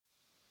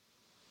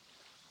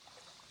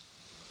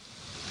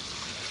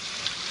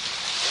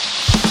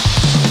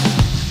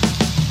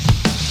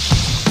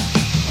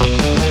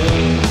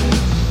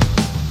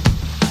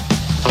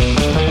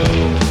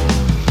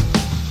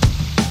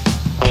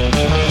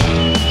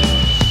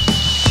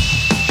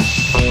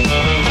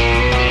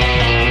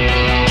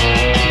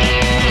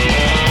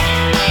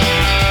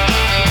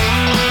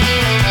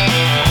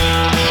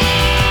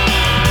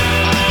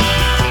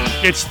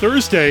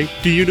Thursday.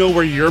 Do you know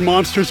where your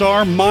monsters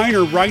are? Mine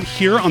are right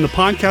here on the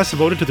podcast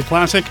devoted to the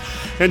classic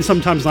and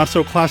sometimes not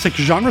so classic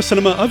genre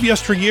cinema of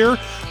yesteryear,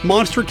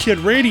 Monster Kid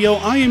Radio.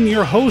 I am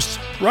your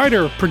host,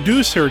 writer,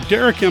 producer,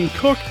 Derek M.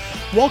 Cook.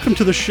 Welcome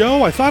to the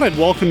show. I thought I'd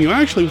welcome you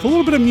actually with a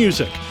little bit of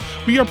music.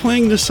 We are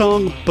playing the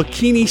song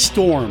Bikini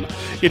Storm.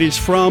 It is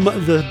from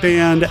the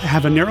band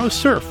Habanero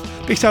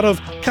Surf, based out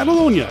of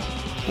Catalonia,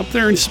 up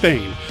there in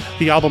Spain.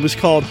 The album is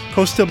called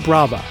Costa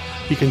Brava.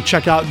 You can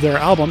check out their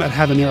album at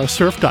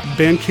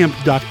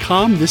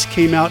habanerosurf.bandcamp.com. This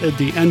came out at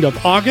the end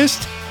of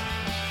August.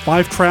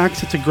 5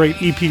 tracks. It's a great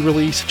EP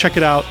release. Check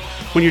it out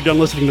when you're done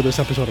listening to this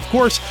episode. Of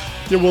course,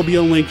 there will be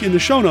a link in the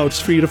show notes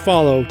for you to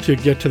follow to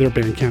get to their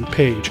Bandcamp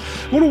page.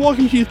 I want to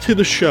welcome you to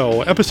the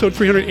show, episode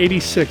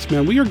 386.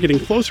 Man, we are getting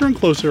closer and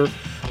closer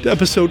to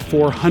episode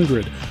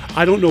 400.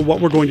 I don't know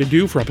what we're going to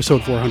do for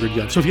episode 400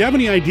 yet. So if you have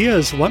any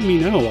ideas, let me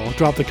know. I'll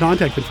drop the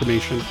contact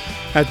information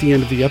at the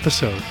end of the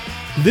episode.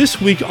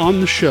 This week on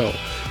the show,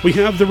 we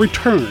have the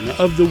return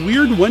of the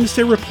Weird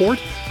Wednesday report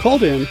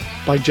called in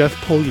by Jeff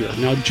Polier.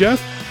 Now, Jeff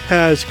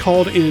has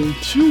called in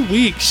 2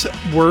 weeks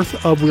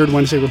worth of Weird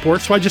Wednesday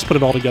reports, so I just put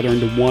it all together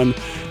into one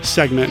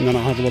segment, and then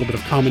I'll have a little bit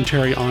of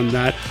commentary on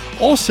that.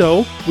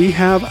 Also, we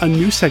have a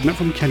new segment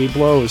from Kenny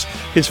Blows,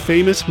 his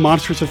famous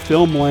Monsters of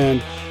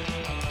Filmland.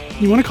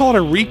 You want to call it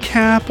a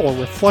recap or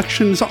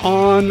reflections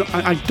on?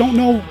 I don't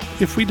know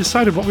if we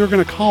decided what we were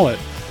going to call it,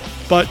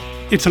 but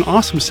it's an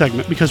awesome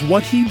segment because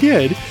what he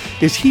did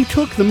is he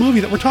took the movie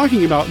that we're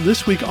talking about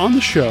this week on the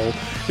show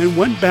and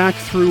went back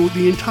through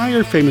the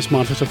entire famous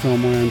Monsters of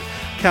Filmland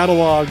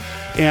catalog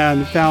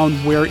and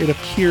found where it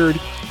appeared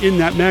in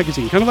that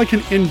magazine, kind of like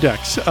an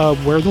index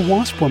of where the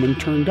Wasp Woman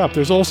turned up.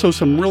 There's also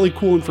some really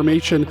cool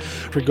information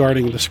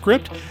regarding the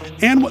script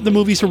and what the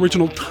movie's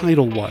original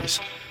title was.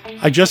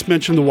 I just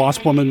mentioned The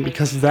Wasp Woman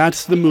because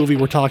that's the movie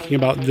we're talking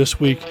about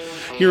this week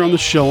here on the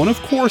show. And of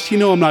course, you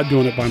know I'm not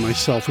doing it by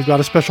myself. We've got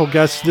a special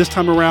guest this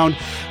time around.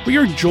 We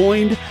are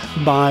joined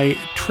by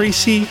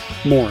Tracy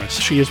Morris.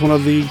 She is one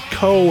of the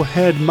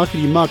co-head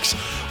Muckety Mucks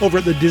over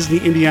at the Disney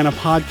Indiana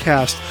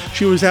podcast.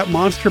 She was at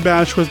Monster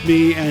Bash with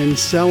me and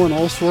selling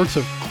all sorts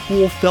of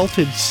cool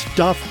felted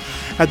stuff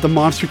at the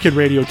Monster Kid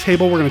Radio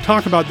table. We're going to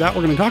talk about that.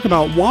 We're going to talk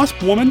about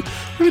Wasp Woman.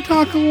 We're going to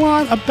talk a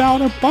lot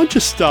about a bunch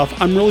of stuff.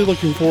 I'm really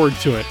looking forward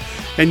to it.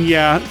 And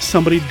yeah,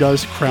 somebody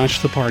does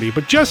crash the party,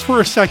 but just for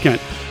a second.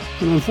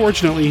 And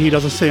unfortunately, he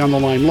doesn't stay on the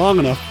line long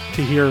enough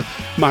to hear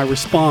my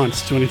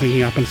response to anything he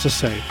happens to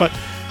say. But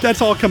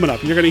that's all coming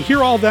up. You're going to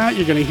hear all that.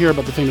 You're going to hear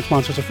about the famous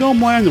Monsters of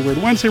Filmland, the Weird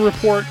Wednesday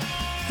report.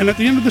 And at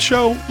the end of the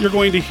show, you're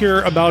going to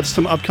hear about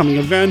some upcoming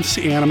events.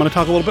 And I'm going to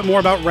talk a little bit more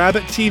about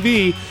Rabbit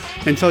TV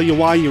and tell you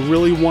why you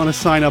really want to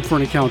sign up for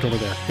an account over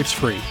there. It's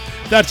free.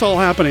 That's all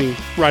happening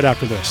right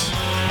after this.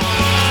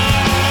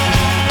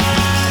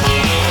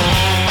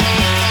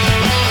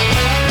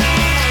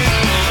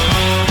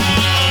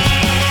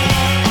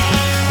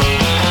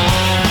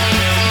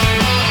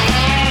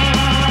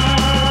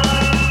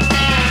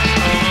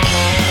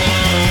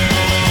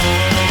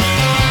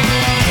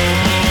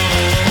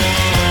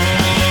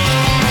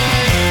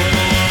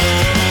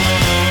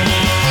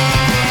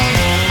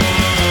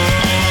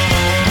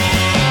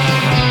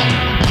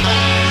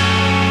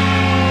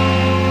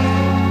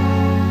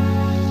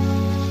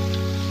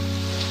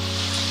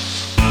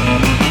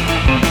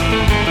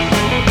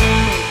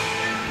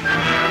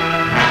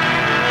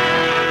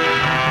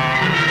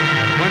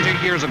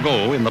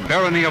 Ago, in the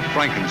barony of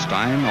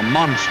Frankenstein, a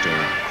monster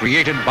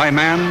created by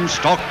man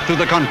stalked through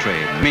the country,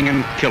 maiming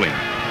and killing.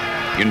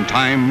 In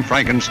time,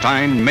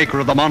 Frankenstein, maker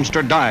of the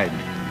monster, died.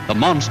 The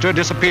monster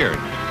disappeared.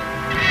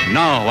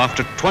 Now,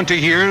 after 20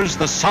 years,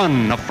 the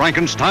son of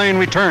Frankenstein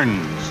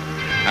returns,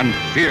 and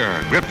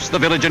fear grips the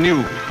village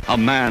anew. A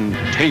man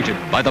tainted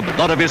by the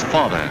blood of his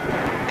father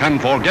can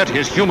forget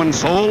his human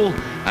soul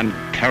and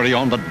carry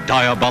on the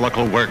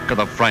diabolical work of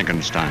the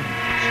Frankensteins.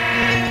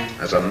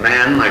 As a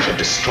man, I should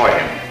destroy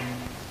him.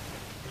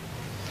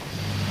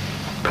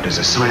 But as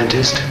a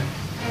scientist,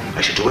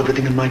 I should do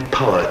everything in my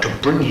power to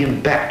bring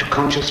him back to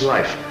conscious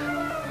life.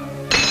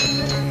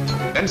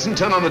 Benson,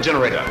 turn on the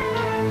generator.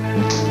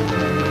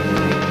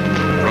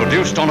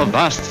 Produced on a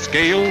vast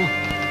scale,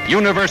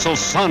 Universal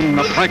Son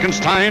of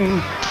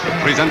Frankenstein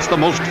presents the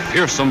most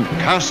fearsome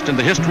cast in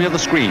the history of the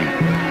screen.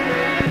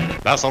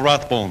 Basil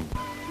Rathbone.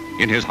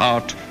 In his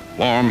heart,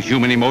 warm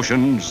human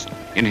emotions.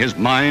 In his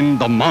mind,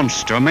 the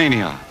monster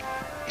mania.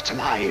 It's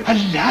alive.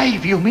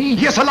 Alive, you mean?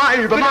 Yes,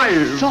 alive.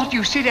 I thought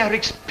you said our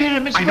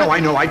experiments I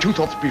know. I too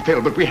thought we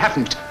failed, but we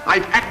haven't.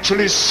 I've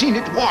actually seen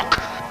it walk.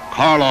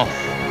 Karloff,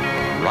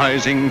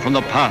 rising from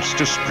the past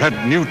to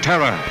spread new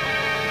terror.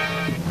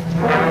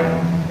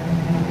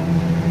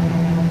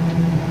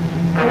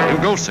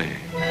 Lugosi,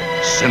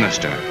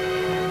 sinister,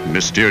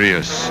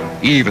 mysterious,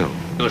 evil.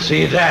 You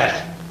see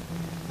that?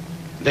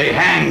 They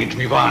hanged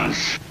me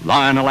once.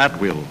 Lionel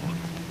Atwill,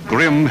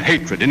 grim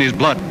hatred in his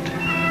blood.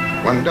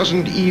 One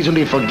doesn't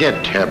easily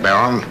forget, Herr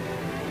Baron.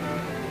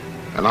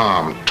 An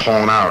arm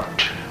torn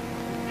out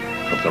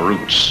of the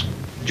roots.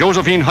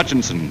 Josephine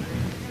Hutchinson,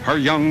 her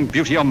young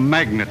beauty a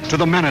magnet to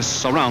the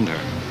menace around her.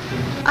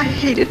 I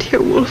hate it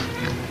here, Wolf.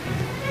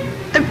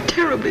 I'm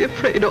terribly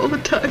afraid all the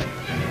time.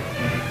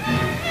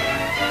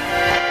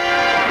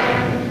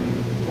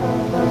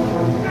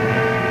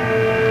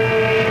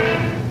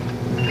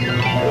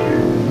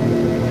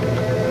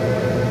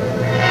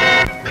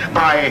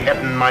 By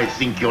heaven, I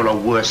think you're a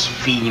worse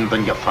fiend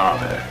than your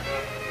father.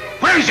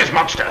 Where is this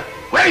monster?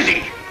 Where is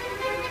he?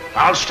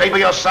 I'll stay by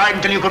your side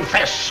until you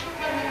confess.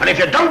 And if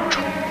you don't,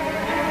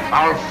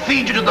 I'll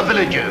feed you to the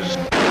villagers.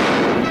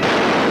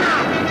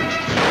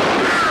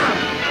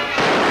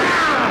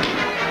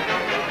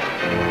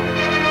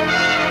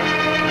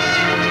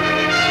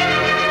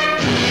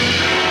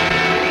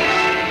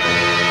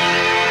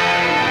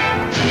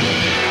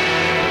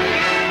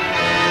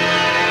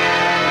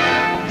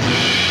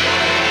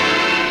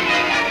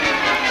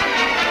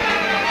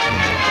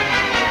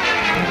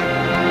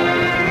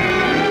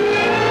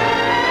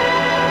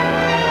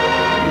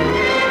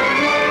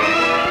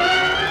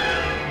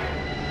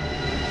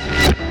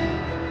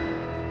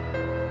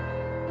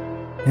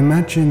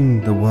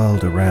 Imagine the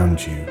world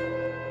around you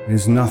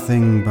is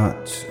nothing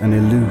but an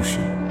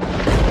illusion.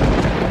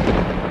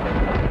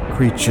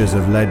 Creatures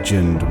of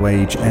legend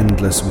wage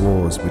endless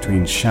wars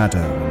between shadow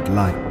and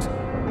light,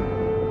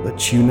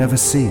 but you never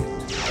see it.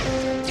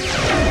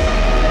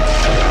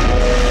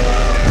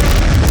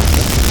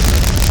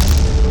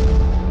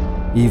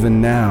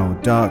 Even now,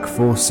 dark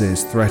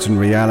forces threaten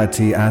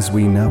reality as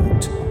we know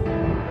it,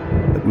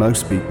 but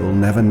most people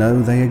never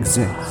know they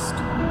exist.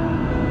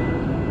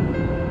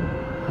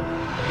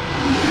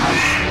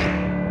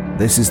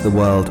 This is the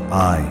world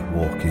I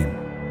walk in.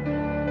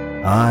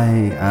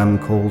 I am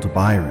called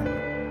Byron,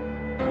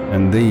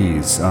 and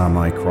these are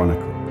my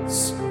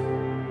chronicles.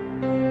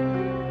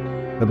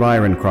 The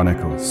Byron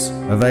Chronicles,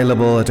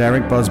 available at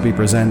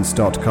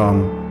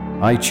ericbusbypresents.com,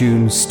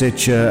 iTunes,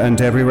 Stitcher,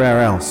 and everywhere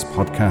else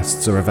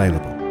podcasts are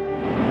available.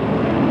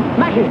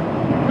 Maggie,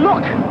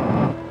 look!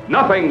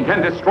 Nothing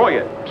can destroy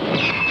it.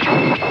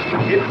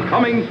 It's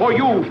coming for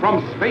you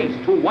from space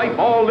to wipe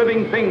all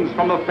living things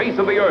from the face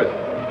of the earth.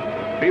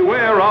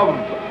 Beware of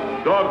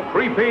the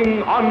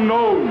creeping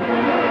unknown.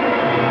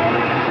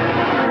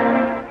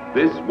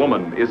 This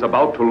woman is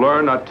about to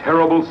learn a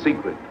terrible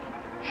secret.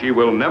 She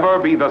will never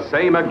be the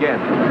same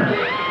again.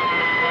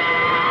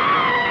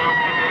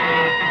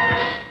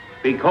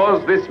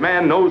 Because this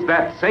man knows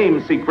that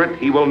same secret,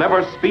 he will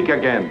never speak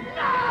again.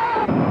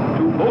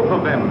 To both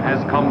of them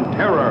has come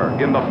terror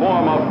in the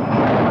form of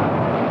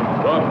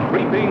the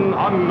creeping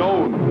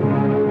unknown.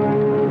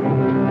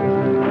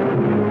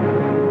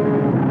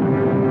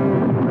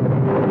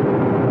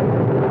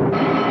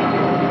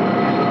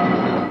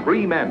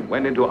 3 men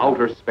went into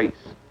outer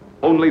space.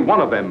 Only one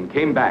of them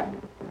came back.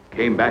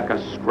 Came back a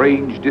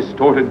strange,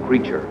 distorted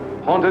creature,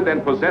 haunted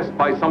and possessed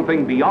by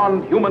something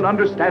beyond human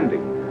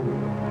understanding.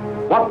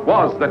 What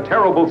was the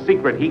terrible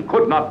secret he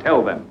could not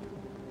tell them?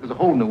 There's a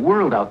whole new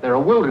world out there, a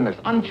wilderness,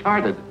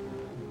 uncharted.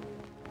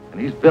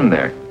 And he's been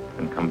there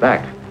and come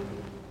back.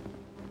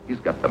 He's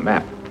got the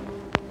map.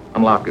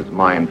 Unlock his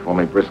mind for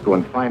me, Briscoe,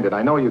 and find it.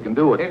 I know you can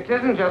do it. It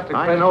isn't just a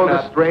question I know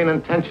the strain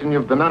and tension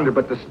you've been under,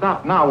 but to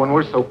stop now when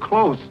we're so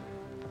close.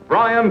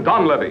 Brian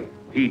Donlevy.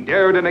 He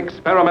dared an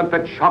experiment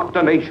that shocked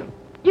a nation.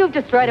 You've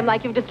destroyed him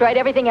like you've destroyed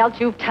everything else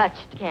you've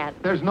touched, Ken.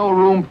 There's no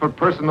room for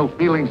personal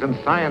feelings in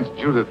science,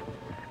 Judith.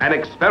 An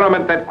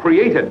experiment that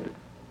created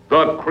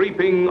the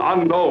creeping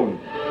unknown.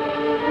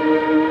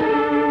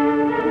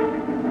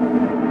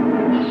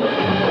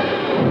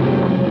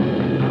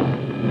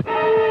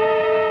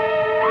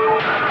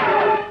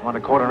 I want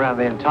to cordon around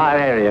the entire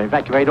area,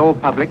 evacuate all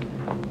public,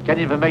 get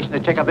information to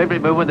check up every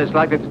movement that's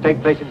likely to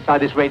take place inside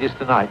this radius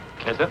tonight.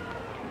 Yes, sir.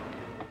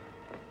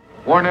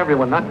 Warn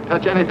everyone not to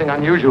touch anything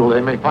unusual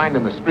they may find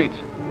in the streets.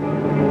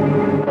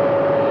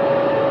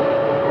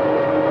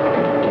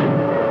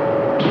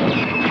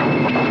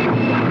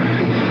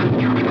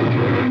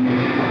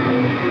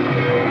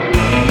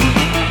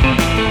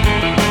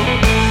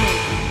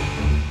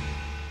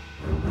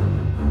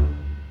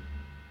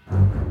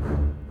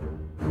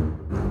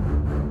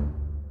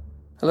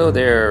 Hello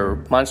there,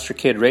 Monster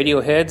Kid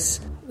Radioheads.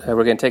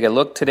 We're going to take a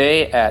look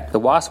today at the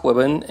Wasp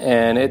Woman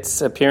and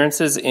its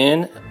appearances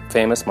in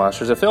Famous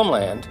Monsters of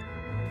Filmland.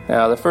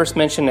 Now, the first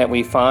mention that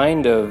we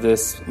find of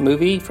this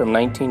movie from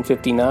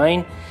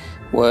 1959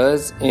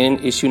 was in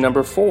issue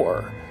number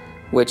 4,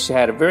 which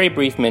had a very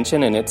brief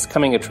mention in its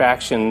Coming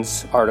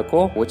Attractions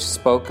article, which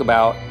spoke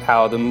about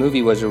how the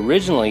movie was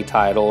originally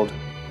titled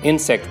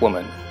Insect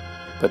Woman,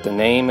 but the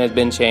name had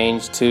been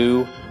changed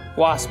to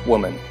Wasp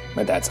Woman,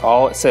 but that's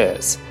all it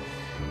says.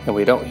 And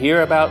we don't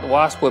hear about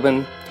Wasp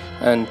Woman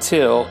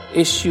until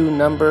issue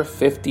number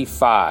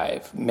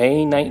 55,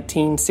 May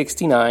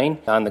 1969.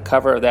 On the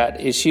cover of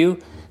that issue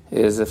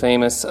is the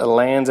famous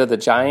Lands of the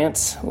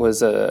Giants,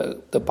 was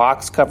the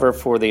box cover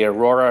for the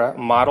Aurora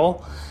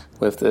model,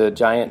 with the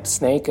giant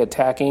snake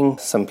attacking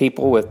some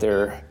people with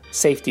their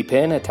safety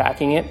pin,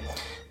 attacking it.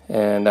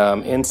 And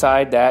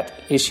inside that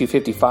issue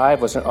 55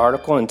 was an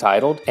article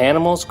entitled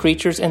Animals,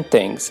 Creatures, and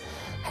Things,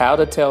 How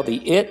to Tell the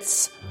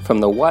Its from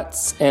the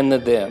Whats and the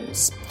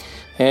Thems.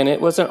 And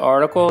it was an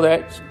article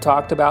that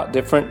talked about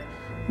different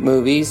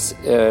movies,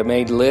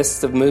 made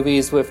lists of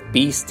movies with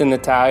Beast in the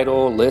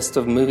title, lists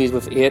of movies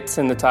with It's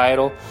in the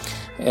title,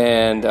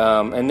 and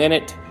then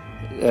it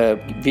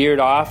veered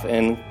off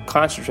and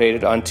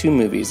concentrated on 2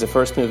 movies. The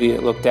first movie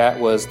it looked at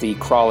was The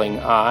Crawling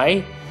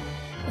Eye,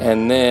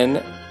 and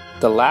then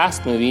the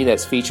last movie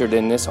that's featured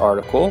in this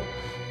article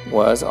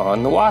was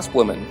on The Wasp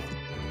Woman.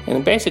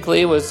 And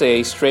basically it was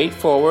a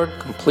straightforward,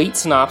 complete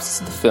synopsis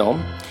of the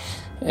film,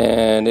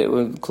 and it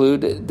would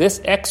include this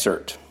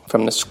excerpt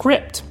from the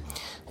script.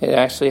 It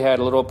actually had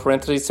a little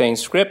parenthesis saying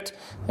script,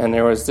 and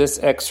there was this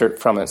excerpt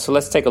from it. So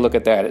let's take a look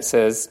at that. It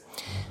says,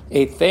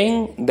 "A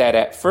thing that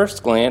at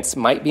first glance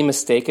might be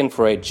mistaken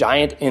for a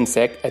giant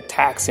insect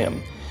attacks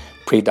him.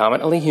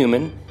 Predominantly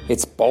human,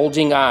 its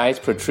bulging eyes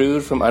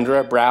protrude from under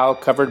a brow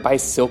covered by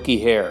silky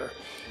hair.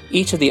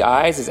 Each of the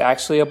eyes is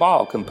actually a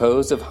ball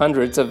composed of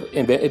hundreds of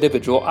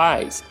individual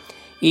eyes,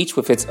 each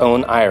with its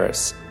own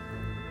iris.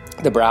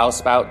 The brow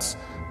spouts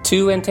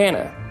 2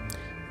 antennae,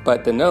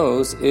 but the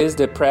nose is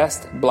the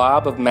depressed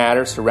blob of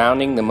matter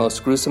surrounding the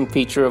most gruesome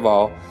feature of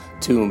all,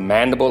 2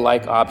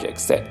 mandible-like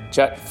objects that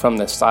jut from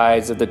the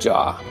sides of the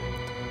jaw."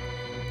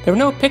 There were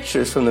no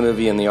pictures from the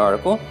movie in the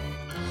article,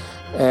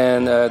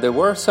 and there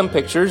were some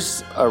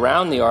pictures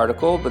around the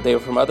article, but they were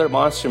from other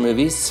monster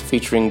movies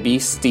featuring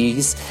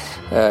beasties,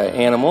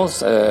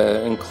 animals,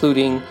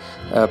 including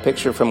a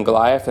picture from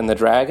Goliath and the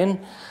Dragon,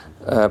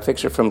 a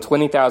picture from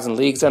 20,000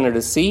 Leagues Under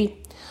the Sea,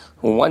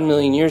 1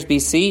 million years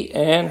BC,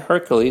 and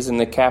Hercules and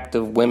the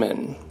Captive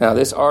Women. Now,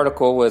 this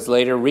article was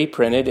later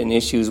reprinted in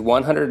issues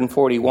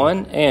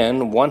 141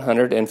 and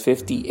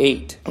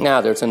 158.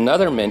 Now, there's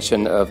another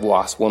mention of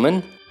Wasp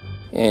Woman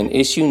in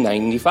issue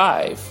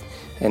 95.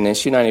 And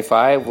issue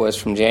 95 was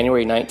from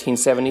January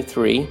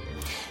 1973.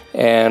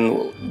 And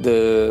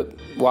the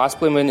Wasp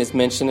Woman is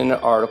mentioned in an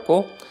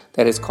article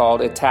that is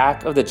called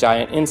Attack of the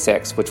Giant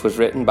Insects, which was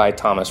written by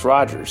Thomas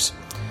Rogers.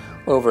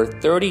 Over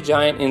 30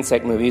 giant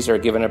insect movies are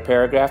given a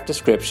paragraph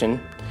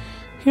description.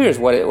 Here's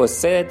what it was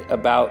said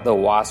about the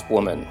Wasp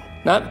Woman.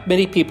 Not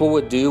many people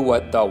would do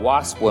what the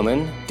Wasp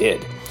Woman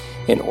did.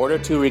 In order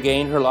to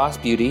regain her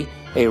lost beauty,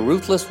 a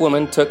ruthless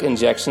woman took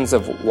injections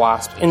of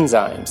wasp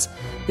enzymes.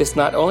 This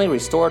not only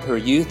restored her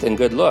youth and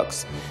good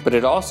looks, but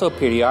it also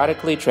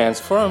periodically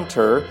transformed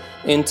her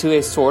into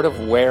a sort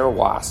of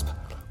were-wasp.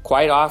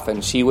 Quite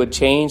often, she would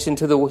change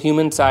into the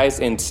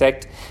human-sized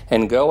insect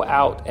and go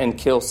out and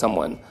kill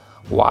someone.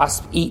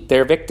 Wasps eat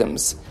their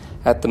victims.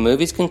 At the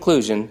movie's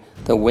conclusion,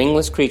 the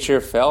wingless creature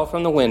fell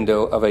from the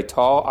window of a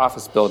tall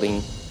office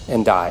building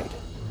and died.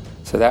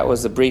 So that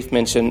was a brief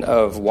mention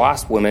of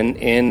Wasp Woman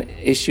in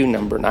issue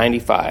number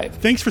 95.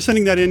 Thanks for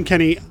sending that in,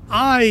 Kenny.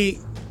 I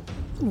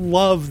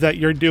love that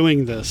you're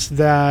doing this,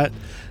 that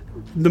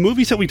the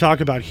movies that we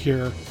talk about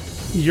here,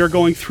 you're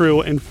going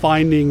through and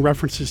finding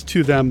references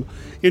to them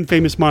in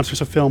Famous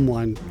Monsters of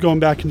Filmland, going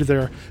back into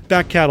their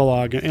back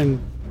catalog and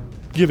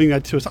giving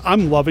that to us.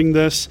 I'm loving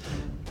this.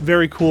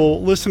 Very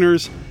cool.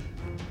 Listeners,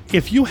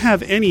 if you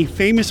have any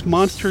Famous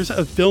Monsters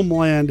of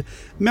Filmland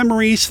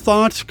memories,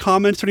 thoughts,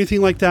 comments, or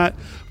anything like that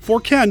for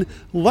Ken,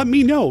 let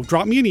me know.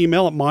 Drop me an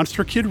email at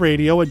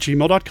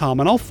monsterkidradio@gmail.com,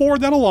 and I'll forward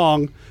that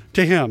along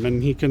to him,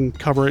 and he can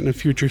cover it in a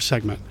future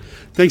segment.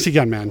 Thanks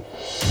again, man.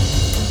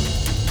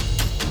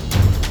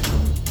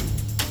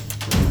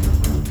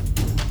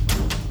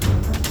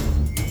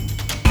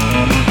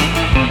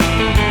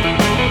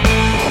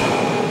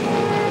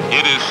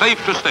 It is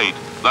safe to state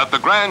that the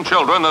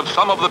grandchildren of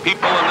some of the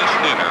people in this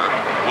dinner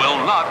will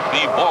not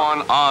be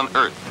born on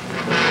Earth.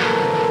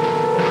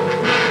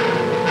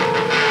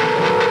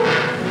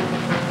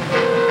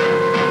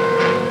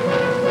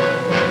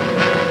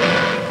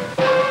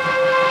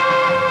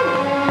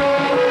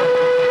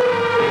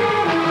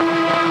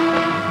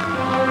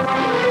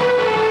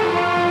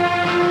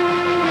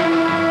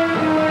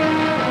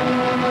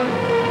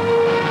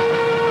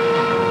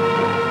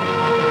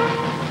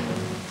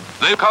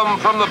 They come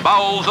from the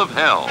bowels of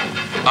hell,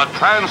 a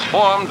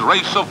transformed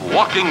race of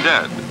walking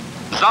dead,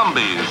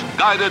 zombies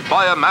guided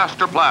by a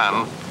master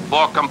plan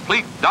for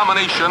complete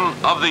domination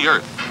of the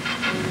Earth.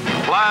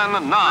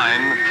 Plan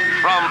 9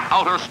 from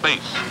outer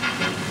space.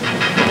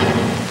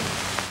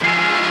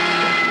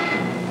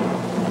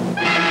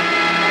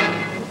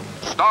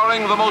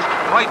 Starring the most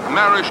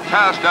nightmarish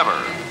cast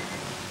ever,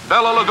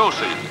 Bela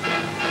Lugosi,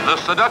 the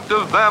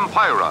seductive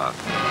Vampira,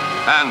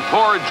 and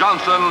Thor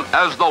Johnson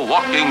as the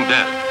Walking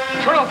Dead.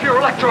 Turn off your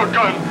electrode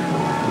gun!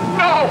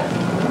 No!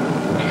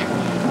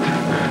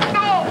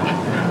 No!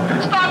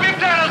 Stop him,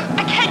 Dennis!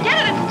 I can't get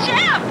it, it's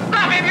jammed!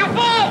 Stop him, you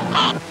fool!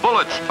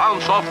 Bullets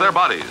bounce off their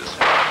bodies.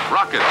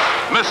 Rockets,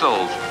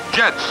 missiles,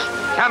 jets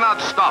cannot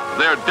stop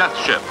their death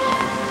ships.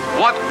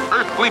 What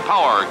earthly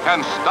power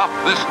can stop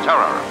this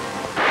terror?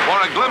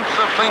 For a glimpse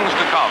of things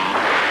to come,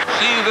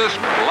 see this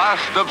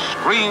blast of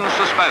screen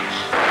suspense.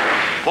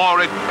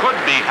 For it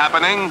could be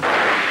happening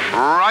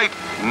right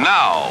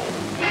now.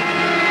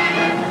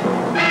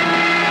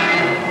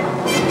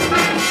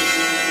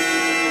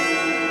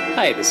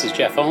 Hi, this is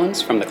Jeff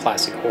Owens from the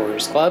Classic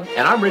Horrors Club.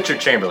 And I'm Richard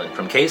Chamberlain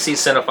from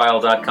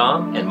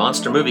KCCinephile.com and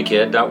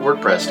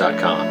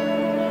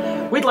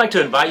MonsterMovieKid.wordpress.com. We'd like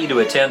to invite you to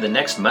attend the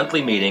next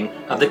monthly meeting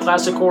of the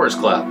Classic Horrors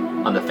Club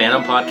on the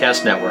Phantom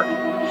Podcast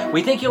Network.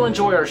 We think you'll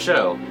enjoy our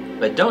show,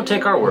 but don't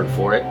take our word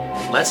for it.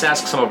 Let's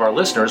ask some of our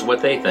listeners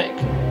what they think.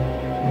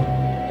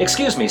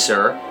 Excuse me,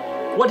 sir.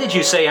 What did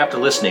you say after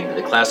listening to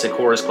the Classic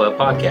Horrors Club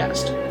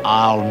podcast?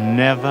 I'll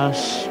never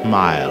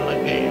smile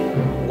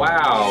again.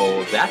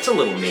 Wow, that's a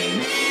little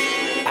mean.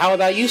 How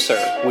about you,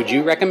 sir? Would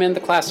you recommend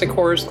the Classic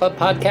Horrors Club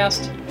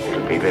podcast? It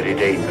would be very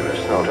dangerous,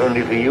 not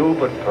only for you,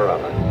 but for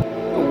others.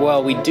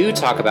 Well, we do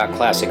talk about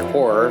classic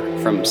horror,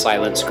 from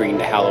Silent Scream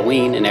to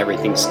Halloween and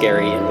everything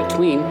scary in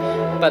between,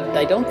 but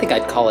I don't think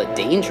I'd call it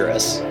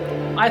dangerous.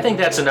 I think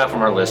that's enough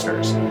from our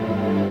listeners.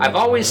 I've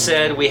always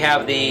said we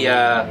have the,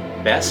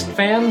 best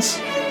fans?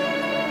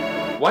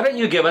 Why don't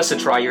you give us a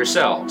try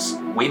yourselves?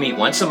 We meet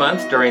once a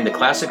month during the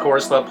Classic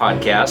Horrors Club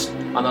podcast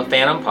on the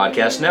Phantom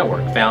Podcast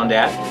Network, found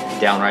at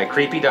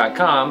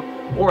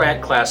downrightcreepy.com or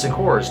at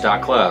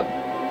classichorrors.club.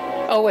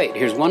 Oh wait,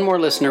 here's one more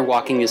listener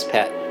walking his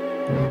pet.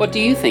 What do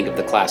you think of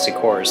the Classic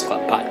Horrors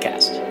Club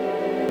podcast?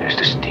 There's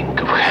the stink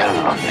of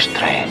hell on this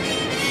train.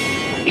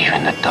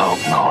 Even the dog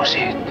knows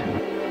it.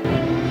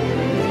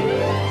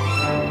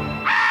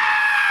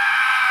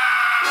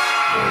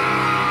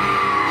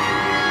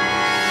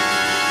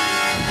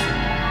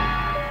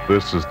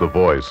 This is the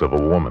voice of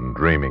a woman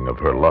dreaming of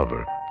her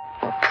lover.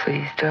 Oh,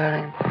 please,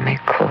 darling, pull me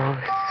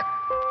close.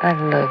 I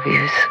love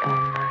you so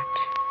much.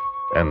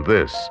 And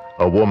this,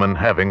 a woman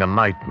having a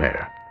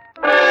nightmare.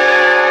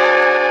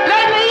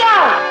 Let me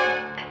out!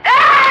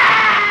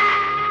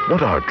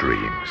 What are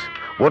dreams?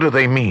 What do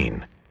they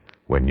mean?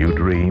 When you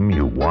dream,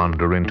 you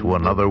wander into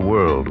another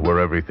world where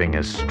everything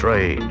is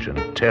strange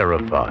and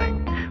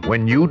terrifying.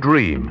 When you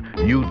dream,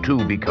 you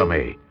too become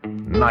a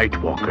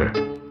Nightwalker.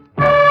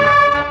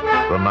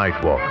 The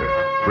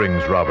Nightwalker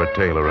brings Robert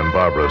Taylor and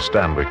Barbara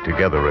Stanwyck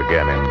together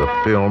again in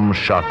the film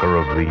shocker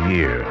of the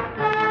year.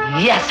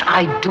 Yes,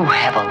 I do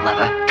have a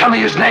lover. Tell me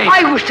his name.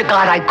 I wish to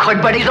God I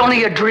could, but he's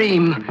only a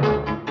dream.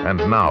 And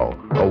now,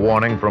 a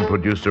warning from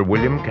producer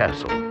William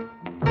Castle.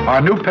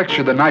 Our new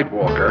picture, The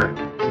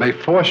Nightwalker, may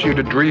force you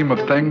to dream of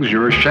things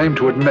you're ashamed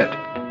to admit.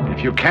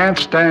 If you can't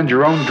stand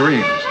your own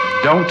dreams,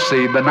 don't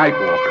see The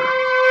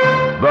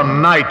Nightwalker. The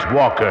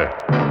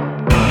Nightwalker.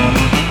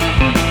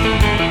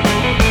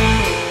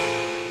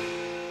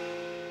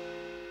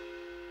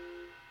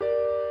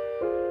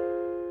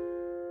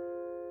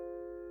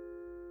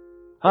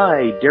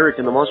 Hi, Derek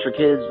and the Monster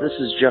Kids. This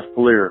is Jeff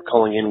Blair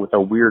calling in with a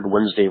Weird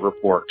Wednesday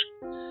report.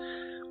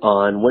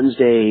 On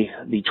Wednesday,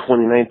 the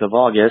 29th of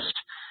August,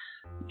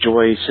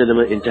 Joy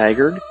Cinema in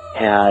Tigard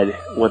had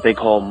what they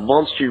call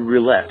Monster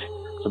Roulette.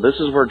 So this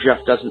is where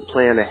Jeff doesn't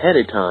plan ahead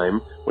of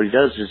time. What he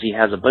does is he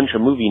has a bunch of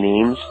movie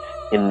names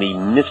in the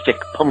Mystic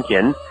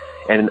Pumpkin,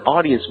 and an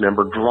audience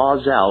member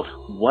draws out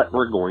what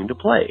we're going to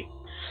play.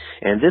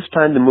 And this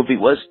time the movie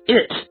was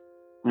It.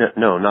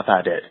 No, not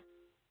that It.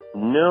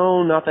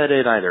 No, not that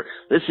It either.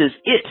 This is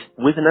It,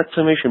 with an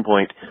exclamation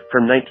point,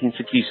 from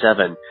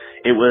 1967.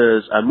 It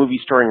was a movie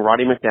starring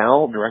Roddy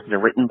McDowall, directed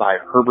and written by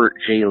Herbert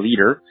J.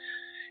 Leader.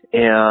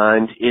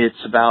 And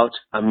it's about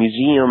a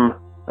museum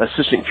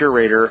assistant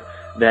curator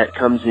that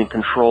comes in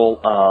control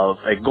of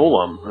a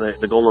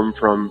golem, the golem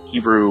from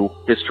Hebrew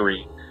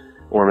history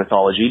or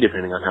mythology,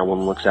 depending on how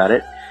one looks at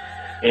it,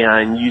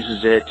 and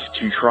uses it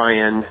to try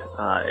and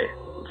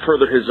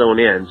further his own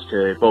ends,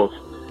 to both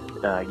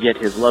get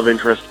his love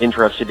interest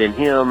interested in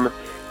him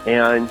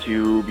and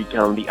to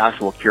become the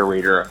actual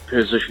curator, a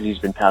position he's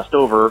been passed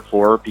over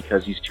for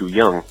because he's too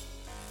young.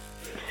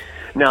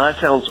 Now,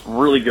 that sounds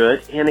really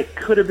good, and it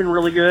could have been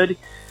really good.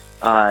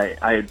 I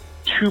had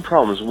two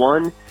problems.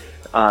 One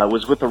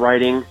was with the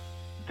writing.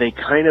 They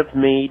kind of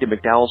made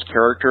McDowell's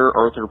character,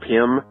 Arthur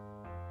Pym,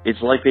 it's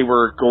like they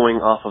were going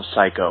off of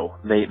Psycho.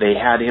 They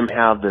had him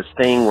have this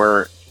thing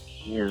where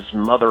his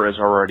mother is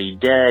already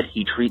dead.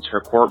 He treats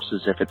her corpse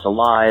as if it's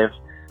alive,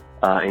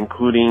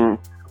 including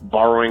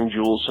borrowing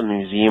jewels from the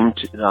museum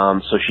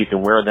so she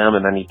can wear them,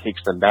 and then he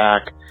takes them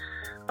back.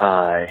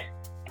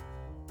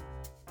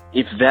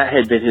 If that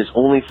had been his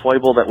only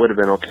foible, that would have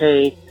been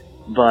okay,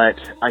 but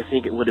I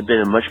think it would have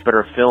been a much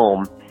better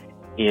film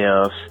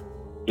if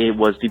it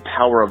was the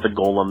power of the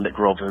golem that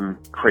drove him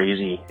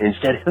crazy,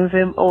 instead of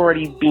him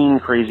already being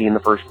crazy in the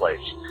first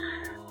place.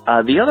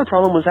 The other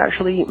problem was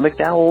actually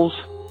McDowell's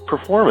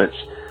performance.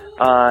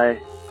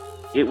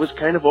 It was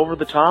kind of over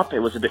the top. It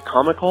was a bit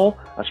comical,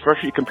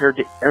 especially compared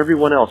to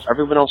everyone else.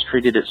 Everyone else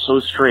treated it so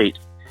straight,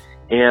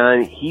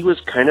 and he was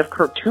kind of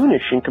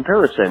cartoonish in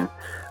comparison.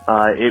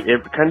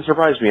 It kind of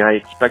surprised me. I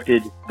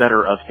expected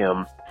better of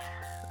him.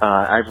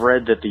 I've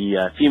read that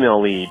the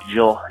female lead,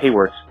 Jill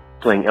Hayworth,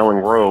 playing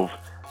Ellen Grove,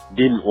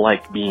 didn't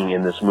like being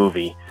in this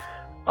movie.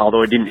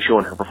 Although it didn't show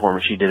in her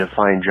performance, she did a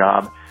fine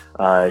job.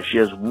 She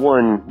has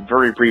one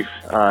very brief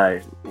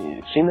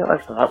scene that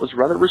I thought was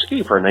rather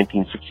risky for a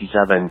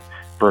 1967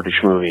 British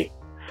movie.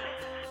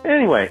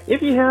 Anyway,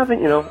 if you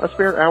haven't, a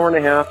spare hour and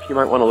a half, you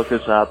might want to look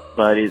this up,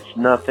 but it's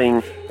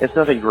nothing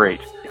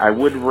great. I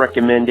would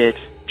recommend it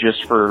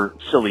just for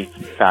silly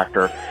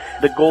factor.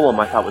 The golem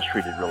I thought was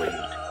treated really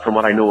neat. from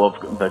what I know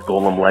of the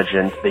Golem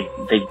legend, they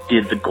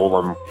did the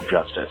Golem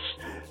justice.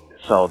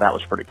 So that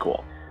was pretty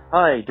cool.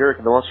 Hi, Derek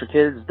and the Monster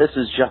Kids. This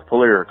is Jeff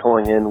Polier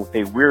calling in with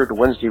a Weird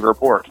Wednesday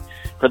report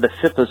for the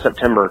 5th of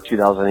September,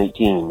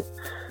 2018.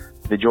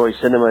 The Joy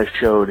Cinema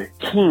showed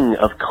King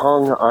of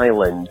Kong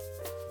Island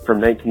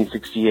from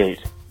 1968.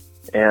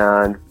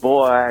 And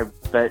boy, I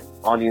bet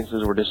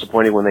audiences were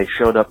disappointed when they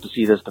showed up to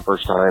see this the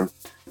first time.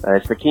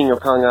 It's the King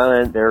of Kong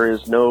Island. There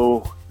is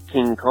no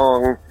King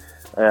Kong.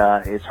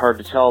 It's hard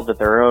to tell that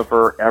they're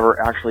ever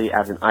actually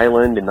at an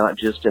island and not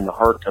just in the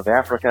heart of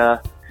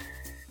Africa.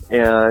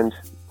 And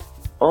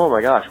oh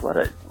my gosh, what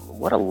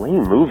a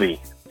lame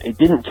movie. It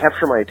didn't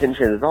capture my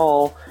attention at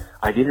all.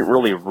 I didn't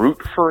really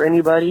root for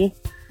anybody.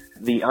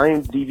 The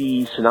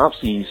IMDb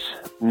synopsis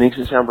makes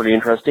it sound pretty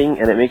interesting,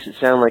 and it makes it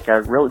sound like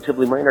a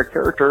relatively minor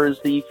character is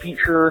the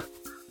feature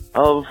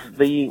of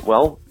the,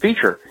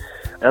 feature.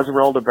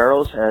 Esmeralda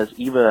Barros as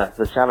Eva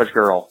the Savage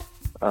Girl,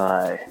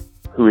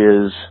 who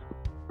is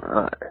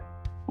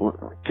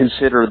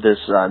considered this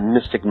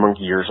mystic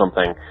monkey or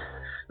something.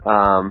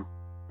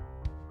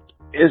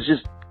 It's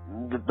just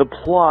the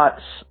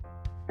plots,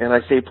 and I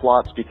say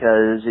plots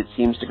because it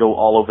seems to go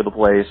all over the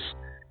place.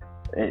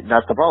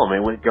 That's the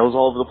problem. When it goes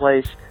all over the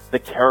place, the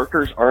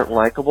characters aren't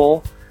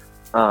likable.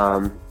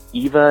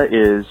 Eva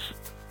is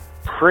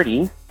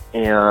pretty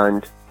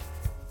and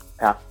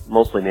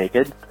mostly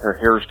naked. Her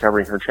hair is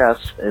covering her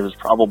chest. It was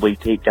probably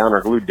taped down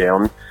or glued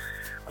down.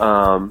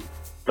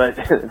 But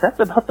that's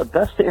about the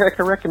best thing I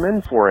can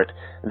recommend for it.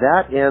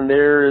 That, and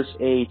there's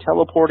a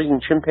teleporting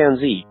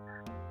chimpanzee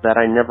that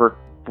I never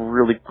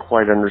really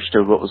quite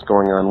understood what was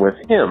going on with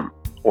him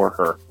or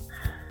her.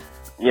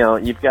 You know,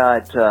 you've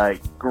got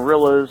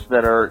gorillas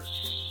that are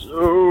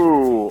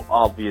so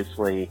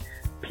obviously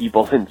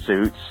people in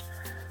suits.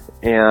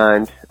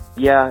 And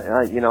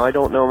yeah, I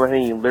don't know how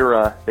many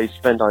lira they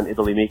spent on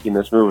Italy making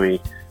this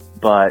movie,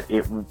 but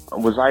it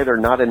was either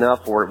not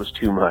enough or it was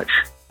too much.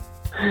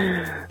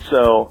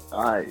 So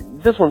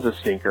this one's a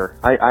stinker.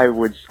 I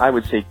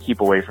would say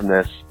keep away from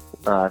this.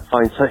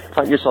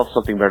 Find yourself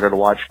something better to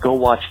watch. Go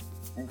watch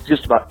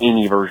just about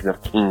any version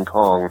of King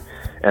Kong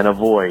and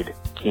avoid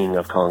King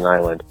of Kong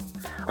Island.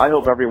 I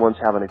hope everyone's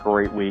having a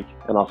great week,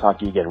 and I'll talk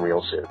to you again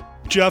real soon.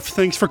 Jeff,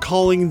 thanks for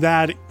calling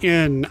that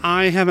in.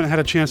 I haven't had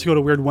a chance to go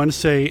to Weird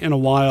Wednesday in a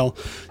while.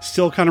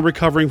 Still kind of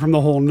recovering from the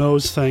whole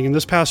nose thing. And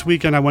this past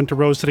weekend I went to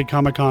Rose City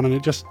Comic Con, and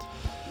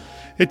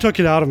it took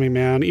it out of me,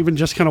 man. Even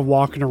just kind of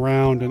walking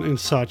around and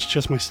such.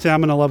 Just my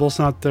stamina level's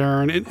not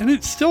there, and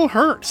it still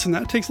hurts, and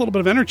that takes a little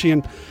bit of energy.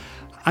 And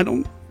I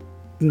don't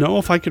know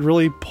if I could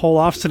really pull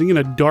off sitting in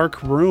a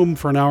dark room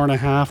for an hour and a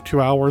half,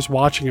 2 hours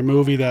watching a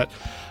movie that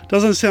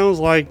doesn't sound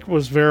like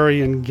was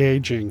very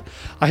engaging.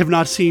 I have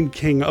not seen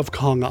King of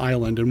Kong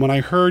Island, and when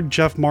I heard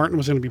Jeff Martin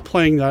was going to be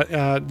playing that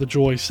at the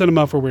Joy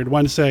Cinema for Weird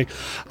Wednesday,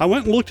 I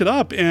went and looked it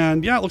up,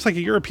 and yeah, it looks like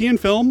a European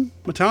film,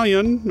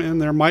 Italian,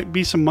 and there might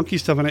be some monkey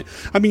stuff in it.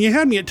 I mean, you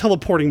had me at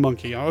teleporting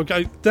monkey.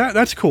 Okay,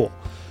 that's cool,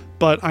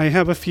 but I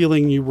have a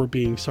feeling you were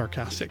being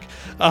sarcastic.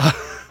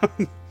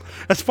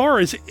 As far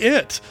as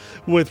It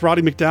with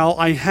Roddy McDowall,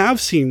 I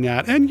have seen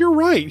that, and you're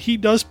right, he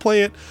does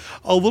play it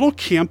a little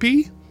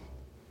campy,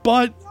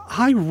 but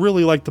I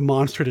really like the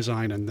monster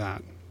design in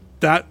that.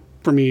 That,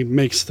 for me,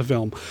 makes the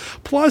film.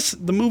 Plus,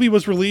 the movie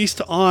was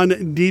released on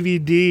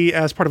DVD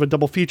as part of a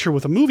double feature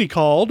with a movie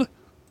called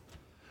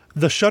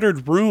The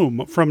Shuttered Room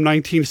from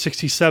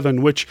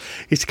 1967, which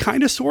is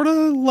kind of sort of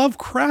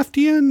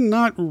Lovecraftian,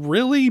 not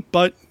really,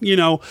 but,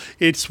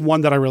 it's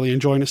one that I really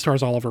enjoy, and it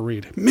stars Oliver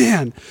Reed.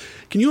 Man,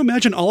 can you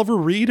imagine Oliver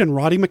Reed and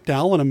Roddy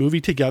McDowall in a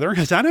movie together?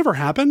 Has that ever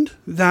happened?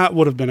 That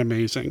would have been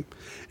amazing.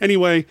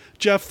 Anyway,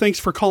 Jeff, thanks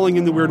for calling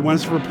in the Weird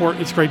Wednesday report.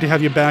 It's great to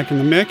have you back in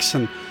the mix,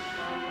 and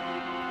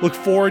look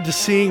forward to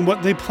seeing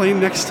what they play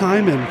next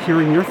time and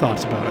hearing your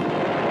thoughts about it.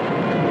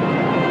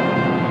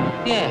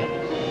 Yes,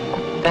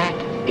 that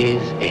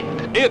is it.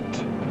 It.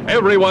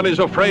 Everyone is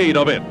afraid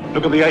of it.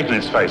 Look at the ache in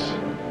his face.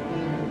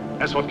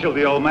 That's what killed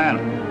the old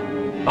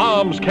man.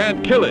 Bombs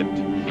can't kill it.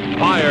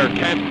 Fire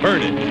can't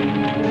burn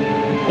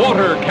it.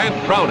 Water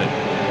can't drown it.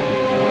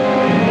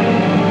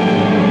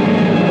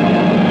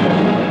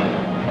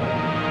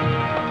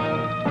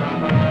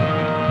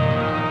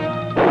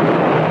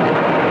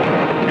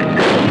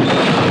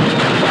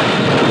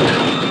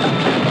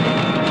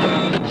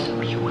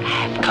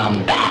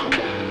 Come back.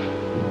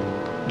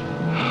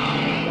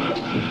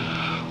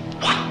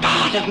 What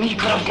part of me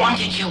could have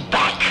wanted you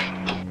back?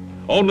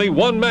 Only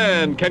one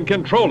man can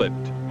control it,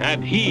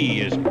 and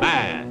he is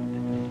bad.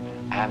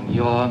 Am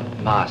your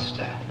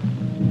master.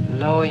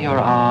 Lower your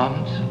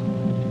arms.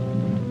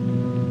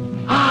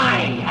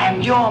 I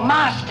am your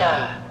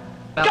master.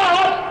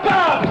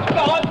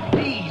 God,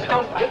 please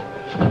don't.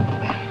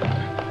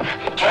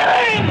 Kill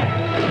him!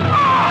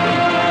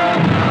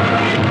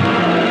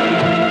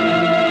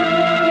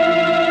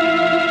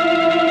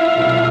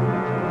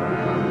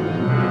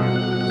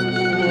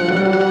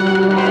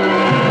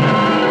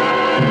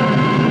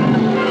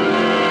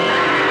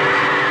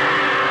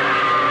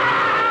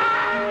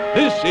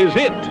 This is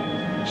It.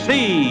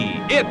 See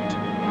It.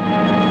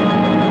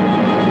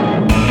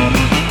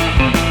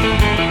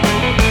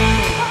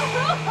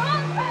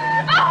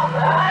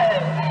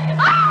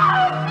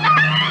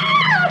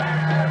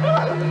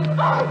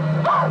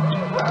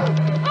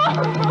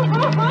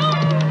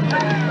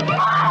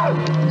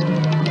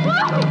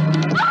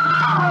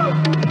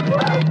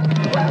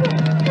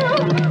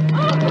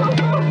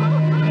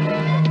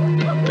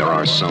 There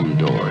are some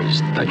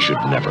doors that should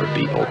never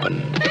be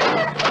opened.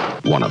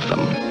 One of them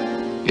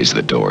is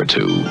the door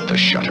to the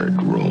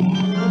Shuttered Room.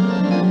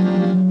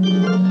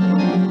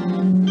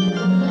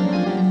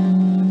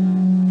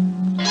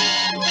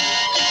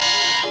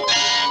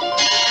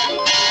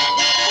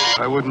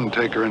 I wouldn't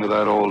take her into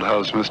that old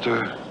house,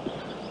 mister.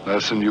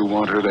 Lesson you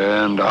want her to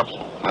end up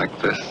like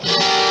this.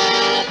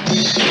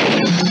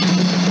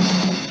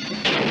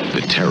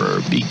 The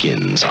terror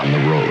begins on the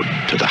road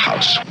to the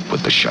house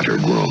with the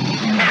Shuttered Room.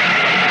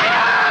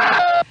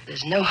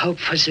 There's no hope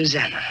for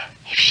Susanna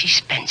if she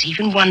spends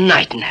even one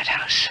night in that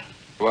house.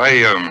 Do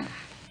I,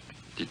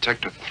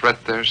 detect a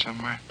threat there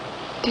somewhere?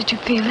 Did you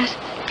feel it?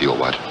 Feel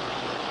what?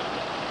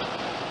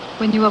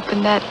 When you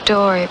opened that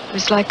door, it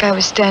was like I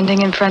was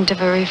standing in front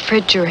of a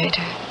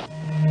refrigerator.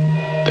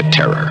 The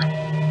terror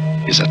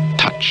is a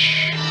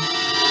touch,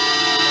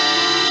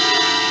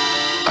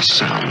 a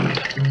sound,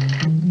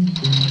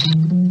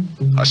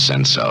 a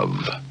sense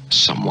of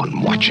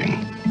someone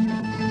watching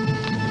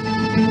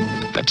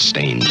that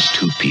stains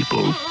two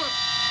people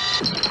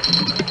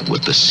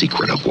with the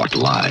secret of what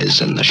lies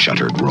in the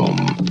Shuttered Room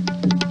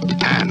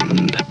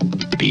and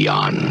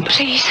beyond.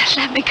 Please,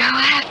 let me go.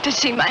 I have to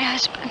see my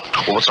husband.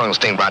 Well, what's wrong with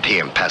staying right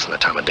here and passing the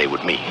time of day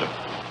with me?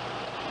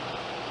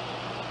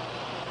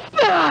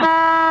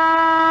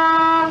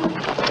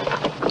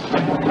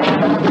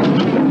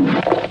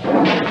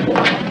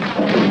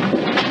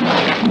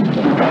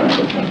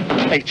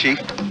 Hey, Chief.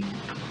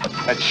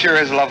 That sure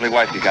is a lovely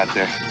wife you got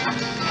there.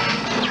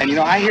 And you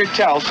know, I hear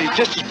tell she's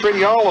just as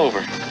pretty all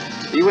over.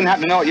 You wouldn't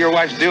happen to know what your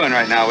wife's doing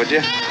right now, would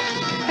you?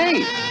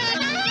 Hey,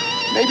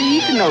 maybe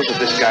Ethan knows what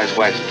this guy's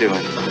wife's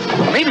doing.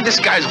 Maybe this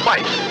guy's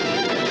wife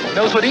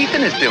knows what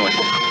Ethan is doing.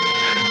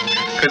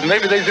 Because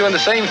maybe they're doing the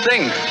same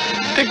thing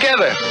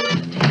together.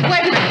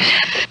 Wait a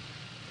minute.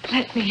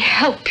 Let me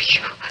help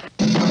you.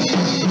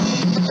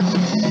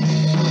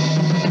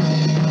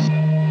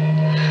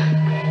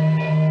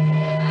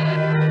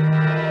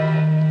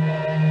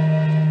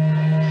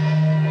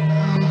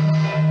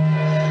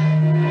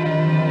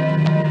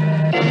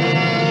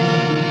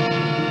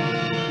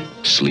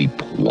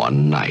 Sleep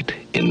one night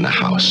in the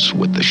house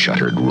with the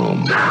Shuttered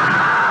Room,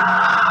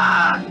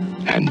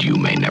 and you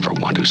may never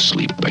want to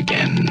sleep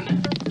again.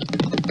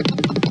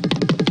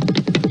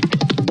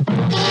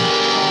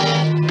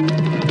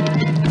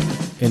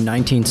 In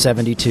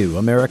 1972,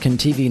 American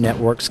TV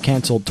networks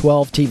canceled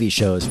 12 TV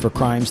shows for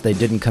crimes they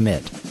didn't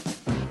commit.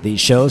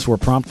 These shows were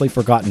promptly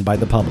forgotten by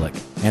the public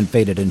and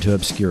faded into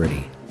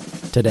obscurity.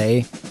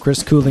 Today,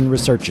 Chris Cooling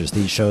researches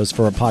these shows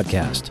for a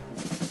podcast.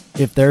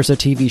 If there's a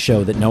TV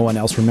show that no one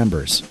else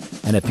remembers,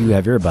 and if you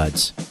have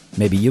earbuds,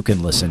 maybe you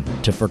can listen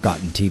to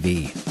Forgotten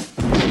TV.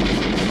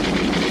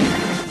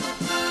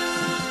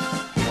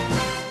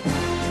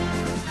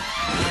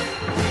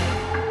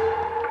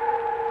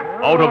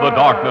 Out of the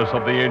darkness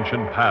of the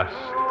ancient past,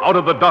 out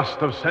of the dust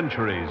of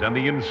centuries and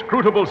the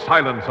inscrutable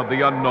silence of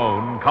the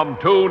unknown, come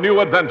two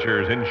new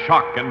adventures in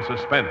shock and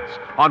suspense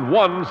on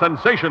one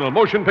sensational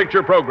motion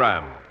picture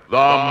program. The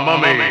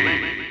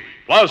Mummy,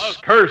 plus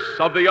Curse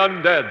of the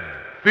Undead.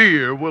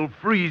 Fear will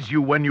freeze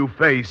you when you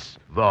face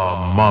the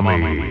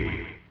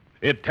Mummy.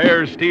 It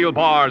tears steel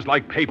bars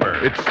like paper.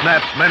 It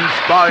snaps men's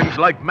spines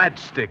like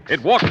matchsticks.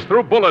 It walks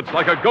through bullets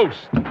like a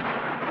ghost.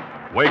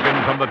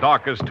 Wakened from the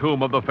darkest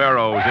tomb of the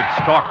pharaohs,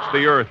 it stalks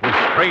the earth with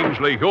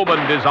strangely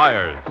human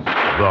desires.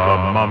 The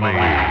Mummy.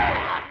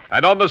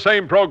 And on the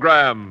same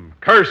program,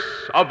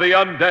 Curse of the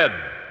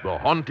Undead. The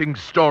haunting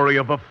story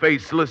of a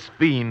faceless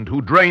fiend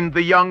who drained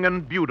the young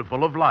and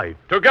beautiful of life.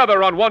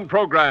 Together on one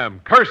program,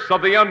 Curse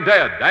of the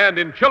Undead, and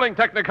in chilling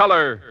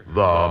Technicolor,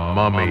 The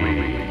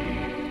Mummy.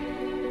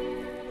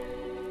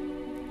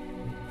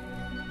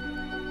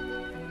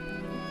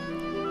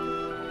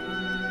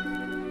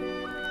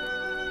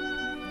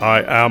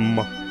 I am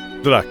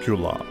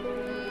Dracula,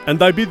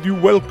 and I bid you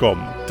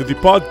welcome to the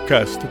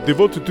podcast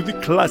devoted to the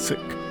classic,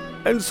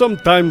 and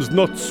sometimes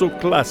not so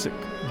classic,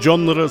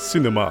 genre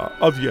cinema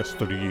of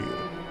yesteryear.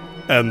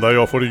 And I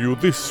offer you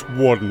this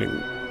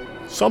warning.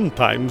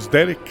 Sometimes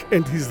Derek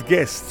and his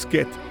guests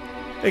get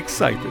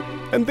excited,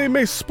 and they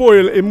may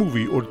spoil a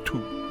movie or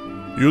two.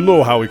 You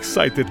know how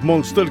excited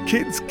Monster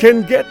Kids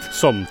can get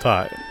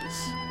sometimes.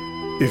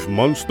 If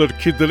Monster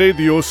Kid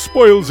Radio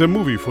spoils a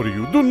movie for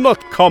you, do not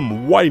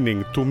come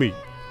whining to me.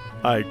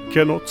 I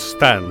cannot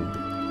stand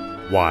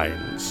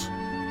whines.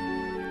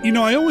 You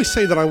know, I always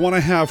say that I want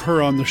to have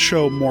her on the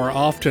show more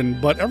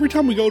often, but every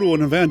time we go to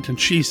an event and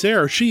she's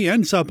there, she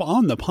ends up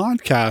on the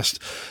podcast.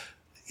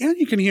 And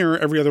you can hear her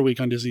every other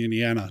week on Disney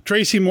Indiana.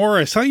 Tracy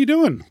Morris, how you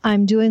doing?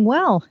 I'm doing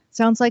well.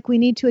 Sounds like we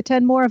need to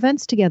attend more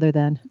events together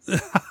then.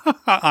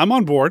 I'm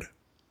on board.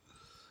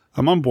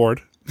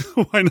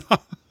 Why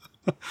not?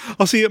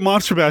 I'll see you at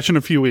Monster Bash in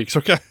a few weeks,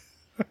 okay?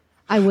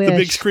 I wish. The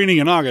big screening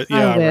in August.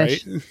 Yeah,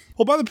 right?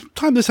 Well, by the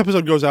time this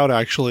episode goes out,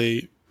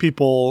 actually,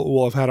 people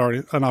will have had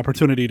an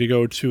opportunity to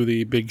go to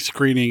the big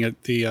screening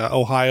at the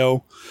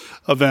Ohio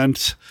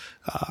event.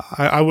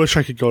 I wish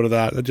I could go to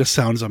that. It just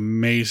sounds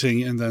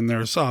amazing. And then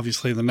there's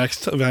obviously the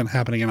next event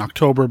happening in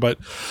October, but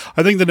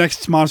I think the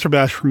next Monster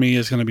Bash for me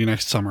is going to be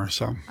next summer.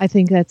 So I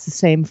think that's the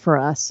same for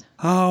us.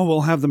 Oh,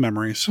 we'll have the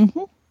memories.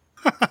 Mm-hmm.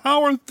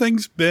 How are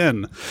things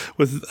been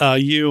with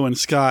you and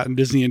Scott in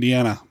Disney,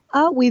 Indiana?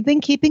 We've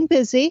been keeping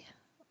busy.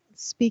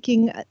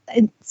 Speaking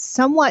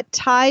somewhat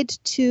tied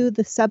to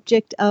the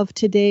subject of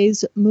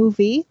today's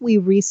movie, we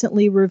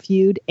recently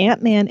reviewed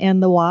Ant-Man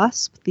and the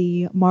Wasp,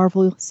 the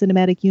Marvel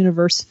Cinematic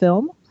Universe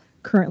film.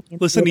 Currently,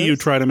 listen to you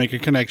try to make a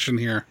connection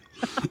here.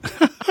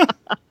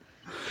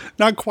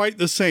 Not quite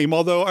the same,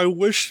 although I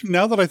wish,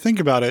 now that I think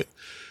about it,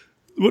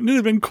 wouldn't it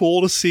have been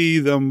cool to see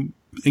them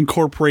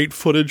incorporate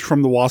footage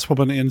from the Wasp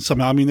Woman in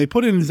somehow? I mean, they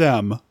put in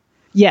them.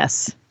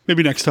 Yes.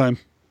 Maybe next time.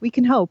 We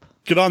can hope.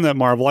 Get on that,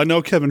 Marvel. I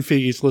know Kevin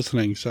Feige's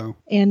listening, so.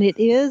 And it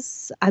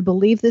is, I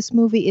believe this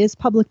movie is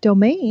public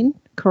domain,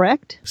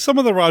 correct? Some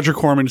of the Roger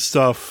Corman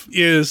stuff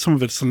is, some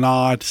of it's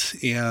not,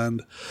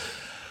 and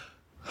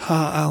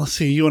let's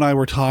see, you and I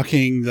were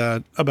talking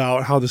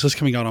about how this is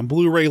coming out on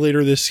Blu-ray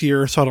later this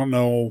year, so I don't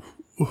know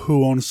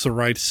who owns the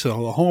rights to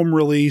the home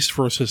release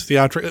versus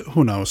theatrical.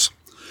 Who knows?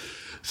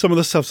 Some of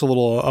the stuff's a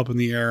little up in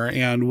the air,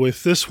 and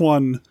with this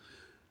one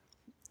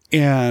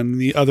and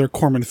the other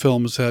Corman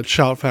films that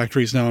Shout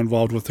Factory is now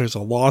involved with, there's a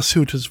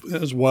lawsuit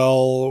as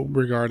well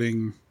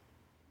regarding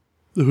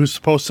who's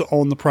supposed to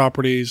own the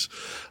properties.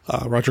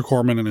 Roger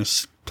Corman and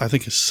his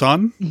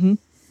son? Mm-hmm.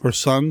 Or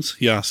sons?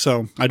 Yeah,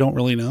 so I don't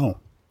really know.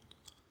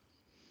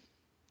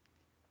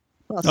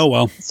 Well, oh,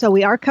 well. So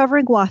we are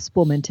covering Wasp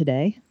Woman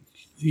today.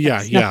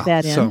 Yeah.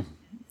 So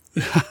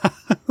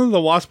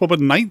The Wasp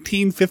Woman,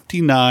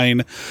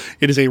 1959.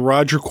 It is a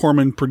Roger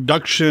Corman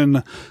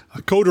production,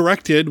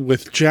 co-directed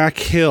with Jack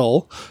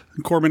Hill.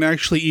 Corman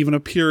actually even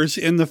appears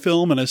in the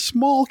film in a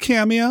small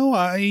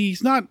cameo.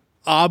 He's not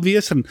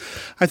obvious, and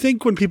I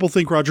think when people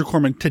think Roger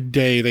Corman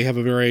today, they have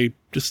a very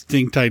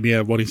distinct idea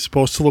of what he's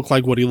supposed to look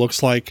like, what he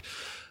looks like.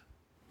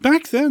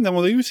 Back then,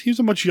 he was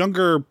a much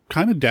younger,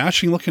 kind of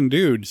dashing-looking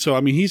dude. So,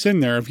 I mean, he's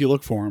in there if you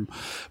look for him.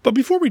 But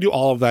before we do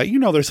all of that,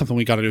 there's something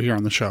we got to do here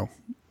on the show.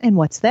 And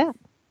what's that?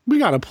 We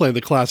got to play the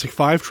Classic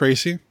 5,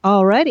 Tracy.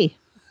 Alrighty.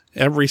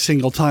 Every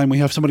single time we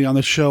have somebody on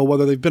the show,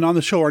 whether they've been on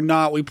the show or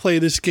not, we play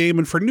this game.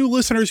 And for new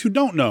listeners who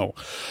don't know,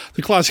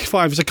 the Classic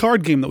 5 is a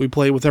card game that we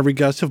play with every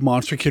guest of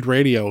Monster Kid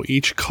Radio.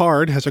 Each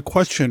card has a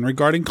question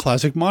regarding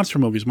classic monster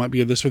movies. Might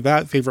be a this or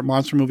that, favorite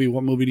monster movie,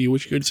 what movie do you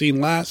wish you had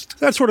seen last?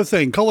 That sort of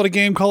thing. Call it a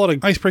game, call it an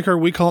icebreaker.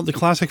 We call it the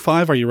Classic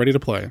 5. Are you ready to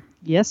play?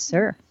 Yes,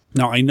 sir.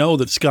 Now, I know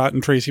that Scott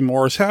and Tracy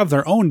Morris have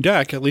their own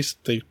deck, at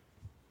least they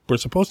were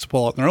supposed to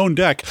pull out their own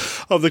deck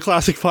of the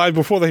Classic 5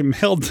 before they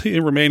mailed the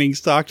remaining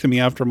stock to me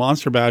after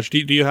Monster Bash. Do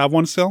you have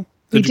one still?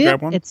 Did you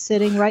grab one? It's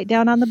sitting right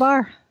down on the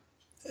bar.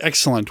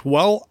 Excellent.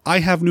 Well, I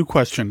have new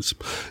questions.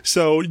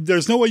 So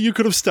there's no way you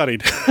could have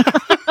studied.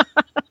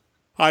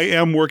 I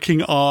am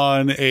working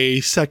on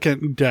a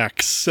second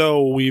deck.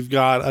 So we've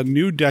got a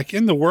new deck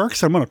in the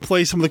works. I'm going to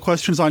play some of the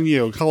questions on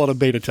you. Call it a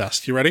beta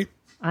test. You ready?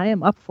 I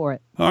am up for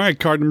it. All right,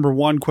 card number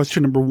 1,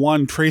 question number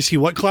 1. Tracy,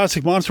 what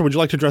classic monster would you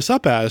like to dress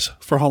up as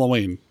for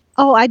Halloween?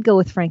 Oh, I'd go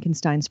with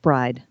Frankenstein's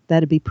Bride.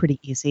 That'd be pretty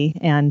easy.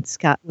 And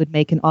Scott would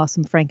make an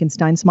awesome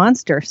Frankenstein's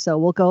monster. So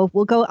we'll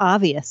go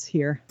obvious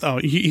here. Oh,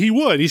 he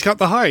would. He's got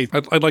the height.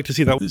 I'd like to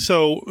see that.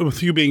 So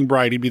with you being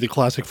Bride, he'd be the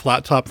classic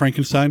flat top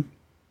Frankenstein?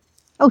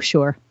 Oh,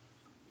 sure.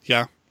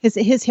 Yeah.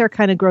 His hair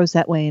kind of grows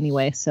that way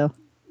anyway, so.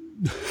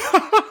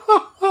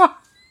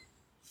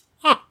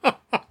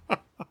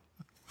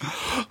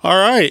 All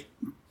right.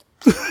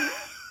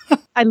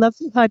 I love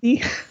you,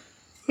 honey.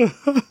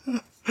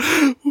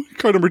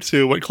 Card number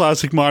 2. What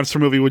classic monster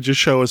movie would you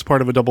show as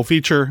part of a double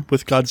feature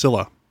with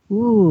Godzilla?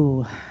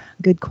 Ooh,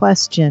 good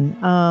question.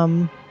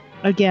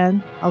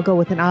 Again, I'll go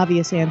with an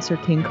obvious answer,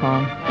 King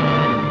Kong.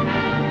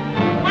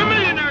 We're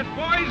millionaires,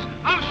 boys.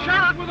 I'll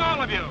share it with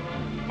all of you.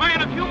 Why,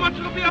 in a few months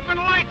it'll be up in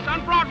lights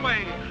on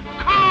Broadway.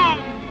 Kong,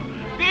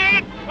 the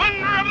 8th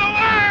wonder of the world!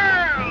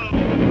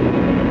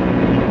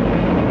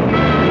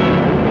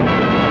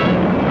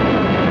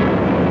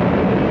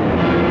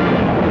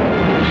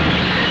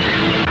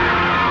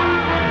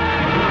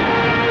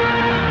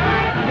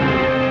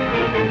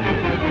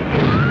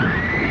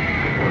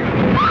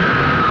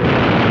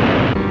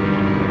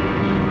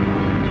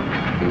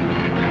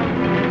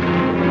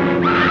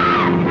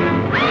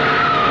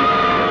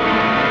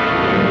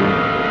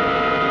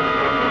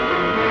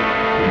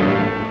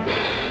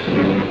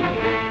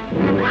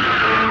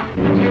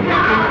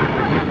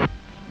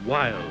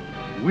 Wild,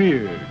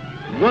 weird,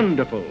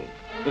 wonderful,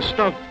 the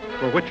stuff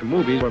for which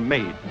movies were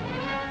made.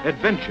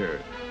 Adventure,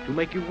 to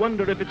make you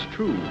wonder if it's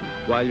true,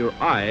 while your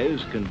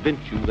eyes convince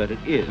you that it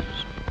is.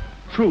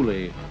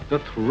 Truly, the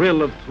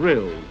thrill of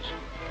thrills.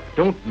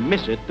 Don't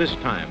miss it this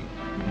time.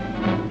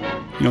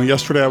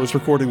 Yesterday I was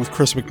recording with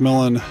Chris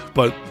McMillan,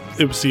 but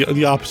it was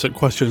the opposite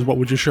question. What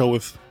would you show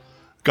with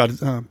God?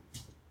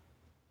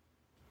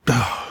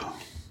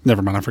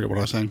 Never mind, I forget what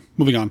I was saying.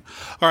 Moving on.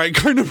 All right,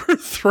 card number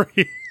 3.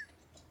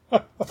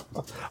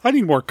 I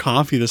need more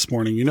coffee this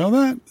morning. You know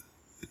that?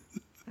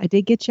 I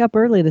did get you up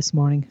early this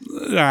morning.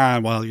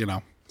 Well, you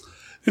know.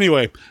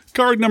 Anyway,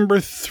 card number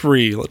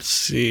 3. Let's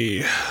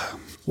see.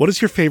 What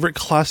is your favorite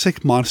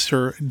classic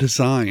monster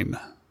design?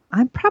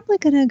 I'm probably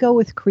going to go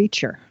with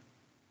Creature.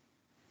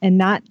 And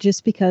not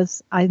just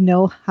because I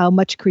know how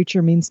much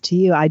Creature means to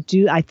you. I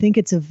think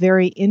it's a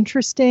very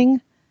interesting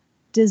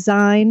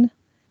design.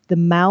 The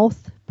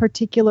mouth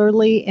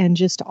particularly, and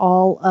just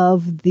all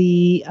of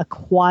the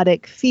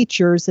aquatic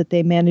features that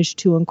they managed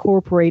to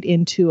incorporate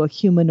into a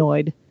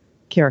humanoid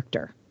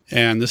character.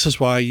 And this is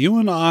why you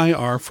and I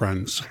are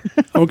friends.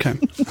 Okay.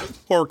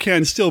 Or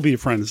can still be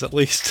friends, at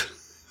least.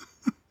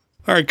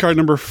 All right, card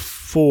number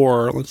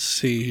 4. Let's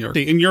see here.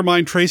 In your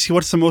mind, Tracy,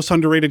 what's the most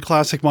underrated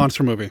classic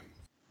monster movie?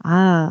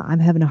 I'm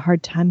having a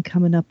hard time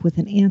coming up with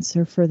an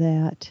answer for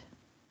that.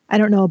 I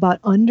don't know about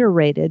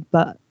underrated,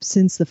 but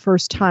since the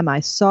first time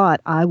I saw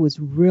it, I was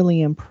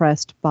really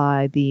impressed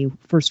by the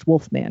first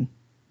Wolfman.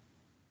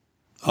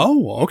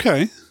 Oh,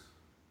 okay.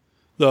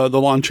 The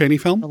Lon Chaney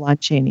film? The Lon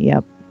Chaney,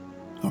 yep.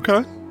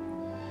 Okay.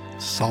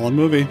 Solid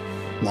movie.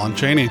 Lon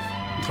Chaney.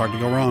 It's hard to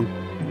go wrong.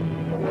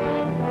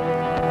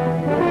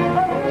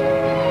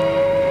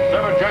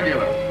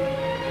 Jugular.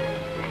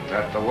 Is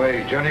that the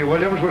way Jenny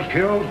Williams was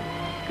killed?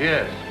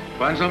 Yes.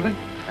 Find something?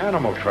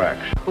 Animal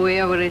tracks.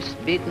 Whoever is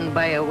bitten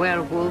by a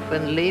werewolf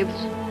and lives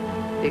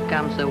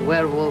becomes a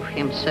werewolf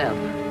himself.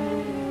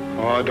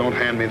 Oh, don't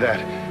hand me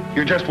that.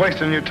 You're just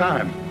wasting your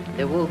time.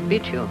 The wolf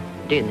bit you,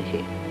 didn't he?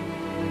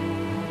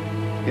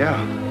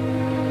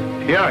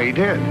 Yeah, he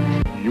did.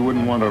 You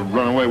wouldn't want to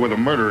run away with a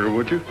murderer,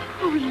 would you?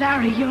 Oh,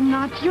 Larry, you're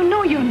not. You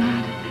know you're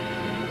not.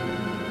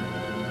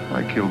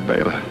 I killed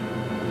Bela.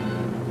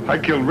 I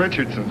killed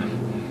Richardson.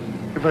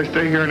 If I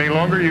stay here any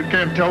longer, you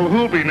can't tell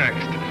who'll be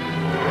next.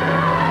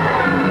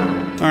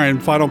 All right,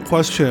 and final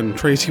question.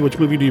 Tracy, which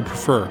movie do you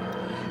prefer?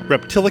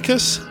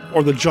 Reptilicus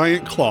or The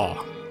Giant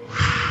Claw?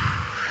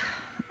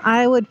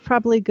 I would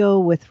probably go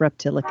with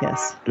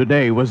Reptilicus.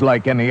 Today was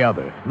like any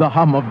other. The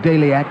hum of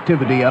daily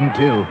activity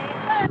until...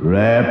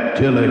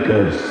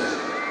 Reptilicus.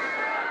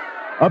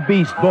 A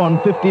beast born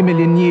 50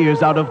 million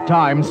years out of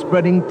time,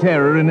 spreading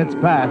terror in its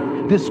path,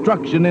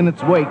 destruction in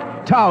its wake,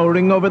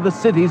 towering over the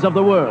cities of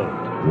the world.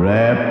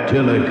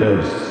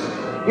 Reptilicus.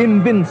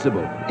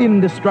 Invincible,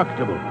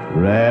 indestructible.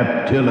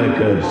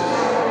 Reptilicus.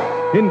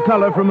 In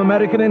color from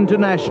American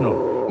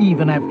International.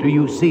 Even after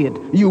you see it,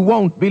 you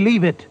won't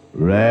believe it.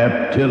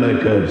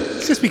 Reptilicus.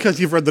 It's just because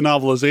you've read the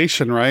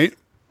novelization, right?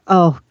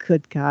 Oh,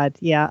 good God.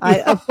 Yeah.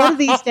 One of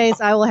these days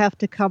I will have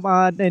to come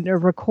on and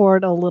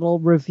record a little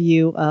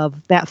review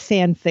of that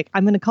fanfic.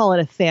 I'm going to call it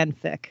a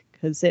fanfic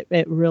because it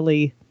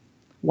really,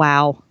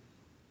 wow.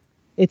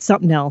 It's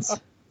something else.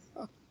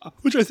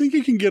 Which I think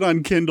you can get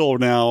on Kindle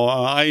now.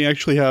 I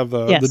actually have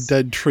the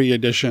Dead Tree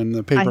edition,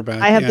 the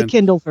paperback. I have the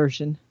Kindle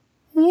version.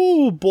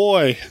 Oh,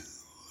 boy.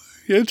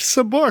 It's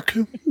a book.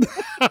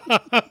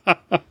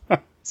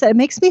 So it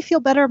makes me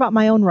feel better about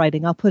my own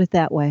writing. I'll put it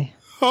that way.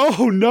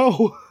 Oh,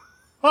 no.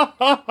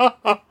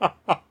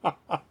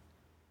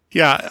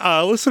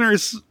 Yeah,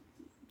 listeners,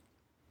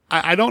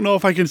 I don't know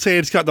if I can say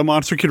it's got the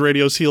Monster Kid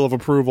Radio seal of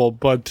approval,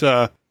 but...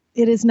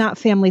 it is not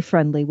family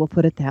friendly, we'll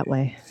put it that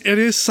way. It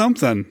is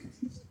something.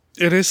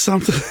 It is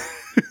something.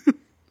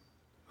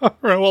 All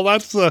right, well,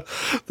 that's the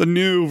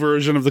new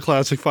version of the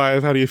Classic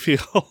 5. How do you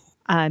feel?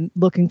 I'm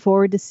looking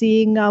forward to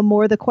seeing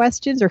more of the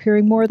questions or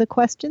hearing more of the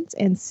questions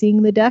and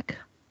seeing the deck.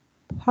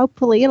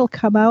 Hopefully it'll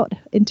come out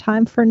in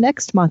time for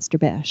next Monster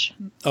Bash.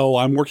 Oh,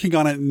 I'm working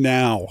on it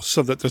now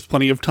so that there's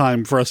plenty of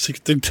time for us to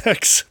get the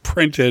decks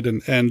printed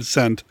and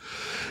sent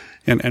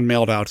and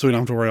mailed out. So we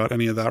don't have to worry about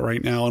any of that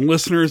right now. And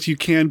listeners, you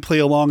can play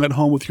along at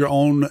home with your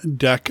own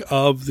deck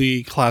of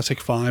the Classic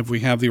 5. We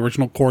have the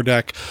original core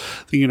deck,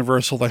 the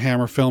Universal, the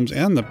Hammer Films,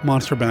 and the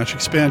Monster Bash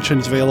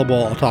expansions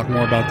available. I'll talk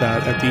more about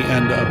that at the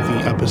end of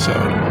the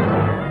episode.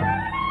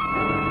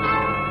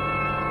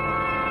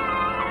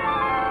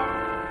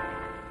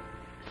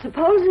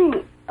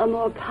 Supposing a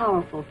more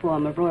powerful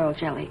form of royal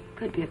jelly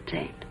could be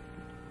obtained.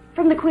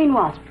 From the queen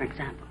wasp, for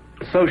example.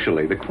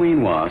 Socially, the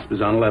queen wasp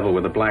is on level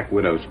with the black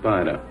widow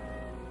spider.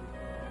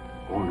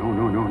 Oh, no.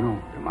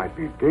 There might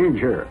be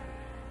danger.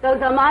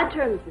 Those are my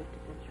terms, Mr.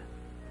 Fitcher.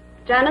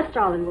 Janice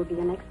Starling will be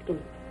your next guinea.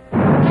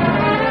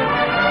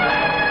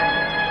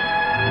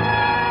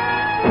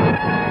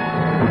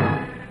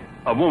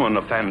 A woman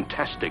of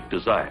fantastic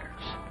desires,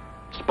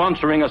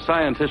 sponsoring a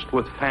scientist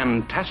with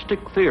fantastic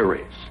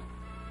theories,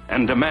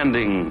 and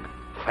demanding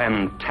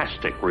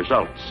fantastic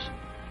results.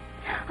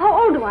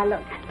 How old do I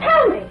look?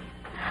 Tell me.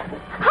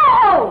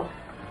 How old?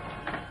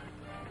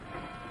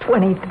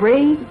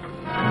 23.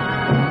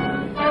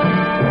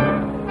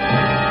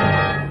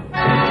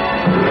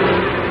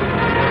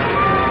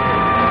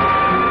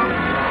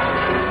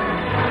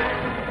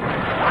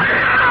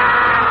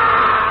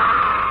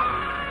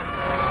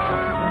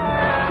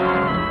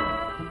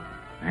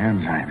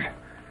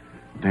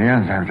 The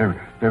enzymes,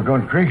 they're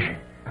going crazy.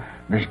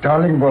 Miss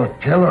Darling will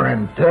kill her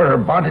and tear her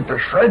body to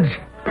shreds.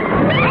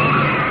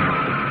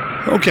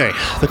 Okay,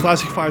 the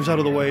Classic 5's out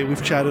of the way.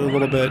 We've chatted a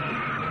little bit.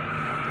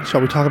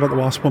 Shall we talk about The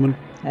Wasp Woman?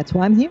 That's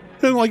why I'm here.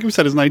 And like we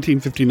said, it's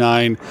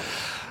 1959.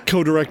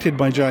 Co-directed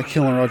by Jack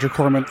Hill and Roger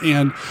Corman.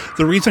 And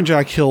the reason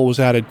Jack Hill was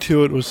added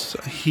to it was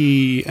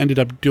he ended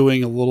up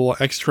doing a little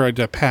extra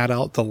to pad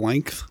out the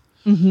length.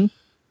 Mm-hmm.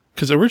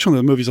 Because originally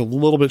the movie's a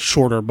little bit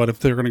shorter, but if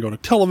they're going to go to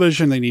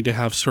television, they need to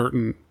have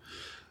certain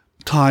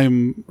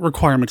time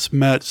requirements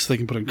met so they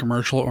can put in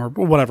commercial or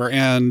whatever.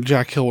 And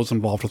Jack Hill was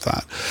involved with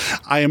that.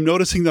 I am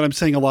noticing that I'm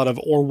saying a lot of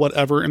or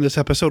whatever in this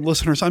episode.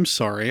 Listeners, I'm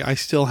sorry. I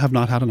still have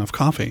not had enough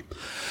coffee.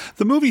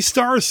 The movie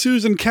stars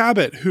Susan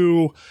Cabot,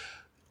 who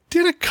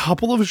did a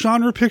couple of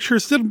genre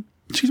pictures.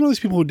 She's one of these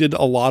people who did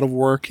a lot of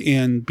work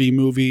in B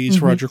movies,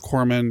 mm-hmm. Roger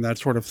Corman, that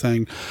sort of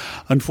thing.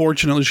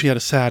 Unfortunately, she had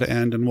a sad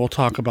end, and we'll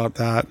talk about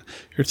that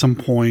here at some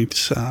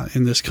point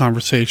in this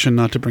conversation,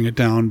 not to bring it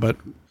down, but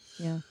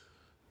yeah,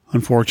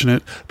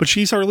 unfortunate. But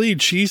she's our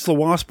lead. She's the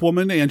Wasp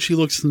Woman, and she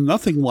looks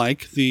nothing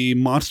like the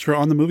monster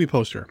on the movie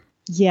poster.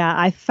 Yeah,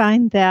 I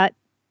find that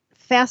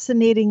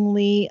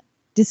fascinatingly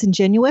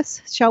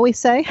disingenuous, shall we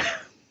say.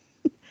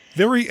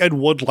 Very Ed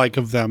Wood-like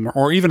of them,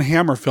 or even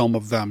Hammer film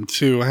of them,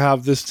 to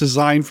have this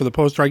design for the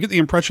poster. I get the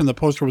impression the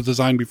poster was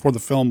designed before the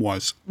film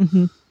was.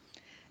 Mm-hmm.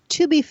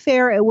 To be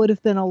fair, it would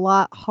have been a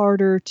lot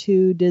harder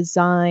to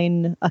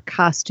design a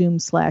costume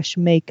 /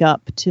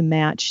 makeup to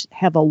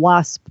have a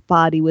wasp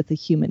body with a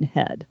human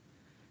head.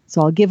 So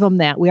I'll give them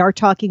that. We are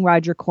talking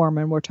Roger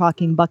Corman. We're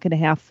talking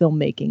 $1.50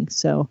 filmmaking,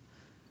 so...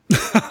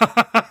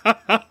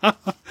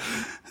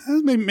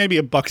 Maybe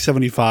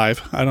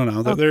 $1.75. I don't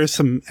know. There is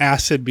some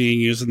acid being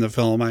used in the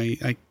film. I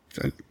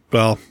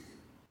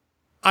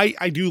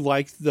do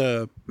like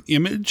the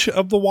image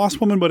of the Wasp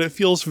Woman, but it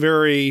feels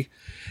very,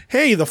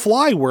 hey, The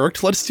Fly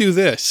worked. Let's do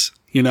this,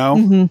 you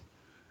know?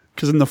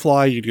 Because in The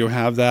Fly, you do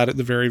have that at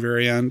the very,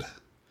 very end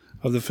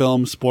of the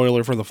film.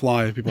 Spoiler for The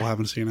Fly if people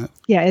haven't seen it.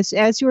 Yeah,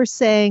 as you were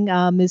saying,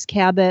 Ms.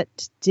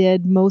 Cabot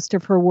did most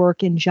of her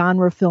work in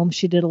genre films.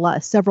 She did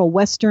several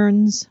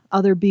westerns,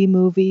 other B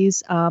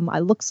movies.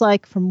 It looks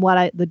like from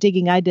the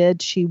digging I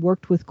did, she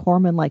worked with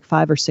Corman like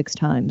 5 or 6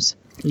 times.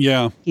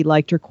 Yeah, he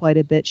liked her quite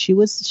a bit. She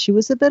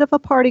was a bit of a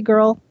party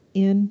girl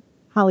in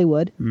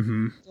Hollywood.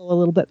 Mm-hmm. A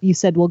little bit. You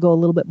said we'll go a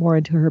little bit more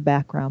into her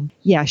background.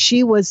 Yeah,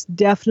 she was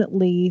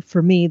definitely,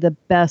 for me, the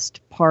best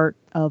part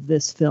of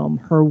this film.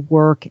 Her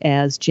work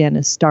as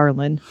Janice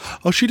Starlin.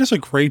 Oh, she does a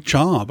great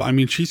job. I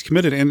mean, she's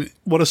committed, and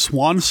what a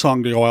swan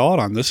song to go out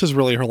on. This is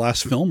really her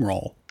last film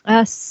role.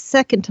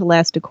 Second to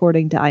last,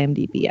 according to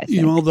IMDb, I think.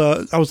 You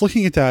know, I was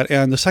looking at that,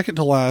 and the second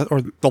to last,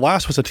 or the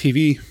last, was a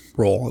TV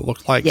role. It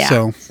looked like.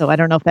 Yeah. So I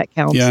don't know if that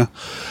counts. Yeah.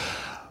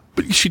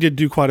 But she did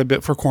do quite a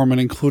bit for Corman,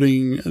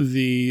 including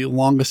the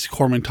longest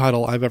Corman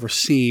title I've ever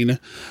seen,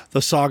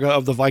 The Saga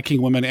of the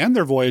Viking Women and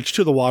Their Voyage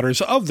to the Waters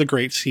of the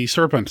Great Sea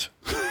Serpent.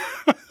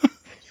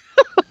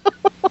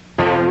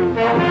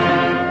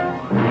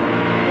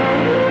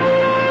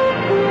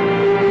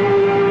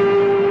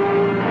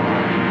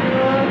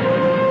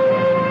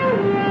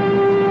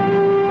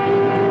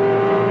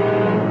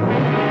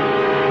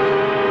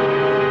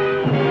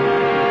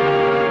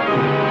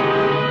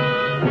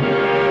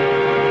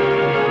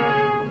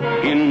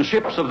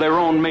 Ships of their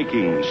own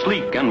making,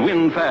 sleek and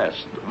wind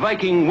fast,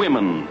 Viking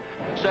women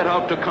set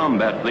out to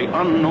combat the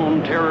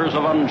unknown terrors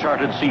of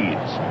uncharted seas.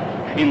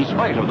 In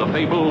spite of the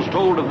fables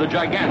told of the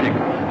gigantic,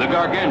 the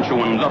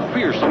gargantuan, the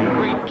fearsome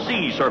great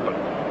sea serpent.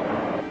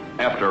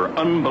 After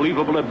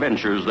unbelievable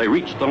adventures, they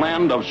reached the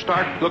land of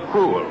Stark the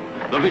Cruel,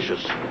 the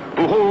vicious,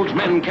 who holds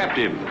men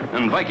captive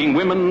and Viking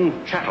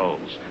women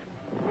chattels.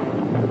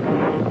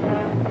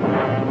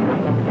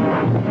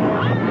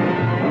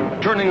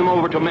 Turning them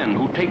over to men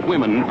who take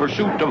women in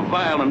pursuit of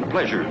violent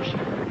pleasures,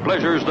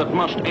 pleasures that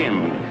must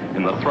end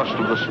in the thrust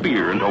of the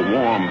spear into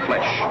warm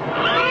flesh.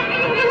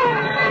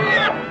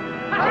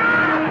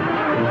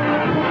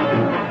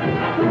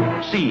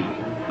 See,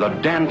 the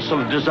dance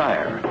of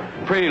desire,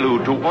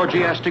 prelude to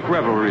orgiastic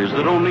revelries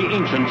that only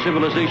ancient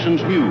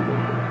civilizations knew.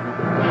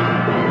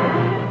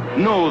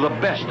 Know the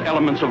best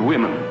elements of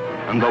women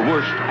and the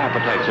worst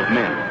appetites of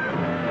men.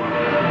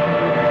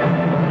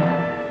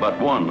 But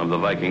one of the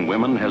Viking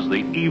women has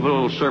the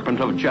evil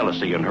serpent of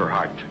jealousy in her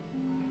heart.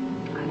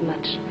 I've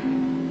much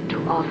to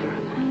offer.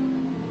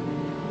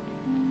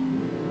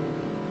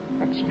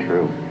 That's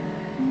true.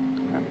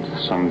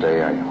 And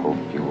someday I hope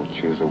you will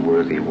choose a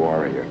worthy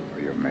warrior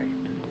for your mate.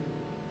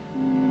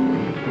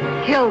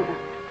 Kill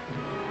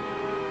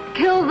them.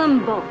 Kill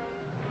them both.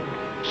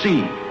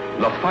 See,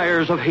 the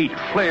fires of hate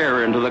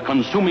flare into the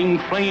consuming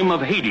flame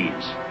of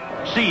Hades.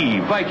 See,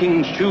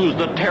 Vikings choose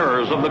the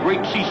terrors of the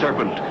great sea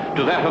serpent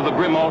to that of the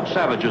Grimald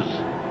savages.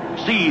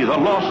 See, the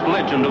lost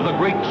legend of the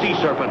great sea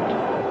serpent.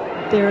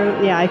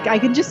 I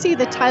can just see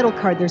the title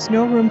card. There's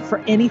no room for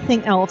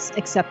anything else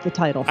except the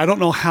title. I don't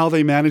know how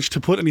they managed to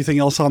put anything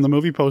else on the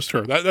movie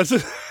poster. That's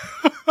it.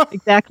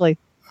 Exactly.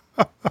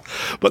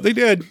 But they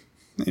did.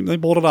 They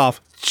pulled it off.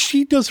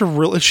 She is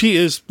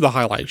the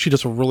highlight. She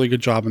does a really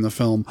good job in the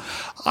film.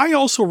 I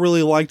also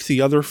really liked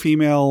the other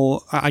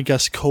female, I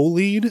guess,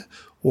 co-lead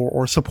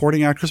or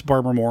supporting actress,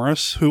 Barbara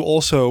Morris, who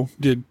also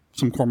did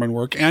some Corman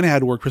work and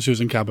had worked with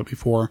Susan Cabot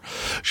before.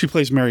 She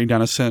plays Mary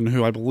Dennison,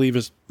 who I believe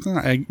is,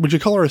 would you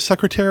call her a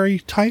secretary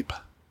type?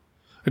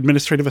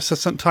 Administrative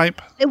assistant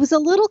type? It was a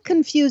little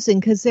confusing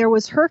because there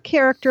was her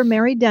character,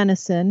 Mary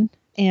Dennison,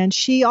 and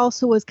she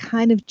also was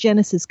kind of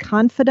Janice's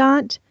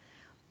confidant,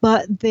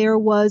 but there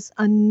was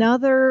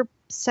another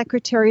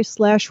secretary /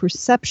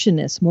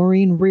 receptionist,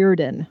 Maureen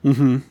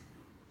Reardon,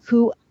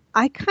 who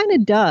I kind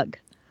of dug.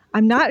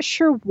 I'm not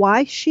sure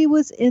why she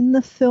was in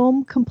the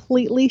film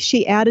completely.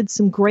 She added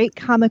some great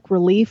comic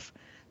relief.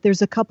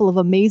 There's a couple of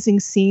amazing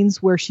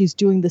scenes where she's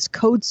doing this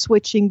code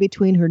switching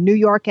between her New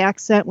York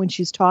accent when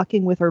she's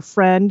talking with her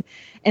friend,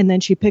 and then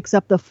she picks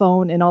up the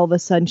phone and all of a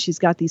sudden she's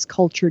got these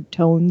cultured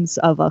tones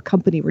of a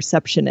company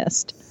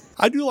receptionist.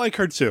 I do like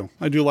her too.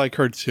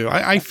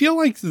 I feel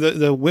like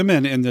the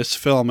women in this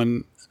film,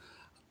 and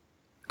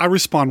I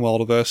respond well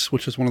to this,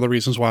 which is one of the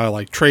reasons why I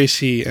like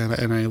Tracy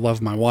and I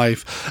love my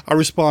wife. I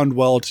respond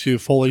well to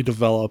fully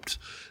developed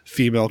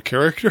female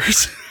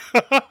characters.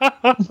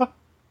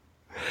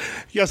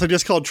 Yes, I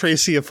just called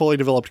Tracy a fully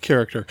developed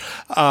character.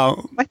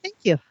 Why, thank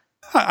you.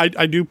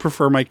 I do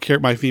prefer my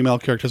female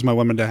characters, my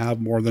women, to have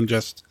more than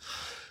just,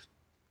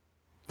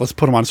 let's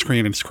put them on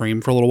screen and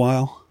scream for a little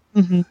while.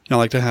 I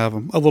like to have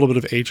a little bit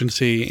of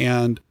agency,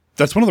 and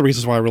that's one of the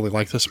reasons why I really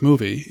like this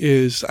movie,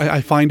 is I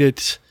find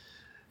it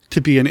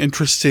to be an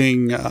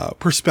interesting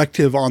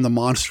perspective on the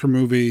monster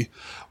movie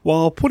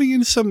while putting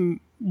in some,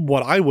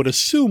 what I would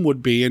assume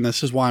would be, and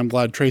this is why I'm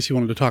glad Tracy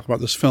wanted to talk about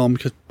this film,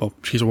 because, well,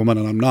 she's a woman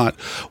and I'm not,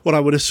 what I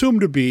would assume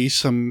to be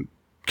some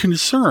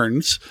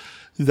concerns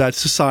that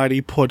society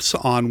puts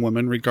on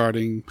women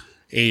regarding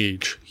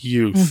age,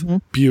 youth,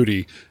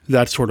 beauty,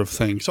 that sort of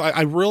thing. So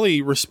I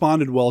really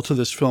responded well to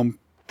this film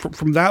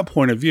from that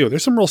point of view.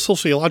 There's some real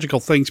sociological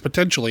things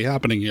potentially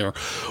happening here,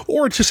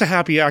 or it's just a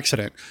happy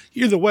accident.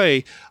 Either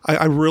way,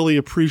 I really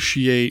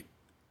appreciate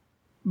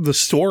the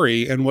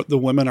story and what the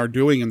women are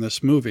doing in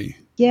this movie.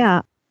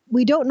 Yeah.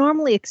 We don't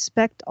normally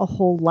expect a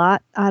whole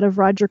lot out of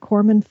Roger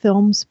Corman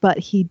films, but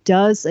he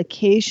does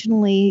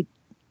occasionally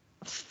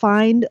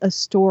find a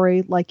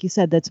story, like you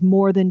said, that's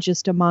more than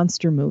just a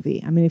monster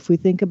movie. I mean, if we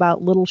think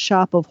about Little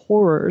Shop of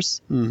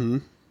Horrors,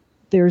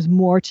 there's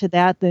more to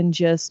that than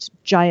just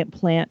giant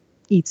plant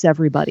eats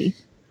everybody.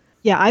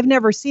 Yeah, I've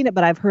never seen it,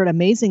 but I've heard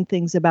amazing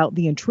things about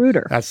The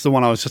Intruder. That's the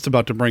one I was just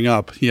about to bring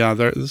up.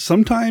 Yeah,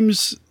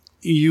 sometimes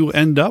you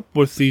end up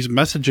with these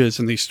messages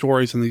and these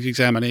stories and these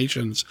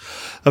examinations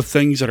of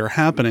things that are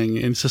happening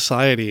in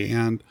society.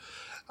 And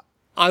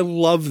I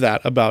love that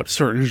about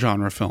certain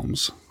genre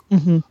films.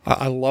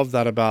 I love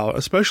that about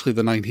especially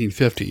the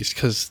 1950s,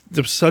 because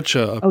there's such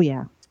a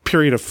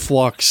period of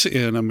flux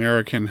in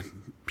American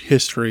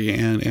history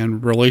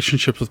and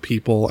relationships with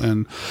people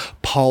and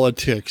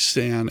politics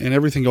and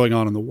everything going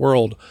on in the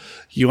world.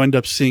 You end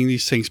up seeing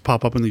these things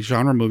pop up in these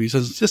genre movies.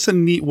 It's just a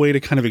neat way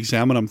to kind of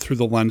examine them through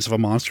the lens of a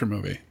monster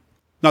movie.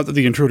 Not that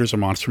The Intruder's a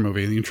monster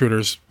movie. The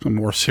Intruder's a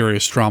more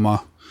serious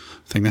drama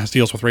thing that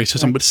deals with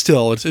racism, but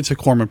still, it's a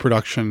Corman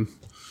production.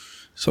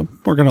 So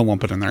we're going to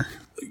lump it in there.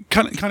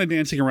 Kind of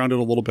dancing around it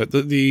a little bit.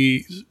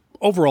 The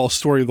overall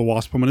story of the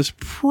Wasp Woman is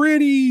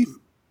pretty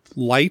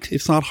light.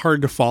 It's not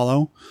hard to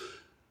follow.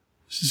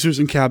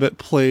 Susan Cabot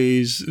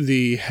plays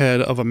the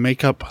head of a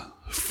makeup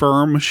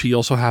firm. She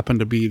also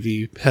happened to be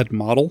the head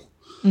model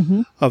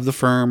of the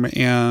firm,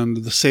 and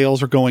the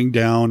sales are going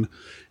down,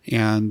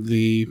 and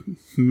the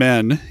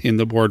men in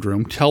the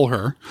boardroom tell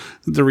her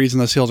the reason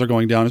the sales are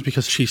going down is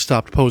because she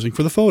stopped posing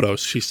for the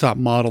photos. She stopped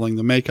modeling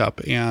the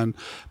makeup, and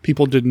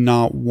people did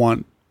not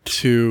want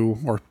to,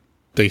 or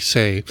they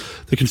say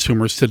the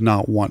consumers did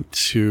not want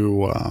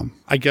to,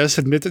 I guess,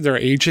 admit that they're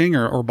aging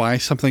or buy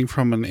something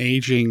from an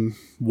aging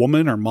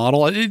woman or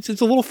model. It's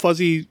a little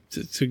fuzzy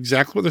to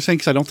exactly what they're saying,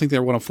 because I don't think they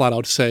want to flat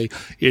out say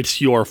it's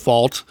your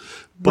fault.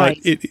 But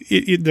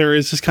there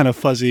is this kind of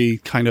fuzzy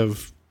kind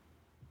of,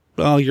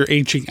 well, you're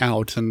aging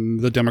out and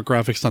the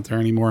demographic's not there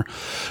anymore.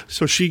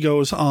 So she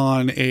goes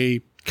on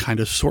a kind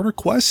of sort of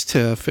quest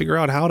to figure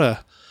out how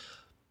to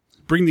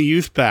bring the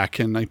youth back,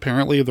 and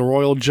apparently the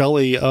royal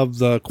jelly of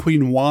the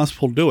Queen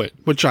Wasp will do it,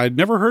 which I'd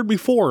never heard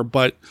before,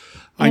 but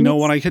I know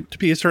when I get to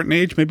be a certain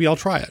age, maybe I'll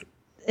try it.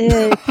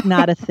 It's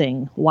not a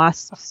thing.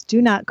 Wasps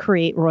do not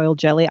create royal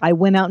jelly. I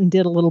went out and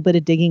did a little bit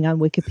of digging on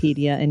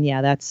Wikipedia, and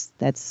yeah, that's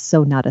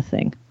so not a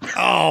thing.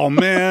 Oh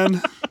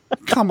man,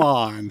 come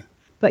on.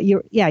 But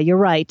you're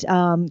right.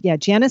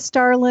 Janice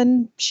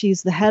Starlin,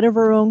 she's the head of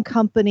her own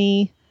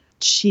company.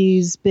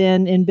 She's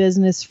been in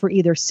business for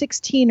either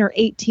 16 or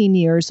 18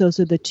 years. Those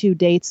are the two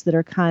dates that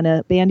are kind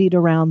of bandied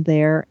around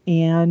there.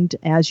 And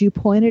as you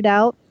pointed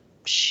out,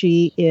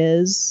 she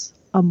is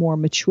a more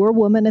mature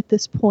woman at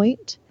this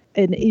point.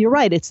 And you're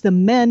right, it's the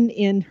men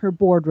in her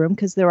boardroom,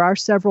 because there are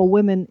several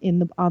women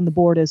on the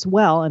board as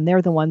well, and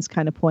they're the ones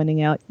kind of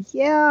pointing out,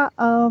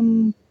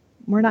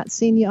 we're not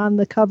seeing you on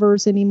the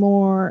covers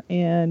anymore,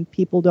 and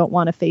people don't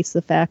want to face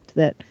the fact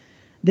that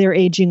they're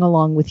aging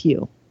along with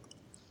you.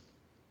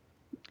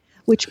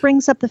 Which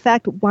brings up the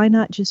fact, why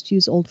not just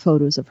use old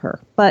photos of her?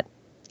 But,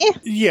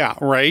 Yeah,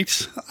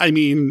 right. I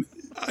mean,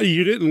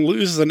 you didn't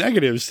lose the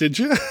negatives, did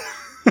you?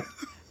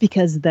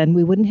 Because then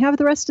we wouldn't have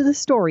the rest of the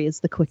story, is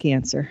the quick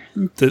answer.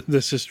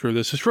 This is true.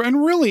 This is true.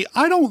 And really,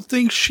 I don't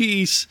think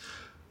she's...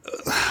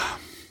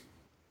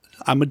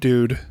 I'm a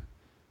dude.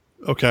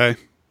 Okay.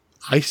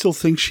 I still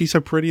think she's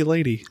a pretty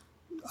lady.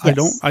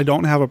 Yes. I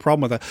don't have a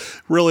problem with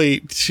that. Really,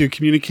 to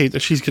communicate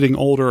that she's getting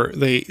older,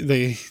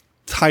 they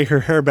tie her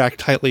hair back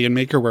tightly and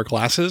make her wear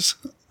glasses.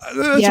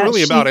 That's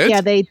really about it.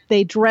 Yeah,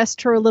 they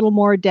dressed her a little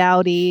more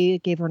dowdy,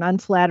 gave her an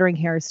unflattering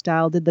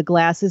hairstyle, did the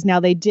glasses. Now,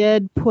 they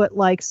did put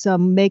like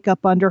some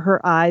makeup under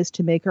her eyes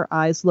to make her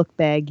eyes look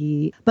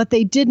baggy, but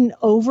they didn't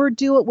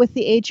overdo it with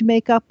the age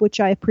makeup, which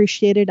I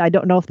appreciated. I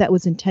don't know if that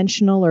was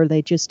intentional or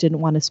they just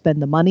didn't want to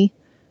spend the money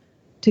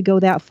to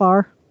go that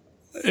far.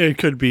 It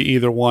could be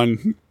either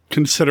one,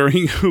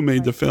 considering who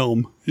made the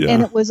film. Yeah.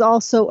 And it was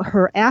also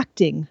her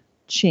acting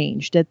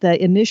changed. At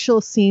the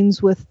initial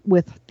scenes with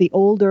the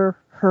older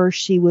her,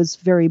 she was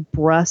very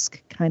brusque,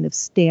 kind of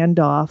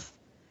standoff,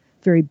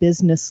 very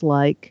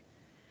businesslike.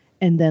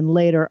 And then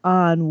later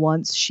on,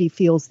 once she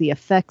feels the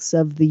effects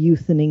of the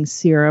youthening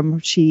serum,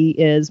 she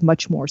is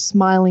much more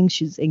smiling.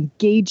 She's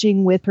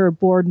engaging with her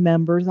board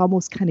members,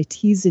 almost kind of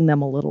teasing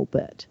them a little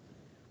bit.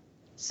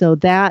 So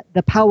that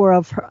the power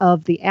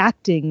of the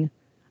acting,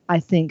 I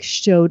think,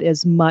 showed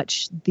as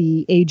much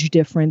the age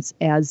difference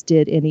as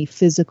did any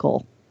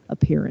physical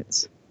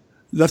appearance.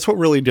 That's what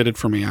really did it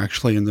for me,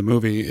 actually, in the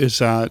movie, is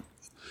that,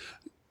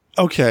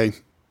 okay,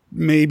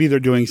 maybe they're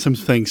doing some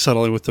things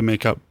subtly with the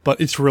makeup,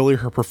 but it's really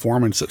her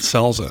performance that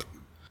sells it.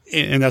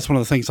 And that's one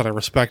of the things that I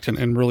respect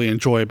and really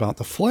enjoy about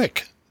the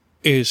flick,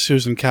 is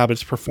Susan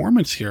Cabot's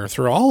performance here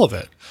through all of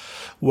it.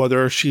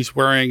 Whether she's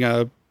wearing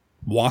a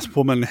wasp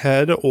woman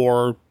head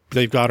or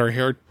they've got her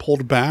hair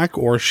pulled back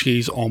or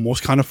she's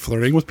almost kind of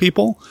flirting with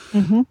people.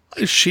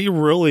 Mm-hmm. She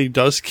really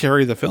does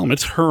carry the film.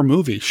 It's her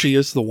movie. She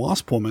is the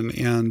wasp woman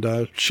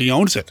and she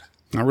owns it.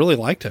 I really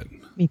liked it.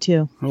 Me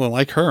too. I really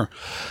like her.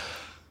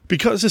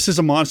 Because this is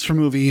a monster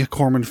movie, a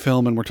Corman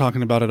film, and we're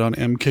talking about it on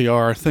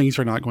MKR, things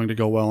are not going to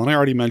go well. And I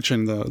already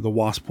mentioned the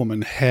wasp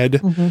woman head.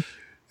 Mm-hmm.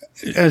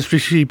 As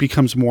she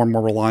becomes more and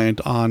more reliant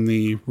on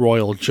the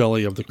royal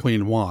jelly of the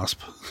Queen Wasp.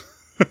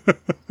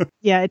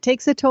 Yeah, it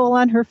takes a toll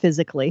on her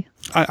physically.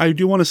 I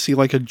do want to see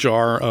like a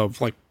jar of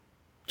like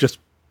just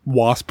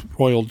wasp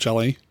royal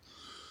jelly.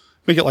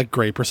 Make it like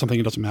grape or something,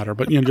 it doesn't matter.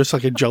 But, just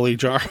like a jelly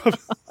jar.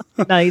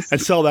 Nice.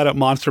 And sell that at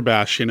Monster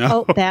Bash,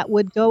 Oh, that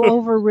would go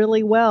over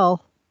really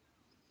well.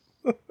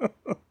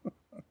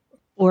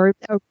 Or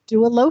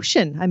do a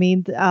lotion. I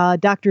mean,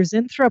 Dr.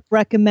 Zinthrop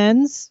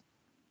recommends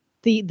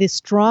the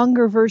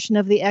stronger version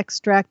of the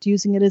extract,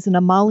 using it as an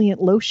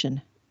emollient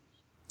lotion.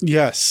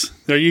 Yes,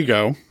 there you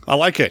go. I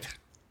like it.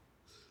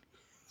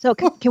 So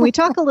can we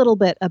talk a little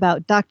bit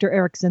about Dr.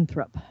 Eric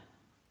Zinthrop?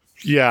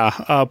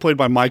 Yeah, played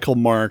by Michael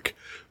Mark,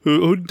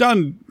 who'd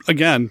done,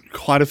 again,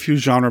 quite a few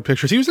genre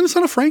pictures. He was in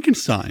Son of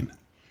Frankenstein.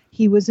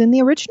 He was in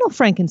the original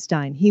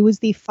Frankenstein. He was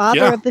the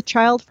father of the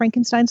child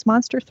Frankenstein's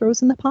monster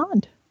throws in the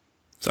pond.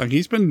 So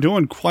he's been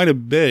doing quite a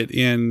bit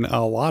in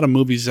a lot of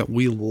movies that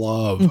we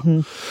love.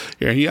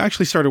 Mm-hmm. Yeah, he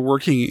actually started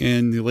working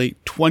in the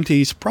late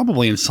 20s,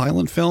 probably in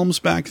silent films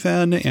back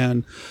then,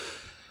 and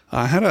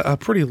had a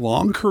pretty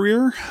long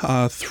career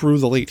through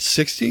the late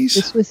 60s.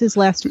 This was his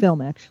last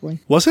film, actually.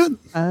 Was it?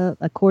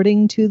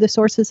 According to the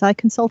sources I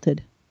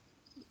consulted.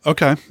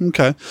 Okay.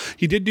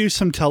 He did do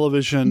some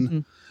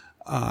television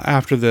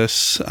after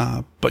this,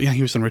 but yeah,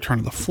 he was in Return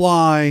of the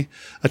Fly,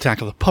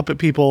 Attack of the Puppet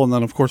People, and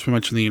then of course we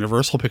mentioned the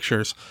Universal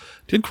pictures.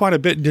 Did quite a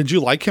bit. Did you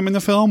like him in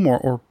the film,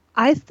 or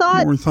I thought?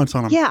 What were your thoughts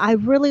on him? Yeah, I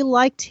really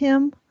liked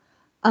him.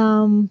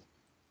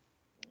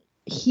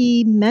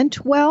 He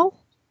meant well.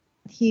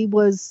 He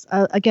was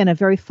again a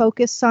very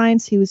focused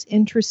science. He was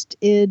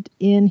interested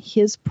in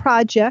his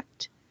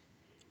project.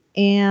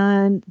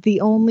 And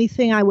the only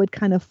thing I would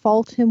kind of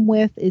fault him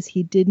with is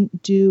he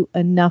didn't do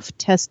enough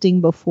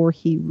testing before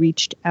he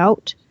reached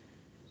out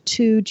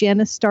to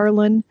Janice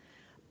Starlin.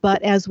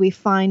 But as we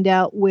find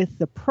out with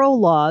the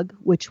prologue,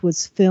 which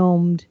was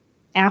filmed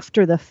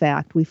after the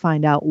fact, we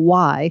find out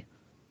why,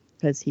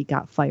 because he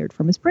got fired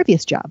from his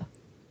previous job.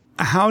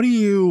 How do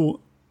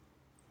you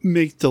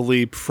make the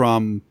leap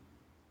from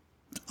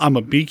I'm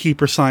a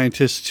beekeeper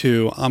scientist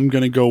to I'm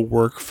going to go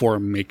work for a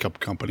makeup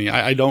company?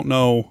 I don't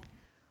know.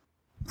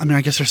 I mean,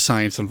 I guess there's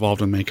science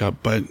involved in makeup,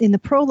 but... In the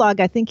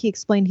prologue, I think he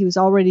explained he was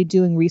already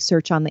doing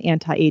research on the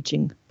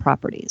anti-aging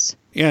properties.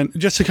 And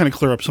just to kind of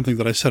clear up something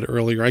that I said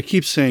earlier, I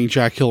keep saying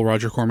Jack Hill,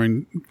 Roger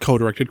Corman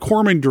co-directed.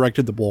 Corman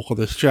directed the bulk of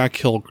this. Jack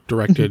Hill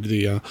directed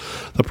the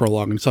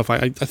prologue and stuff.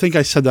 I think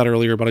I said that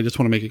earlier, but I just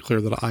want to make it clear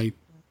that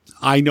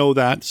I know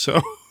that,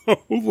 so...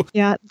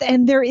 Yeah,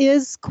 and there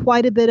is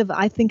quite a bit of,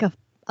 I think,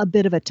 a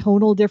bit of a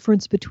tonal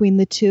difference between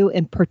the two.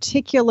 In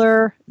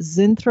particular,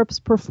 Zinthrop's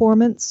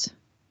performance...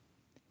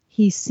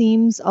 He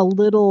seems a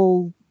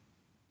little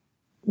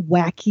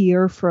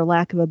wackier, for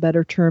lack of a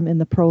better term, in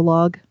the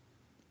prologue.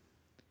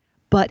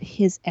 But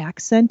his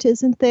accent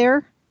isn't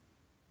there.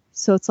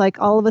 So it's like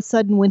all of a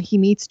sudden when he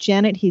meets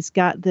Janet, he's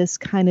got this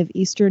kind of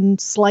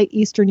slight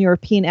Eastern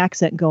European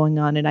accent going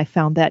on. And I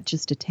found that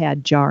just a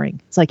tad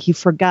jarring. It's like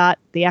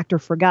the actor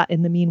forgot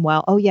in the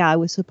meanwhile, oh yeah, I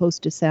was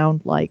supposed to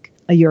sound like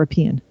a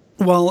European.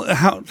 Well,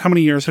 how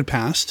many years had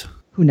passed?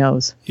 Who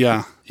knows?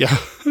 Yeah.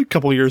 A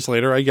couple of years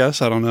later, I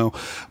guess. I don't know.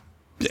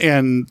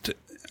 And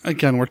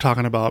again, we're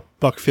talking about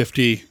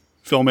 $1.50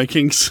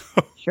 filmmaking. So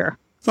sure.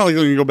 It's not like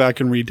they're going to go back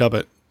and redub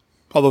it.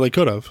 Although they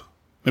could have.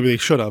 Maybe they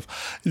should have.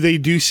 They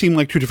do seem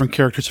like two different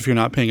characters if you're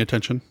not paying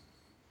attention.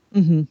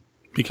 Mm-hmm.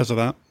 Because of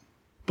that.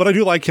 But I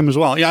do like him as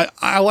well. Yeah,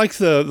 I like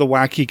the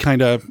wacky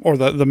kind of, or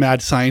the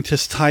mad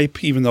scientist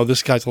type, even though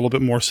this guy's a little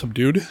bit more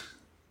subdued.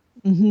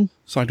 Mm-hmm.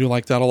 So I do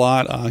like that a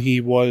lot. He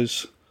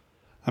was,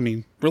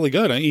 really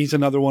good. He's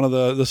another one of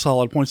the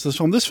solid points of this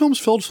film. This film's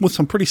filled with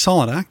some pretty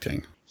solid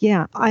acting.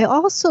 Yeah, I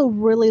also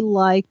really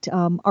liked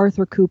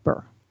Arthur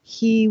Cooper.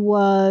 He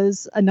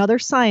was another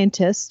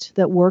scientist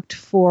that worked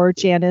for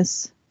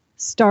Janice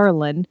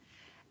Starlin,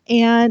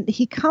 and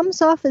he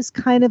comes off as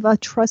kind of a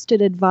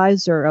trusted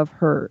advisor of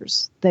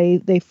hers.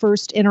 They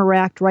first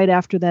interact right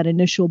after that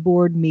initial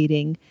board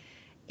meeting,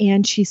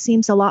 and she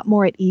seems a lot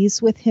more at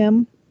ease with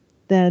him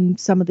than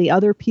some of the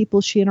other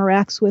people she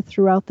interacts with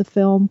throughout the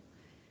film.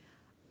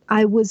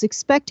 I was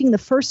expecting, the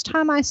first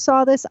time I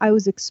saw this, I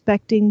was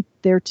expecting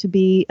there to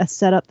be a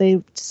setup.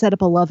 They set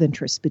up a love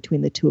interest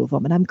between the two of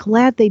them, and I'm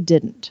glad they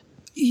didn't.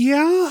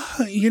 Yeah,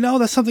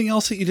 that's something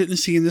else that you didn't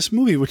see in this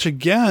movie, which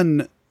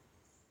again,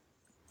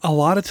 a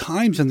lot of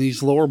times in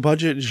these lower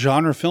budget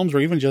genre films, or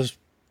even just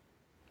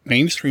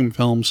mainstream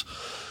films,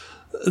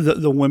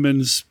 the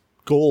women's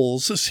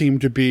goals seem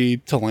to be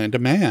to land a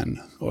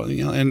man,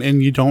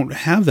 and you don't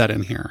have that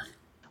in here.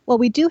 Well,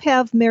 we do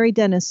have Mary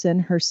Dennison,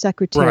 her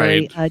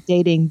secretary, right,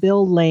 dating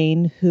Bill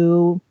Lane,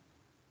 who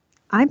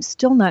I'm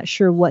still not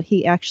sure what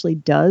he actually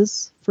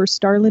does for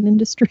Starlin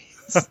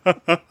Industries.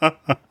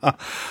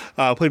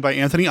 Played by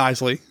Anthony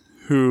Isley,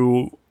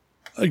 who,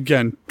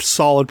 again,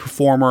 solid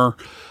performer.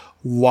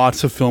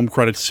 Lots of film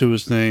credits to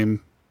his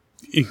name,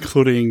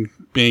 including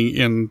being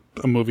in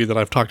a movie that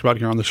I've talked about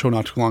here on the show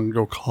not too long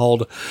ago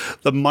called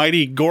The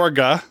Mighty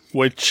Gorga,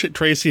 which,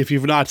 Tracy, if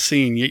you've not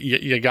seen,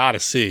 you got to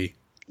see.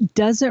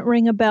 Doesn't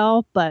ring a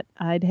bell, but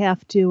I'd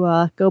have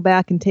to go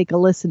back and take a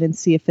listen and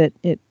see if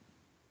it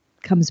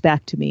comes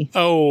back to me.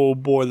 Oh,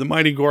 boy, The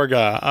Mighty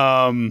Gorga.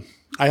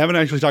 I haven't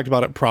actually talked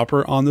about it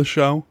proper on the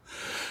show,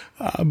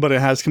 but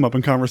it has come up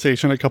in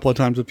conversation a couple of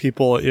times with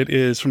people. It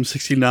is from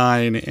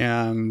 '69,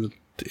 and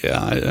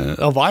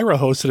Elvira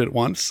hosted it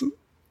once.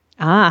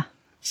 Ah.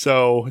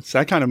 So it's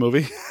that kind of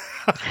movie.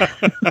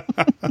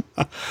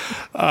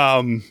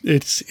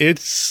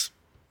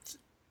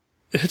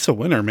 It's a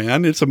winner,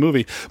 man. It's a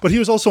movie. But he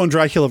was also in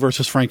Dracula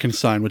versus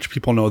Frankenstein, which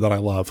people know that I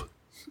love.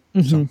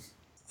 Mm-hmm. So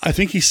I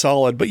think he's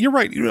solid. But you're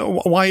right.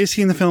 Why is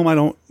he in the film? I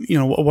don't,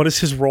 what is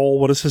his role?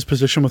 What is his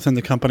position within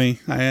the company?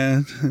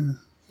 Yeah,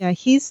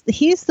 he's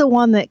the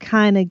one that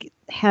kind of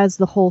has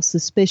the whole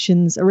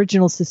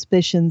original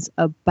suspicions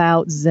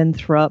about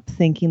Zenthrop,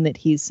 thinking that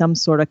he's some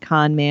sort of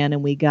con man,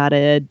 and we got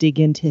to dig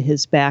into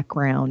his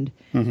background.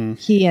 Mm-hmm.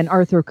 He and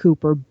Arthur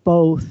Cooper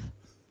both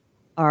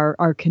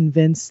are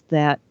convinced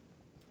that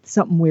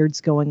something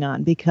weird's going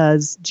on,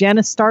 because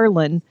Janice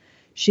Starlin,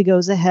 she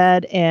goes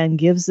ahead and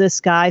gives this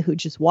guy who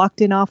just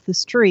walked in off the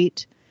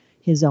street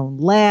his own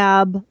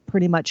lab,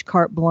 pretty much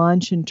carte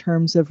blanche in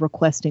terms of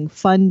requesting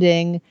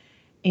funding,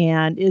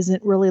 and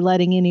isn't really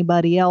letting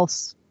anybody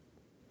else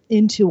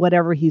into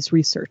whatever he's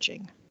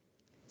researching.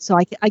 So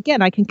I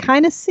can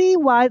kind of see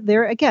why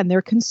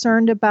they're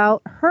concerned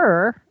about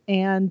her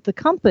and the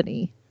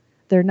company.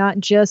 They're not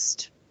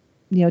just,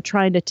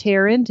 trying to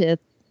tear into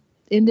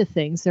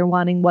things. They're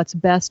wanting what's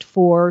best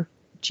for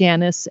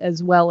Janice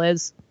as well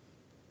as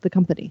the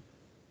company.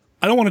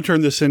 I don't want to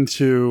turn this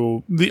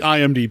into the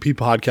IMDb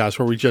podcast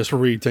where we just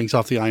read things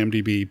off the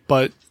IMDb,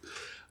 but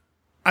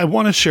I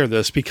want to share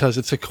this because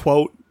it's a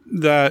quote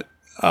that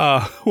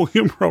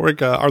William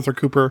Roerick, Arthur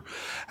Cooper,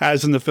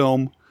 has in the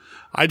film.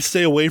 "I'd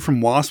stay away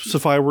from wasps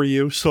if I were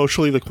you.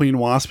 Socially, the queen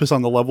wasp is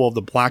on the level of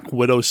the black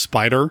widow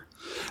spider.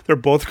 They're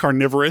both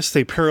carnivorous.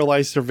 They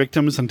paralyze their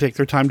victims and take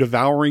their time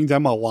devouring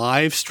them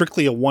alive.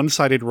 Strictly a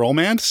one-sided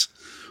romance."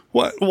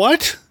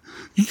 What?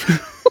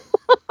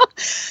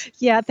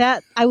 Yeah,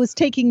 that I was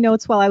taking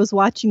notes while I was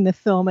watching the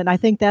film, and I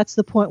think that's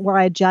the point where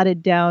I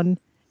jotted down,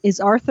 is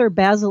Arthur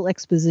Basil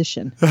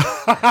exposition?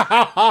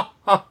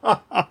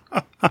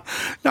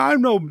 Now,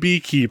 I'm no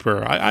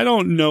beekeeper. I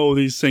don't know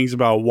these things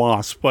about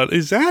wasps, but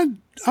is that,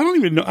 I don't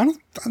even know.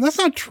 That's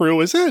not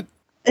true, is it?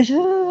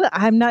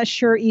 I'm not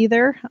sure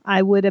either.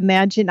 I would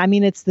imagine,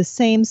 it's the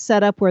same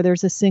setup where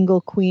there's a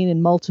single queen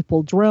and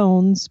multiple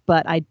drones,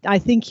 but I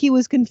think he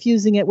was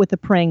confusing it with the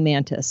praying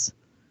mantis.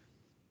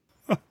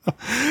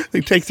 They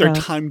take their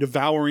time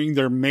devouring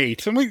their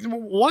mate. I'm like,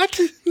 what?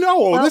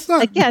 No, well, that's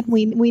not. Again,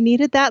 we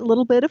needed that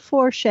little bit of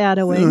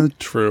foreshadowing.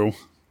 True.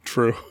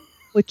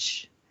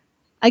 Which,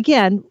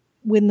 again,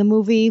 when the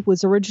movie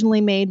was originally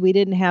made, we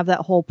didn't have that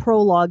whole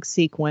prologue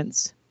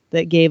sequence.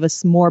 that gave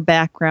us more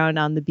background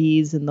on the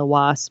bees and the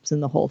wasps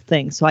and the whole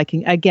thing. So I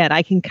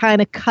can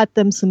kind of cut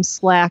them some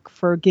slack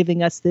for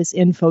giving us this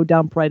info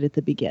dump right at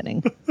the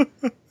beginning.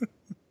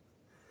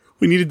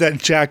 We needed that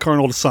Jack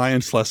Arnold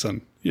science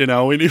lesson. We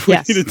needed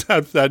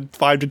that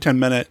 5 to 10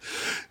 minute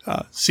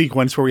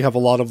sequence where we have a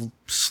lot of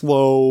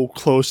slow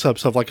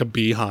close-ups of like a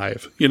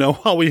beehive,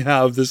 while we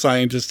have the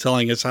scientist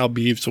telling us how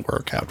bees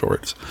work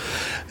afterwards.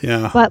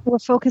 Yeah. But we're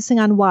focusing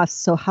on wasps,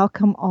 so how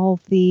come all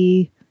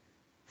the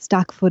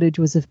stock footage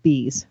was of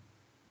bees?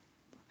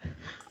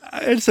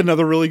 It's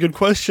another really good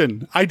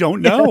question. I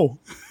don't know.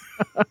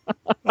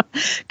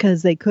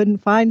 Because they couldn't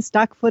find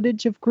stock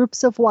footage of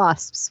groups of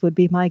wasps, would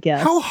be my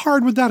guess. How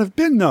hard would that have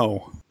been,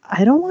 though?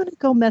 I don't want to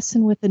go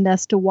messing with a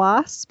nest of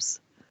wasps.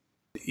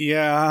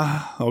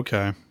 Yeah,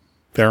 okay.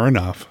 Fair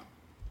enough.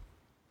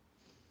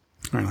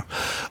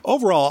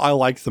 Overall, I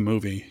like the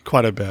movie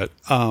quite a bit.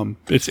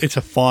 It's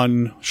a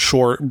fun,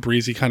 short,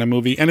 breezy kind of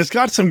movie, and it's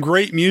got some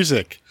great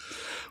music,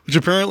 which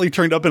apparently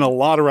turned up in a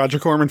lot of Roger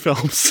Corman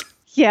films.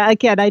 Yeah,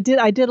 again, I did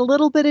a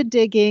little bit of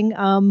digging.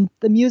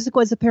 The music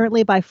was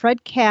apparently by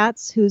Fred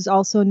Katz, who's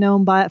also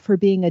known for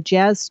being a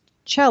jazz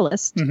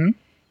cellist. Mm-hmm.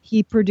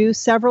 He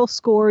produced several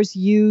scores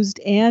used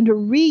and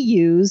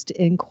reused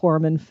in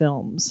Corman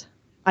films.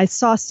 I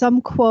saw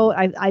some quote,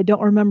 I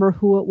don't remember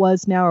who it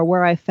was now or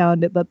where I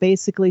found it, but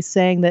basically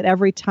saying that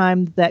every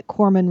time that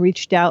Corman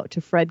reached out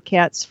to Fred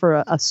Katz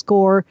for a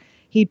score,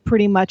 he'd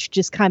pretty much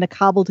just kind of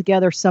cobble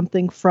together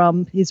something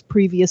from his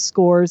previous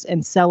scores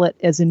and sell it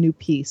as a new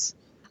piece.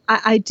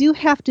 I do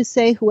have to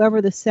say,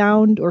 whoever the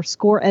sound or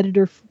score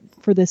editor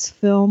for this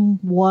film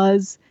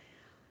was,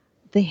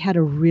 they had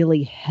a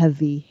really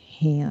heavy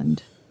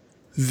hand.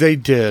 They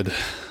did.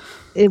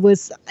 It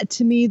was,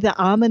 to me, the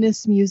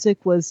ominous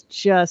music was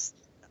just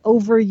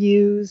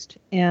overused,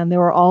 and there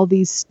were all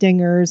these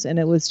stingers, and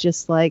it was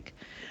just like,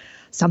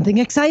 something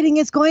exciting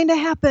is going to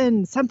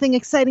happen. Something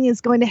exciting is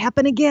going to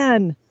happen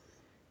again.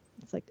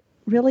 It's like,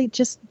 really,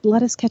 just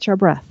let us catch our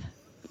breath.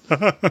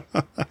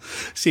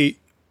 See,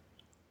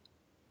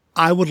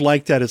 I would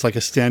like that as like a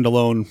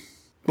standalone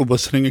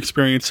listening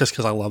experience just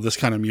because I love this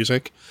kind of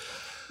music.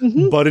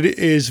 Mm-hmm. But it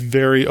is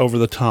very over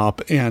the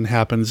top and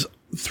happens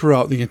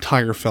throughout the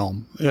entire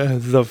film.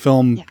 The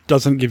film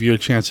doesn't give you a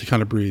chance to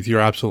kind of breathe. You're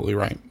absolutely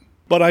right.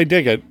 But I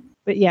dig it.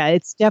 But yeah,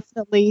 it's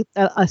definitely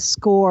a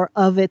score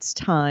of its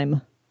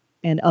time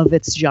and of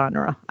its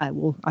genre. I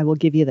will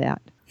give you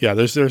that. Yeah,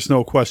 there's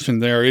no question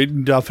there.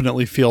 It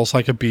definitely feels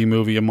like a B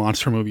movie, a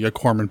monster movie, a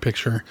Corman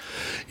picture.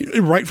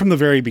 Right from the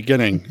very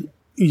beginning,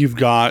 you've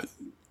got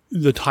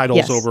the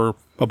titles over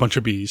a bunch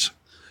of bees.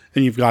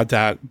 And you've got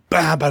that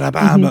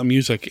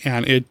music,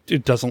 and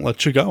it doesn't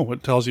let you go.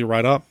 It tells you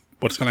right up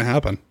what's going to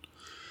happen.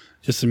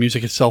 Just the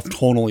music itself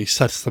tonally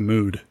sets the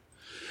mood.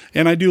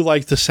 And I do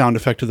like the sound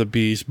effect of the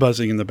bees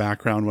buzzing in the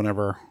background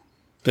whenever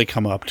they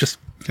come up. Just,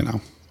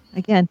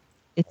 Again,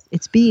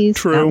 it's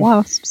bees, not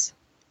wasps.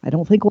 I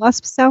don't think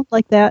wasps sound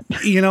like that.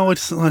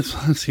 It's, let's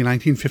see,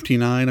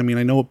 1959. I mean,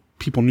 I know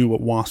people knew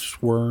what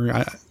wasps were.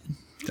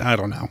 I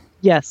don't know.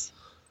 Yes.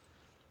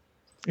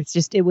 It's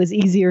just, it was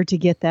easier to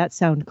get that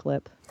sound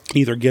clip.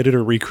 Either get it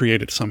or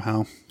recreate it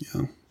somehow.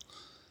 Yeah.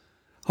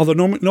 Although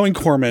knowing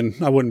Corman,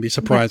 I wouldn't be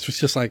surprised. It's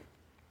just like,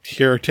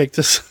 here, take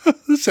this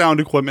sound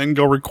equipment and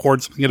go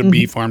record something at a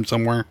bee farm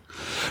somewhere.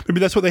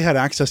 Maybe that's what they had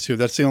access to.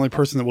 That's the only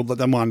person that would let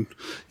them on,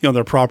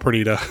 their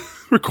property to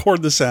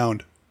record the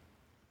sound.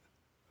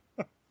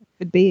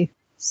 Could be.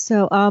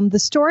 So the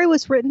story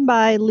was written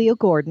by Leo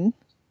Gordon,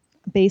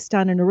 based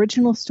on an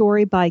original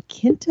story by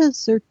Kinta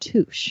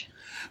Zertuche.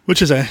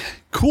 Which is a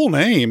cool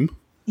name.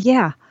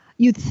 Yeah.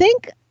 You'd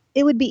think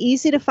it would be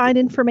easy to find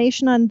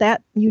information on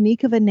that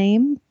unique of a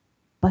name,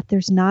 but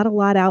there's not a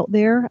lot out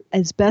there.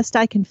 As best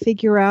I can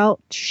figure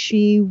out,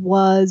 she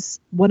was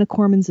one of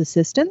Corman's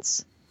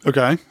assistants.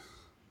 Okay.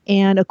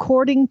 And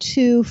according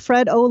to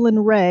Fred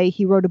Olin Ray,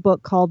 he wrote a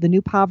book called The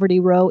New Poverty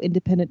Row,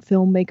 Independent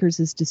Filmmakers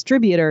as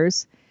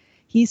Distributors.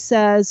 He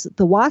says,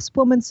 the Wasp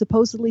Woman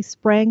supposedly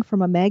sprang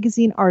from a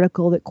magazine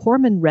article that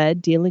Corman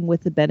read dealing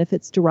with the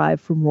benefits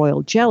derived from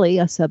royal jelly,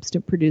 a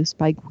substance produced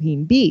by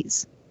queen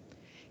bees.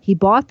 He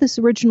bought this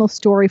original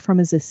story from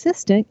his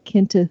assistant,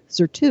 Kinta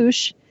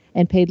Zertuche,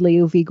 and paid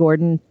Leo V.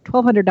 Gordon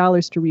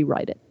 $1,200 to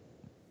rewrite it.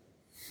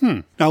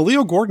 Now,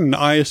 Leo Gordon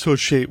I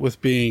associate with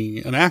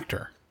being an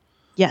actor.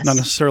 Yes. Not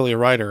necessarily a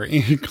writer,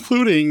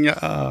 including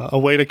a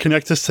way to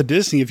connect this to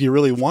Disney if you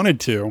really wanted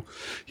to.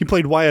 He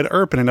played Wyatt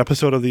Earp in an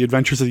episode of The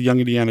Adventures of the Young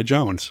Indiana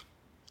Jones.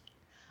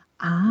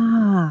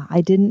 Ah,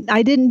 I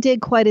didn't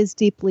dig quite as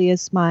deeply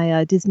as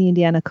my Disney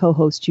Indiana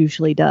co-host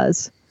usually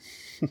does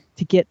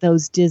to get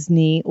those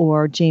Disney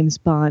or James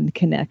Bond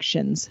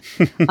connections.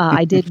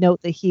 I did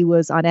note that he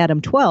was on Adam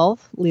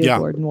 12, Leo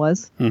Gordon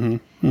was.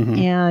 Mm-hmm. Mm-hmm.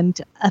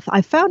 And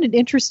I found an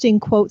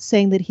interesting quote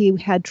saying that he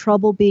had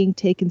trouble being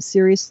taken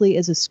seriously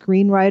as a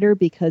screenwriter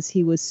because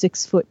he was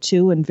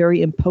 6'2" and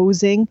very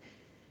imposing.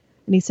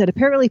 And he said,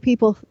 apparently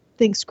people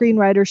think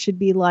screenwriters should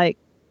be like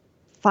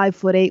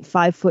 5'8",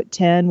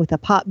 5'10" with a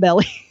pot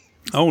belly.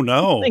 Oh,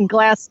 no. And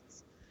glasses.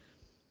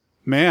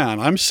 Man,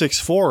 I'm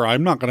 6'4".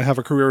 I'm not going to have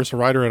a career as a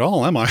writer at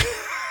all, am I?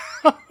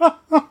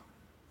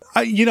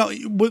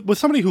 With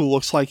somebody who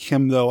looks like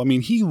him, though, I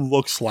mean, he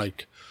looks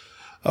like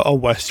a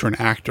Western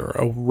actor,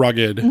 a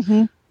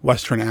rugged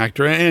Western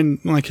actor. And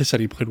like I said,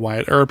 he played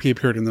Wyatt Earp. He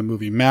appeared in the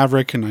movie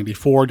Maverick in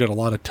 '94, did a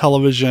lot of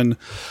television,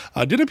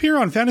 did appear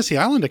on Fantasy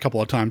Island a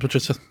couple of times, which I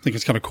think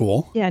is kind of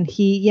cool. Yeah, and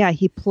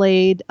he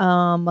played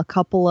a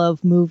couple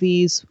of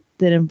movies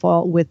that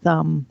involved with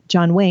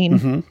John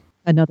Wayne,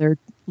 another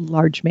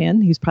large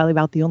man. He's probably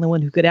about the only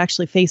one who could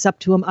actually face up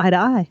to him eye to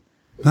eye.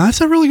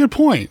 That's a really good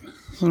point.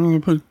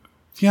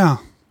 Yeah.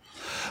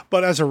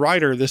 But as a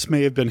writer, this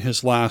may have been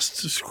his last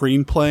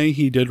screenplay.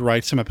 He did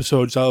write some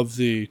episodes of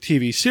the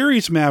TV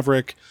series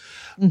Maverick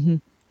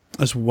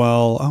as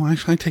well. Oh,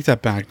 actually, I take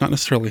that back. Not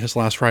necessarily his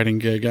last writing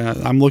gig.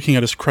 I'm looking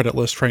at his credit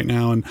list right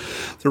now, and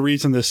the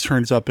reason this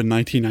turns up in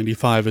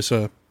 1995 as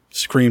a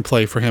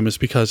screenplay for him is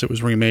because it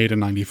was remade in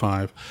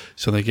 95,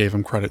 so they gave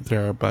him credit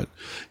there. But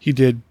he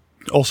did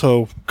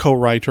also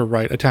co-write or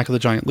write Attack of the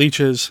Giant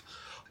Leeches.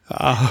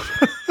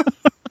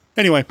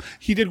 Anyway,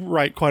 he did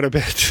write quite a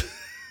bit,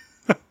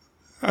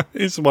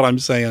 is what I'm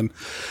saying.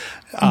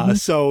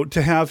 So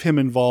to have him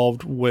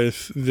involved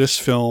with this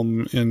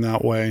film in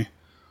that way,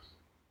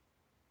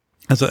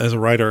 as a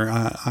writer,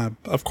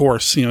 of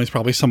course, he's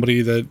probably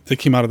somebody that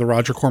came out of the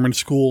Roger Corman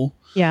school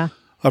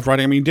of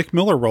writing. I mean, Dick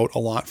Miller wrote a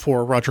lot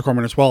for Roger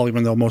Corman as well,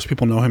 even though most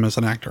people know him as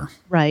an actor.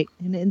 Right.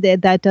 And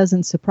that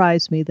doesn't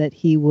surprise me that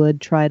he would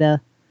try to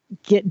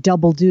get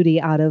double duty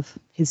out of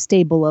his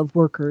stable of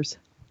workers.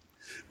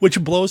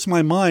 Which blows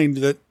my mind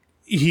that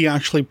he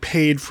actually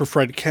paid for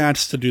Fred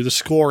Katz to do the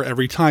score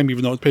every time,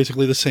 even though it's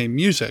basically the same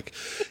music.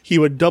 He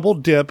would double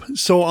dip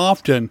so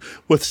often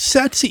with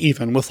sets,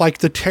 even with like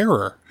The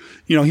Terror.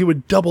 He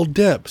would double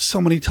dip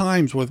so many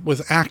times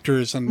with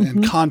actors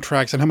and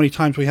contracts, and how many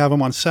times we have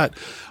him on set.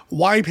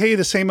 Why pay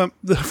the same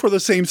for the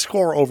same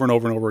score over and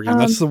over and over again?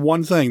 That's the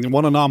one thing, the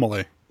one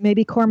anomaly.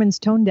 Maybe Corman's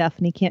tone deaf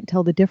and he can't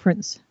tell the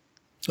difference.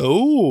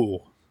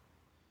 Oh.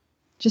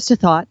 Just a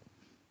thought.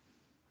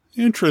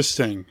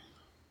 Interesting.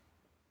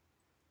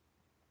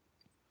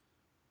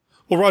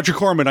 Well, Roger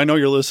Corman, I know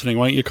you're listening.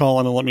 Why don't you call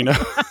in and let me know?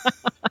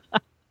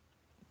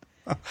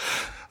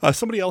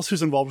 Somebody else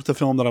who's involved with the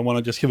film that I want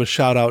to just give a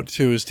shout out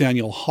to is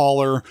Daniel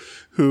Haller,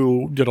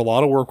 who did a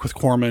lot of work with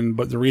Corman.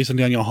 But the reason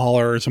Daniel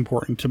Haller is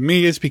important to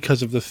me is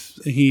because of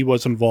he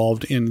was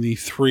involved in the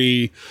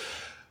 3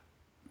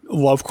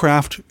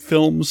 Lovecraft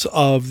films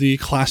of the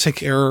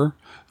classic era.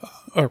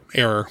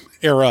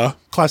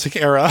 Classic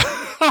era.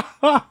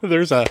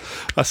 There's a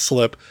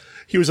slip.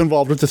 He was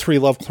involved with the 3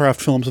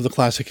 Lovecraft films of the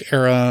classic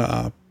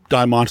era,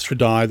 Die Monster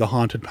Die, The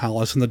Haunted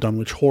Palace, and The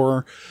Dunwich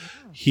Horror.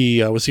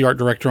 He was the art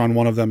director on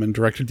one of them and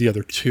directed the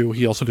other 2.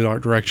 He also did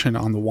art direction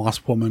on The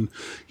Wasp Woman.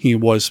 He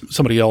was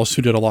somebody else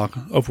who did a lot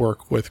of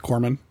work with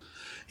Corman.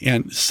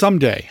 And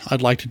someday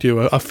I'd like to do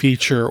a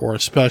feature or a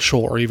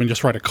special or even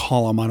just write a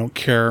column, I don't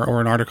care,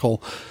 or an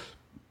article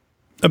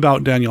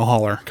about Daniel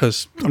Haller,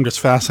 because I'm just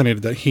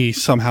fascinated that he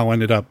somehow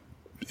ended up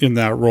in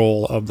that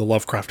role of the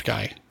Lovecraft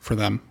guy for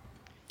them.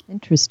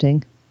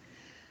 Interesting.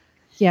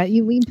 Yeah,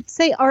 we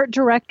say art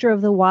director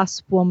of The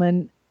Wasp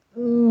Woman.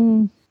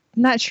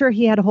 Not sure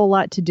he had a whole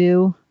lot to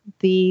do.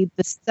 The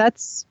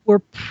sets were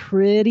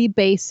pretty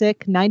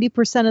basic.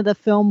 90% of the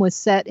film was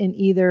set in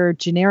either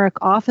generic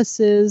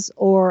offices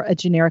or a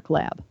generic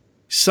lab.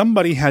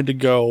 Somebody had to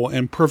go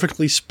and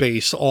perfectly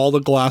space all the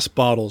glass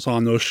bottles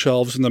on those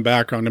shelves in the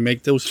background to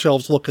make those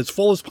shelves look as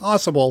full as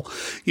possible,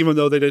 even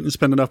though they didn't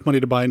spend enough money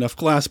to buy enough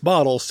glass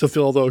bottles to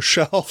fill those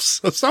shelves.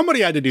 So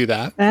somebody had to do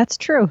that. That's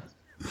true.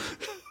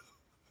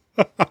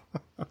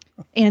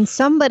 And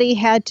somebody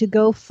had to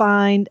go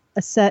find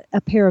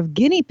a pair of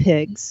guinea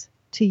pigs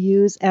to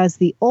use as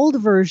the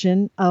old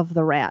version of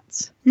the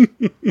rats.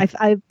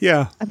 I'm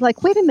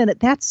like, wait a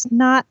minute, that's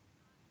not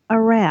a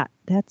rat.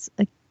 That's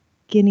a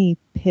guinea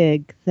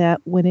pig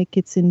that when it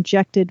gets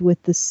injected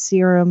with the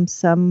serum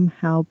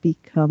somehow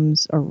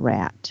becomes a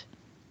rat.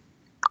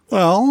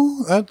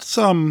 Well, that's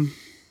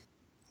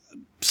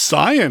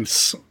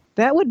science.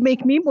 That would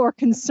make me more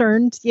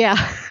concerned.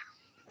 Yeah.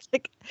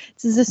 Like,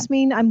 does this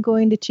mean I'm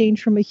going to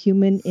change from a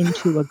human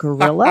into a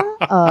gorilla?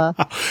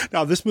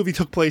 Now, this movie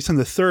took place in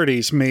the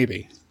 30s,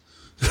 maybe.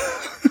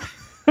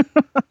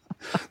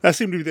 That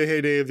seemed to be the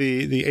heyday of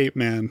the ape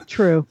man.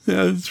 True.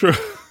 Yeah, true.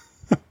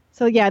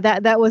 So yeah,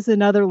 that was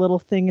another little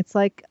thing. It's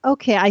like,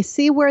 okay, I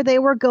see where they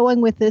were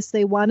going with this.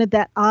 They wanted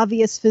that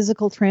obvious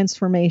physical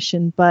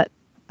transformation, but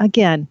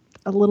again,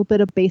 a little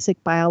bit of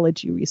basic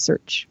biology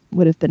research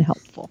would have been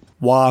helpful.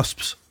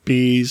 Wasps,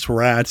 bees,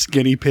 rats,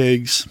 guinea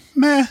pigs.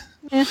 Meh.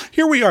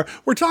 Here we are.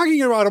 We're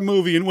talking about a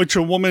movie in which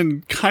a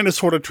woman kind of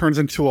sort of turns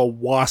into a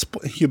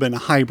wasp-human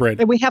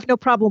hybrid. And we have no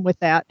problem with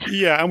that.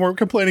 Yeah, and we're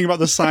complaining about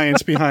the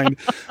science behind,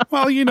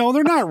 well,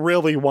 they're not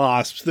really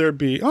wasps. They're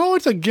bees. Oh,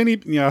 it's a guinea...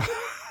 Yeah.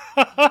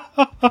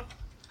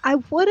 I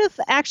would have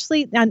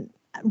actually,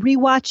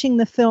 rewatching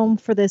the film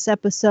for this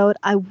episode,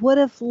 I would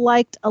have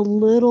liked a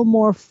little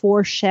more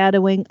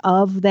foreshadowing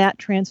of that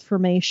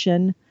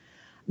transformation.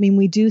 I mean,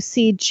 we do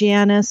see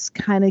Janice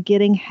kind of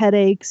getting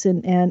headaches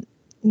and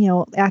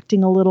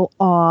acting a little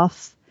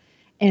off.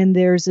 And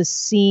there's a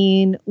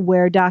scene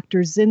where Dr.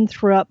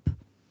 Zinthrup,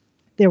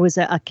 there was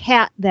a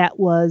cat that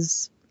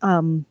was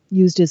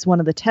used as one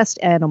of the test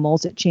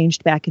animals. It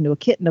changed back into a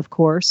kitten, of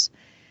course.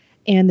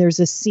 And there's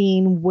a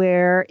scene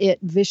where it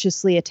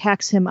viciously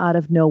attacks him out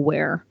of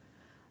nowhere.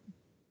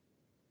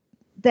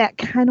 That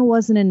kind of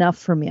wasn't enough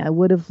for me. I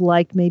would have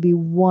liked maybe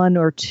one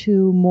or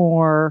two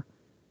more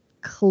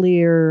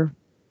clear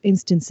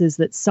instances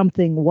that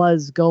something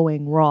was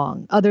going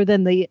wrong, other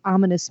than the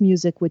ominous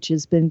music, which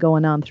has been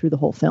going on through the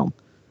whole film.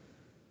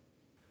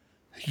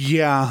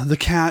 Yeah, the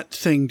cat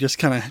thing just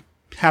kind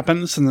of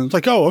happens, and then it's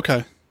like, oh,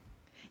 okay.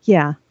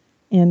 Yeah,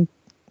 and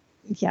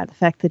the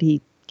fact that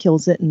he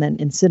kills it and then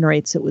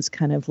incinerates it was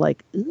kind of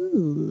like,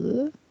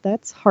 ooh,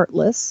 that's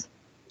heartless.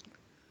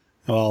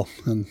 Well,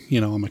 and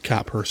I'm a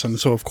cat person,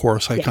 so of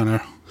course I kind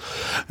of...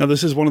 Now,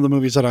 this is one of the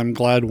movies that I'm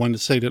glad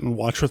Wednesday didn't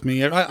watch with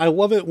me. I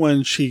love it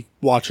when she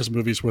watches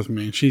movies with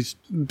me. She's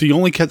the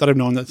only cat that I've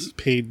known that's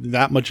paid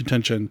that much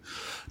attention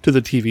to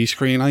the TV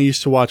screen. I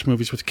used to watch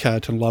movies with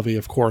Kat and Lovey,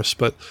 of course,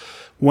 but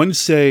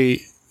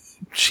Wednesday,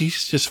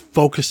 she's just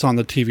focused on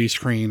the TV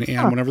screen,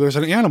 and whenever there's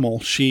an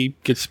animal, she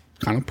gets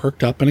kind of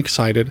perked up and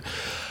excited.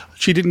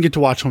 She didn't get to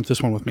watch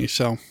this one with me,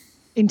 so...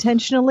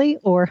 Intentionally,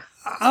 or...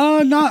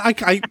 No,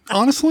 I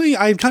honestly,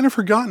 I'd kind of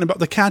forgotten about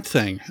the cat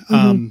thing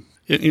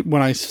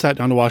when I sat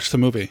down to watch the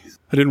movie.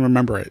 I didn't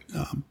remember it.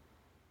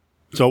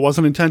 So it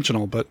wasn't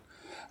intentional, but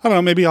I don't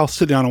know, maybe I'll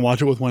sit down and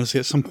watch it with Wednesday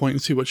at some point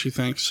and see what she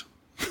thinks.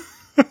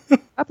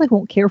 Probably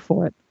won't care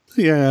for it.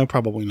 Yeah,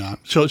 probably not.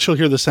 She'll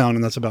hear the sound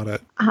and that's about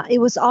it. It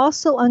was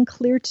also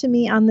unclear to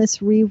me on this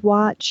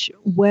rewatch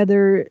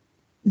whether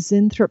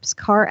Zinthrup's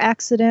car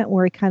accident,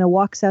 where he kind of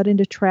walks out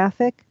into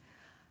traffic,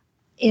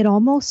 it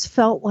almost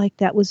felt like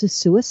that was a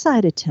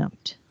suicide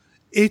attempt.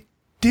 It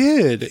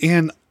did.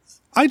 And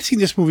I'd seen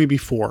this movie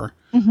before,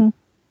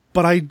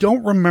 but I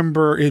don't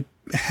remember it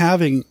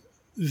having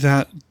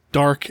that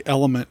dark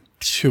element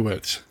to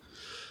it.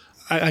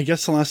 I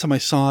guess the last time I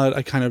saw it,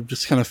 I kind of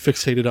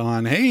fixated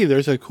on, hey,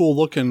 there's a cool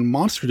looking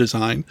monster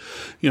design,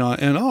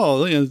 and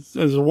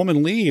there's a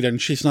woman lead and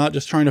she's not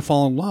just trying to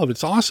fall in love.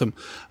 It's awesome.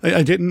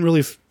 I didn't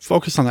really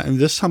focus on that. And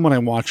this time when I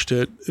watched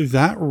it,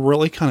 that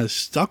really kind of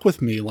stuck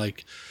with me.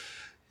 Like,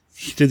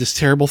 he did this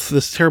terrible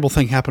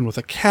thing happened with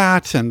a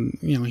cat, and,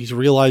 he's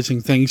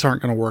realizing things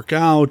aren't going to work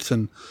out.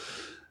 And,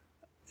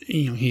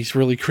 he's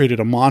really created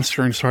a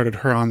monster and started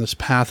her on this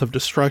path of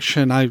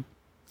destruction.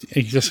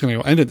 He's just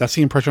going to end it. That's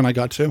the impression I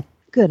got too.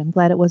 Good. I'm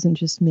glad it wasn't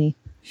just me.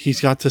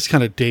 He's got this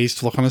kind of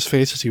dazed look on his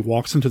face as he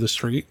walks into the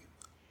street.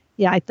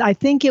 Yeah, I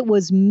think it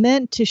was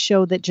meant to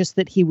show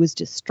that he was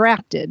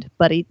distracted.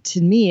 But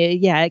to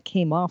me, it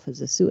came off as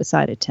a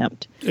suicide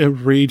attempt. It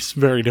reads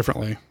very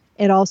differently.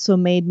 It also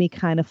made me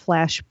kind of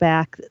flash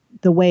back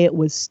the way it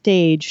was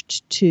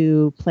staged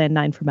to Plan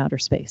 9 from Outer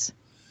Space.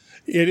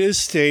 It is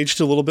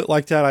staged a little bit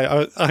like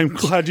that. I'm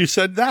glad you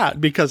said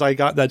that, because I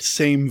got that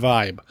same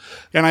vibe.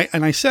 And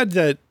I said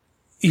that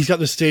he's got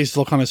this dazed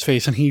look on his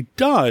face, and he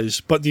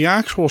does, but the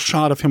actual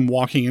shot of him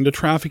walking into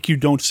traffic, you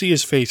don't see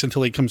his face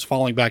until he comes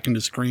falling back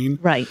into screen.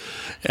 Right.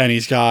 And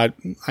he's got,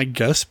 I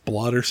guess,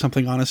 blood or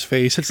something on his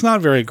face. It's not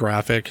very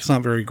graphic. It's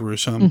not very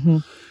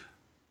gruesome.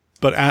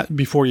 But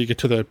before you get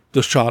to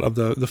the shot of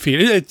the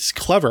feet, it's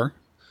clever.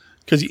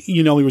 Because,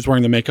 he was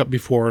wearing the makeup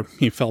before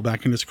he fell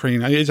back into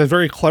screen. It's a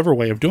very clever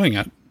way of doing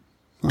it.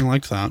 I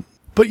like that.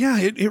 But yeah,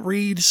 it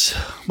reads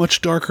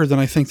much darker than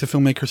I think the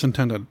filmmakers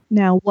intended.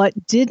 Now,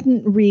 what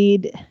didn't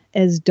read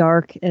as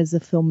dark as the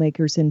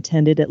filmmakers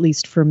intended, at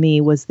least for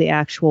me, was the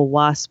actual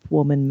Wasp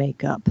woman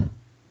makeup.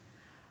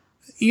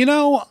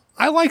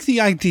 I like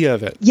the idea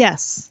of it.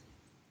 Yes.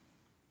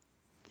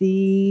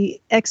 The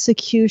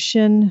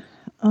execution...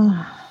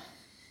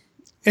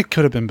 It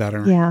could have been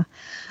better. Yeah.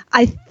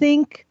 I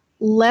think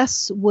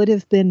less would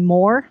have been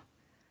more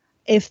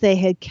if they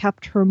had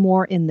kept her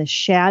more in the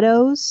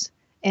shadows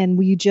and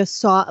we just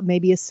saw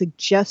maybe a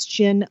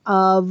suggestion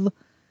of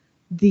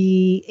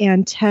the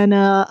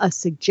antenna, a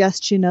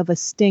suggestion of a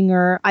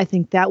stinger. I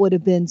think that would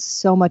have been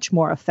so much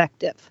more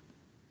effective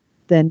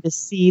than to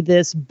see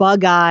this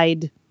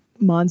bug-eyed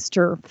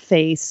monster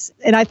face.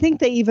 And I think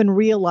they even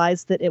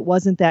realized that it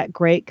wasn't that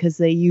great because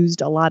they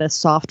used a lot of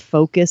soft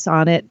focus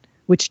on it,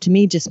 which to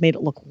me just made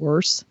it look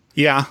worse.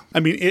 Yeah. I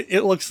mean,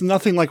 it looks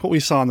nothing like what we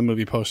saw in the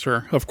movie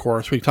poster, of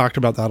course. We talked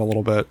about that a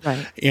little bit.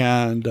 Right.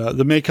 And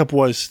the makeup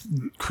was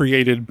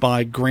created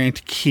by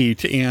Grant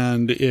Keat.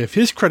 And if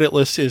his credit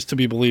list is to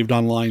be believed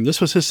online, this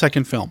was his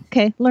second film.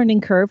 Okay.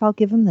 Learning curve. I'll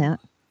give him that.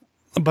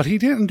 But he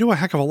didn't do a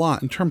heck of a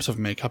lot in terms of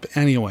makeup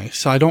anyway.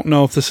 So I don't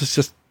know if this is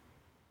just,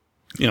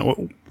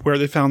 where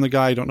they found the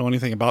guy. I don't know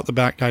anything about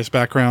the guy's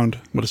background,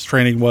 what his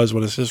training was,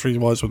 what his history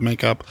was with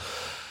makeup.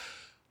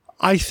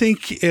 I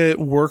think it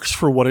works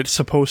for what it's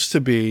supposed to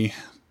be,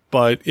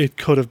 but it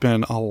could have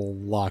been a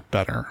lot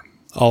better.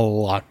 A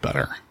lot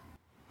better.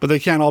 But they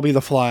can't all be The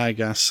Fly, I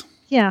guess.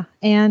 Yeah,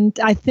 and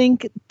I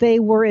think they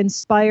were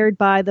inspired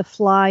by The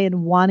Fly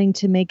and wanting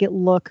to make it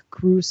look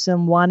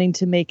gruesome, wanting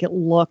to make it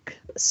look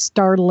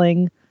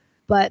startling.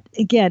 But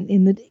again,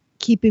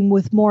 keeping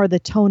with more of the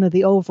tone of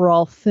the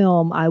overall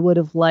film, I would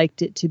have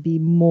liked it to be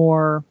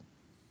more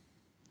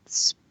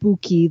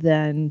spooky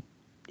than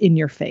in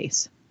your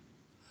face.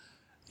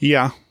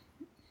 Yeah.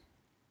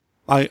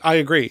 I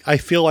agree. I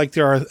feel like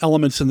there are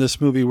elements in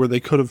this movie where they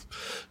could have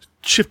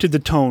shifted the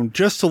tone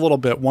just a little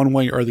bit one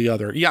way or the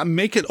other. Yeah,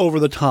 make it over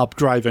the top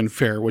drive-in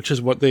fare, which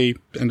is what they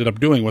ended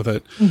up doing with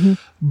it. Mm-hmm.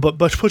 But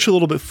push it a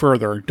little bit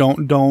further.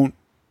 Don't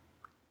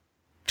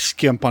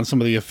skimp on some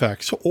of the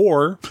effects,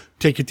 or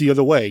take it the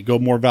other way. Go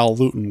more Val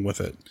Lewton with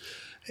it.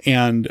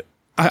 And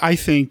I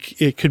think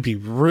it could be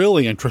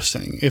really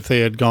interesting if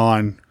they had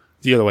gone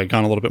the other way,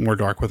 gone a little bit more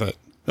dark with it.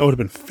 That would have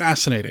been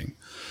fascinating.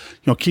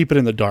 Keep it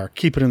in the dark,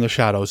 keep it in the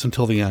shadows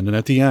until the end. And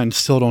at the end,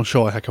 still don't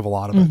show a heck of a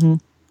lot of it.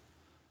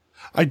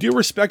 I do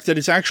respect that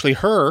it's actually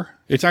her.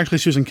 It's actually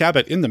Susan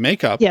Cabot in the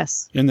makeup.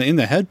 Yes. In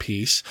the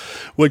headpiece,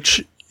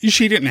 which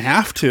she didn't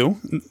have to,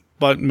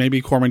 but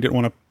maybe Corman didn't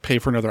want to pay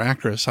for another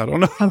actress. I don't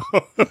know.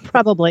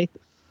 Probably.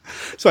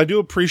 So I do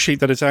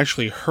appreciate that it's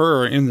actually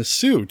her in the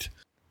suit.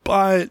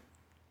 But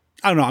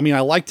I don't know. I mean,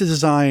 I like the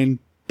design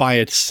by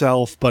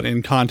itself, but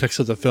in context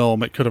of the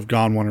film, it could have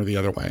gone one or the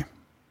other way.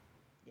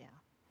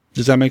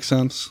 Does that make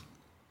sense?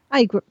 I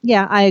agree.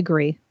 Yeah, I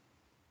agree.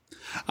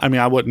 I mean,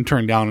 I wouldn't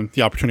turn down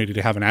the opportunity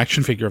to have an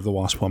action figure of the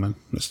Wasp Woman.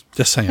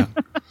 Just saying.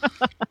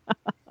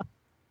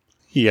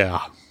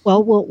 Yeah.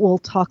 Well, we'll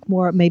talk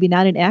more. Maybe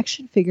not an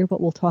action figure,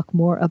 but we'll talk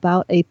more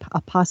about a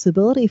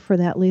possibility for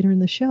that later in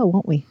the show,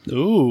 won't we?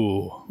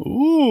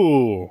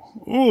 Ooh!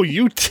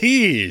 You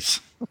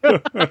tease.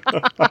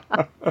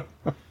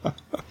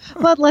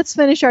 But let's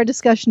finish our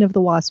discussion of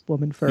the Wasp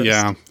Woman first.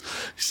 Yeah.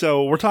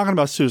 So we're talking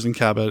about Susan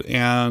Cabot,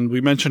 and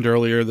we mentioned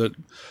earlier that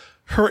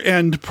her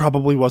end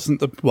probably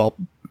wasn't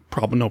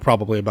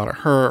probably about it.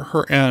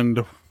 Her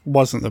end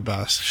wasn't the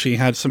best. She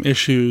had some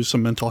issues,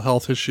 some mental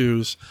health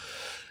issues,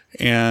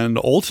 and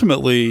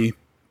ultimately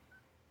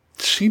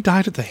she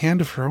died at the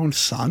hand of her own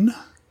son.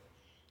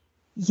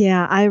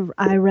 Yeah, I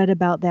read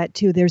about that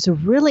too. There's a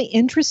really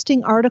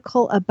interesting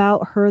article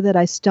about her that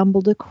I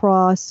stumbled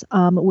across.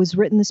 It was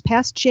written this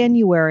past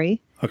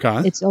January.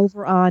 Okay. It's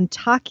over on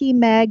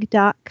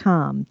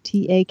takimag.com,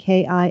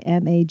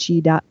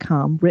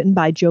 TAKIMAG.com, written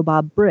by Joe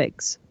Bob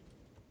Briggs.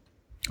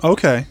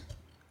 Okay.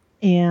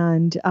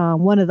 And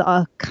one of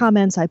the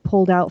comments I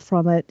pulled out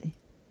from it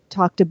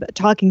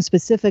talking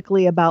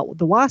specifically about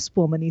the Wasp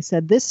Woman, he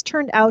said, "This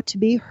turned out to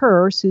be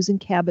her, Susan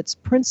Cabot's,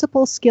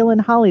 principal skill in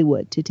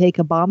Hollywood, to take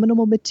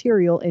abominable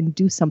material and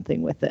do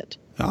something with it."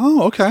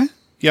 Oh, okay.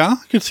 Yeah,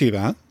 I could see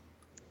that.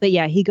 But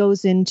yeah, he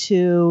goes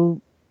into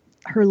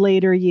her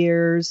later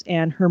years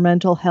and her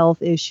mental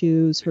health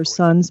issues, her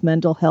son's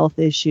mental health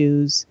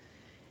issues.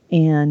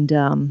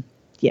 And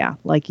yeah,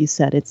 like you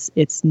said,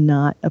 it's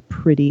not a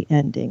pretty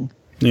ending.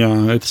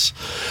 Yeah, it's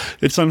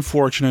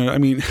unfortunate. I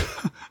mean,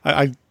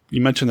 you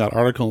mentioned that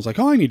article. I was like,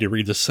 I need to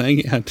read this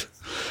thing. And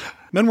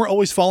men were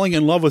always falling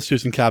in love with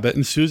Susan Cabot,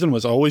 and Susan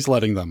was always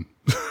letting them.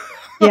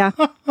 Yeah.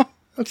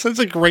 That's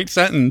a great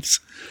sentence.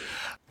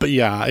 But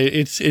yeah,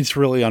 it's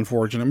really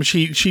unfortunate. I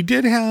mean, she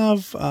did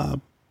have a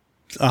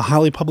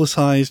highly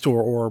publicized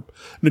or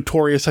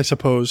notorious, I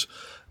suppose,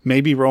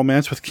 maybe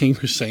romance with King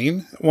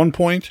Hussein at one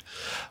point.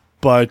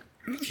 But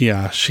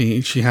yeah,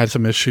 she had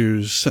some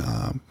issues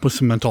with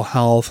some mental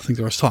health. I think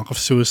there was talk of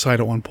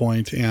suicide at one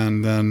point,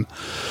 and then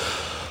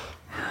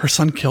her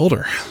son killed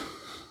her.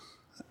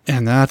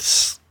 And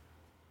that's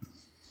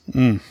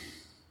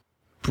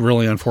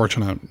really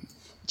unfortunate.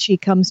 She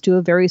comes to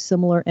a very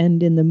similar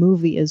end in the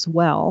movie as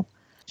well.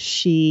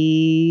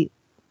 She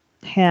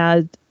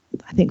had,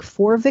 I think,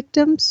 4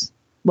 victims.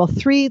 Well,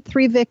 three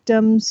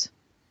victims.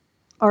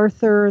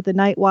 Arthur, the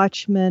night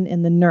watchman,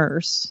 and the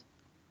nurse.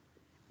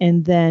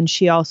 And then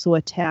she also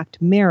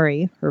attacked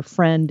Mary, her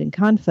friend and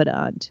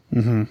confidant.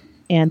 Mm-hmm.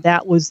 And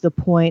that was the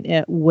point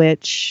at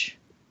which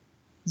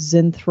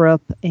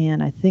Zinthorpe,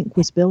 and I think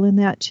was Bill in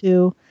that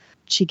too,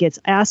 she gets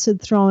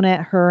acid thrown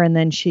at her, and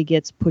then she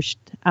gets pushed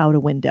out a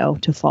window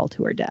to fall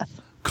to her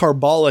death.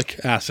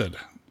 Carbolic acid.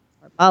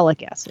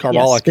 Carbolic acid.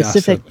 Carbolic yes,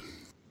 specific, acid.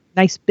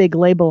 Nice big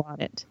label on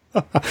it.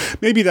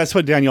 Maybe that's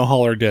what Daniel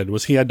Haller did,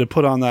 was he had to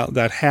put on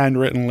that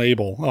handwritten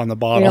label on the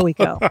bottle. There we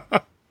go.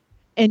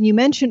 And you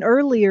mentioned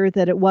earlier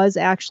that it was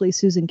actually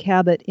Susan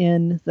Cabot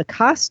in the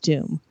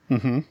costume.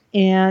 Mm-hmm.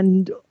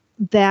 And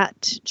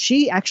that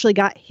she actually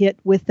got hit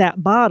with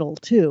that bottle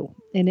too.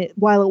 And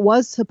while it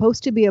was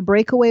supposed to be a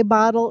breakaway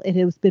bottle, it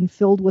has been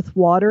filled with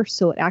water,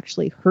 so it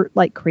actually hurt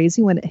like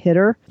crazy when it hit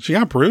her. She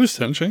got bruised,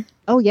 didn't she?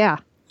 Oh yeah.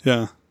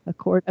 Yeah.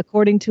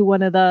 According to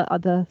one of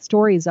the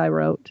stories I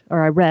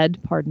read,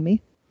 pardon me,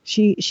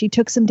 she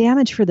took some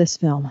damage for this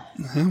film.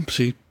 Yeah,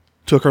 she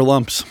took her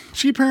lumps.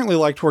 She apparently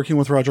liked working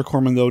with Roger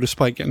Corman, though,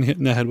 despite getting hit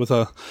in the head with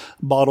a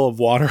bottle of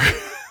water.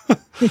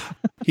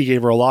 He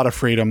gave her a lot of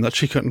freedom that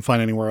she couldn't find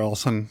anywhere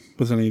else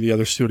with any of the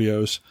other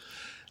studios.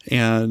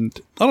 And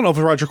I don't know if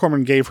Roger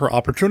Corman gave her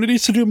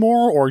opportunities to do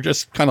more or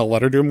just kind of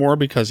let her do more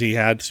because he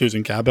had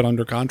Susan Cabot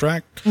under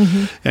contract.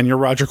 Mm-hmm. And you're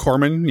Roger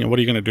Corman, what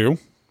are you going to do?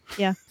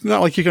 Yeah. It's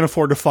not like you can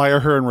afford to fire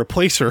her and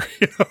replace her.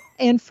 You know?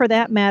 And for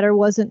that matter,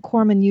 wasn't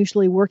Corman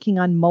usually working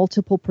on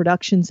multiple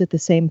productions at the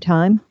same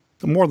time?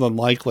 More than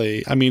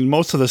likely. I mean,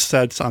 most of the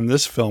sets on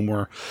this film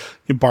were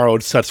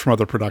borrowed sets from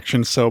other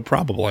productions, so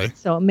probably.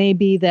 So it may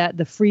be that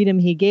the freedom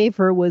he gave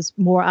her was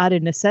more out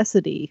of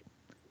necessity,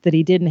 that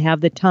he didn't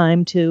have the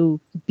time to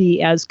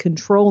be as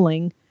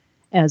controlling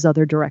as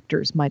other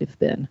directors might have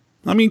been.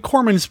 I mean,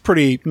 Corman's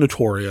pretty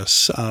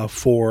notorious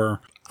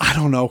for, I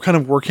don't know, kind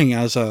of working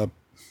as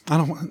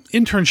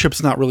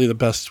internship's not really the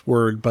best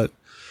word, but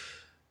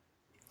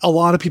a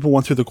lot of people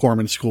went through the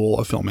Corman School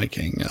of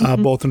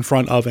Filmmaking, both in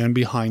front of and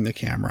behind the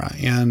camera.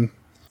 And,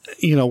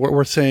 you know,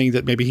 we're saying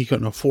that maybe he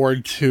couldn't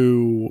afford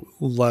to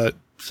let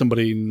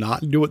somebody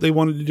not do what they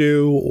wanted to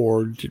do,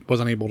 or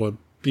wasn't able to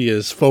be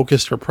as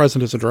focused or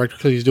present as a director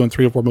because he's doing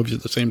 3 or 4 movies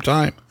at the same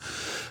time.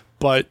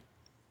 But,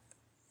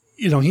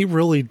 you know, he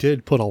really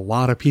did put a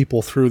lot of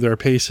people through their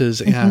paces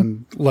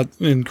and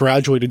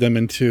graduated them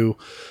into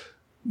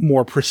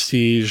more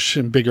prestige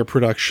and bigger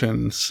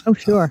productions. Oh,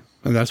 sure.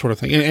 And that sort of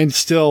thing. And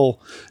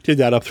still did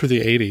that up through the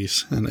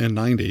 80s and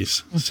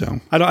 90s. So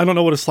I don't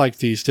know what it's like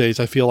these days.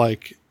 I feel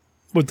like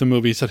with the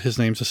movies that his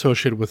name's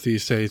associated with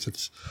these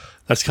days,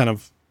 that's kind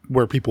of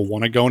where people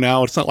want to go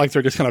now. It's not like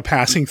they're just kind of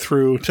passing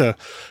through to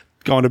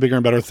go into bigger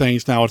and better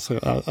things. Now it's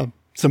a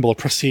symbol of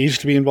prestige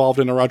to be involved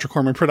in a Roger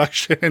Corman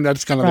production. And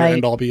that's kind of the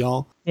end all be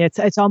all.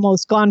 It's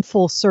almost gone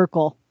full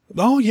circle.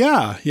 Oh,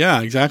 yeah.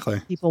 Yeah,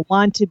 exactly. People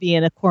want to be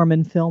in a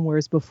Corman film,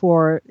 whereas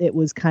before it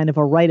was kind of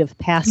a rite of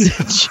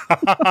passage.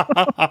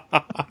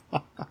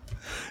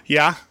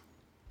 Yeah.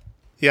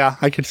 Yeah,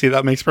 I can see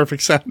that makes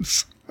perfect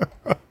sense.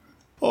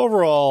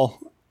 Overall,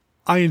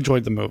 I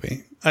enjoyed the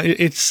movie.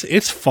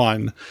 It's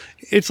fun.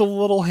 It's a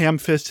little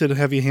ham-fisted,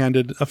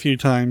 heavy-handed a few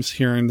times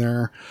here and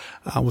there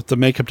with the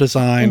makeup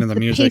design and the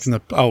music and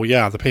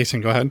the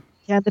pacing. Go ahead.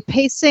 Yeah, the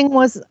pacing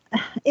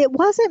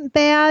wasn't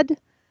bad.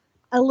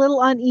 A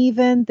little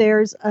uneven.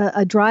 There's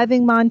a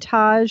driving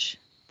montage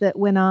that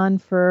went on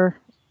for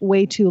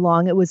way too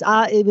long. It was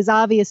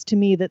obvious to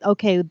me that,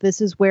 okay,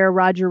 this is where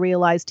Roger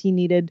realized he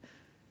needed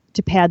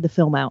to pad the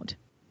film out.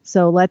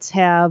 So let's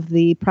have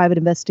the private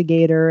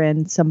investigator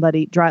and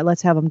somebody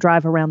let's have them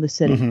drive around the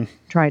city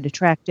trying to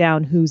track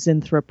down who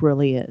Zinthrop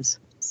really is.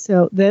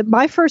 So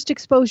my first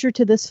exposure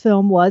to this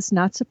film was,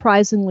 not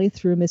surprisingly,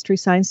 through Mystery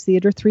Science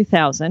Theater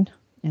 3000.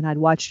 And I'd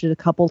watched it a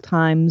couple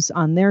times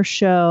on their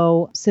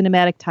show,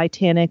 Cinematic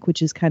Titanic,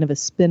 which is kind of a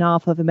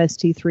spin-off of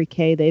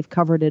MST3K. They've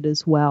covered it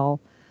as well.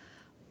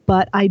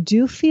 But I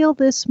do feel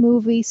this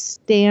movie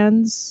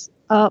stands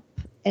up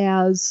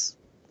as,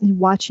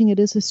 watching it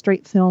as a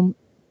straight film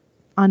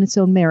on its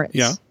own merits.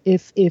 Yeah.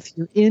 If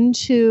you're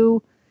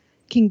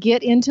can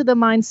get into the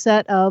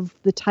mindset of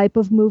the type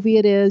of movie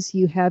it is,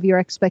 you have your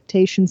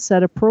expectations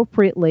set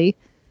appropriately,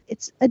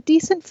 it's a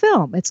decent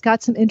film. It's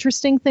got some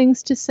interesting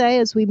things to say,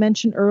 as we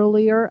mentioned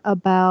earlier,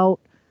 about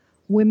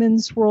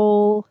women's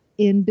role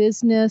in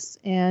business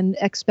and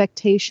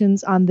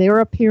expectations on their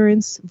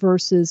appearance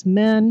versus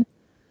men.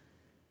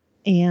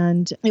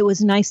 And it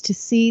was nice to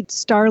see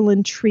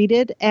Starlin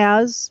treated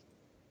as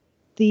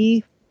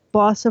the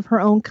boss of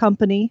her own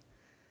company.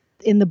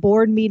 In the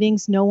board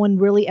meetings, no one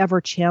really ever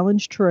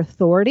challenged her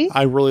authority.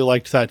 I really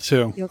liked that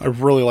too.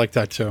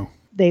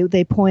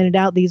 They pointed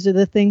out these are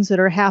the things that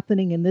are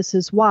happening and this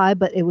is why,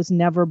 but it was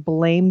never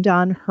blamed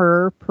on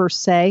her per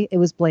se. It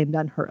was blamed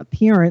on her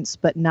appearance,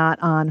 but not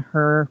on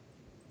her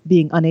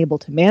being unable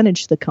to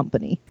manage the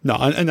company. No,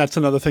 and that's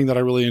another thing that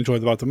I really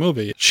enjoyed about the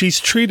movie. She's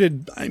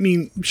treated, I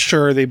mean,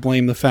 sure, they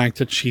blame the fact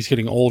that she's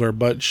getting older,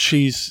 but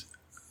she's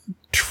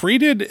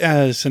treated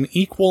as an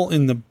equal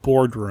in the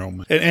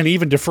boardroom and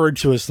even deferred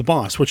to as the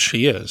boss, which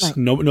she is. Right.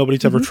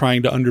 Nobody's ever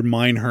trying to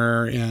undermine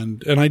her,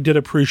 and I did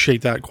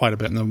appreciate that quite a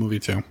bit in the movie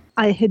too.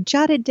 I had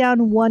jotted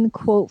down one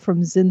quote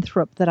from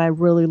Zinthrop that I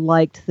really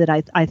liked that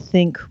I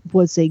think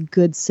was a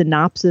good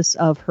synopsis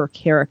of her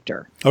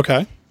character.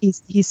 Okay.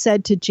 He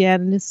said to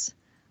Janice,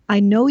 "I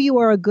know you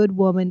are a good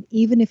woman,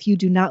 even if you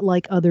do not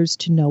like others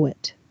to know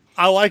it."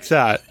 I like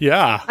that.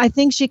 Yeah. I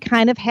think she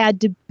kind of had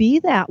to be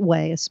that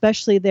way,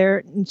 especially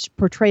there,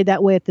 portrayed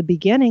that way at the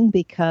beginning,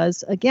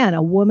 because, again,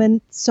 a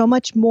woman, so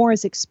much more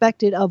is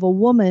expected of a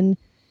woman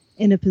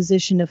in a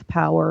position of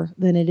power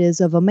than it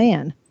is of a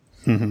man.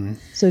 Mm-hmm.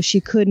 So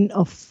she couldn't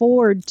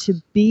afford to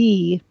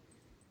be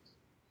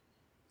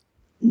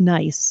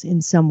nice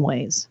in some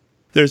ways.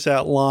 There's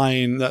that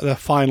line, that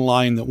fine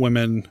line that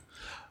women...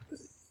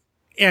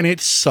 And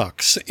it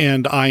sucks,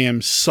 and I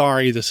am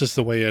sorry this is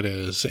the way it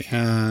is.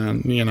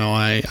 And, you know,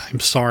 I'm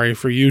sorry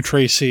for you,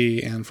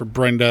 Tracy, and for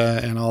Brenda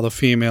and all the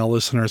female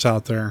listeners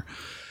out there.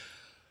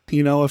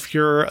 You know, if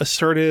you're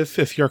assertive,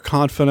 if you're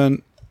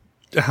confident,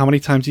 how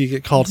many times do you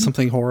get called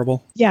something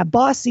horrible? Yeah,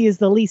 bossy is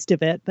the least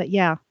of it, but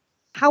yeah.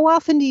 How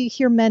often do you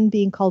hear men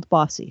being called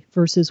bossy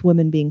versus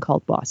women being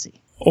called bossy?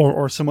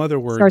 Or some other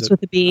word starts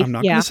with a B. I'm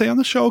not going to say on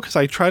the show because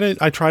I try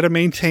to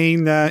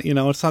maintain that, you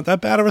know, it's not that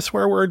bad of a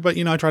swear word, but,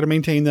 you know, I try to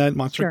maintain that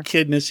monster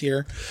kidness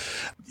here,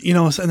 you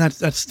know, and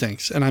that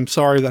stinks. And I'm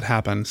sorry that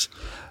happens.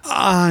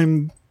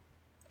 I'm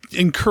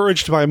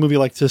encouraged by a movie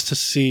like this to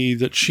see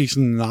that she's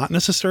not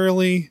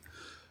necessarily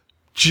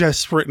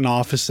just written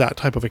off as that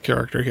type of a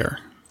character here.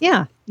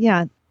 Yeah.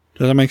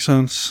 Does that make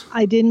sense?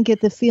 I didn't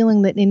get the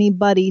feeling that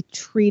anybody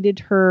treated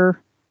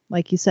her,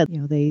 like you said,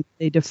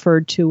 they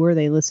deferred to her,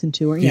 they listened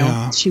to her. You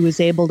know, she was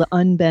able to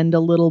unbend a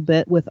little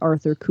bit with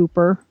Arthur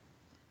Cooper.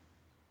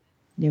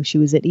 She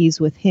was at ease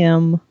with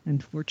him.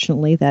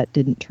 Unfortunately, that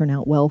didn't turn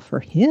out well for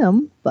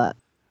him, but...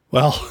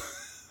 Well,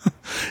 it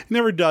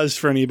never does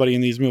for anybody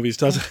in these movies,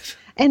 does it?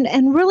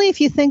 And really, if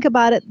you think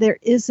about it, there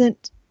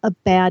isn't a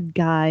bad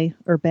guy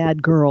or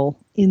bad girl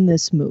in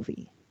this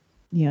movie.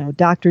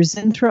 Dr.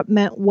 Zinthrup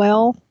meant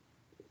well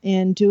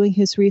in doing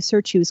his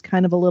research. He was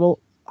kind of a little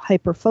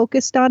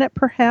hyper-focused on it,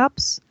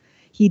 perhaps.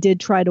 He did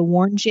try to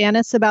warn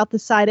Janice about the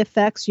side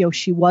effects.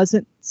 She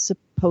wasn't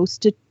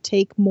supposed to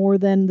take more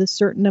than the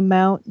certain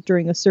amount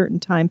during a certain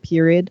time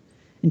period,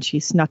 and she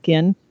snuck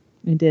in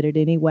and did it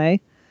anyway.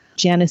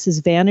 Janice's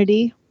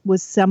vanity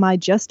was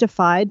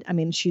semi-justified. I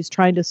mean, she's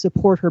trying to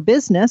support her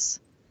business.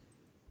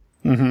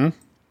 Mm-hmm.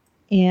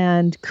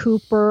 And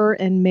Cooper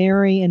and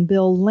Mary and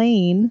Bill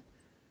Lane,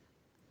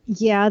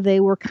 they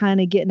were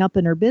kind of getting up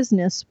in her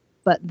business,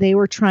 but they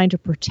were trying to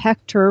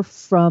protect her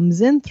from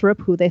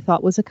Zinthrup, who they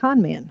thought was a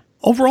con man.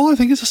 Overall, I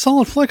think it's a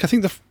solid flick. I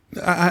think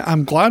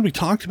I'm glad we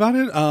talked about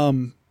it.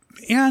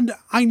 And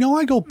I know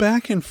I go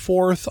back and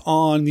forth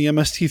on the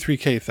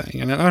MST3K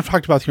thing, and I've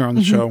talked about it here on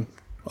the show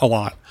a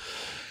lot.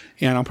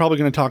 And I'm probably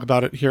going to talk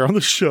about it here on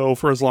the show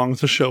for as long as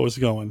the show is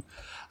going.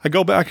 I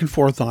go back and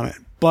forth on it.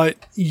 But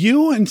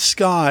you and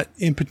Scott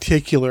in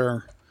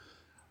particular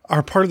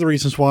are part of the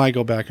reasons why I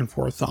go back and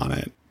forth on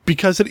it.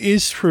 Because it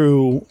is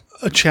through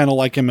a channel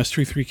like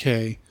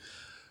MS3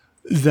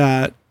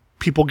 that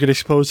people get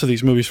exposed to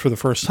these movies for the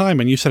first time.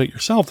 And you said it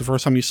yourself, the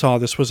first time you saw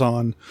this was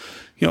on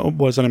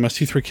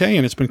MST3K,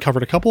 and it's been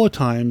covered a couple of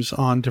times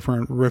on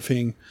different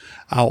riffing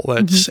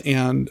outlets.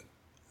 And,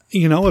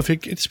 if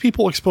it gets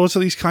people exposed to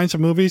these kinds of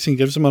movies and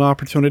gives them an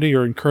opportunity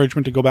or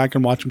encouragement to go back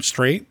and watch them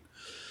straight,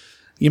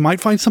 you might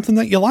find something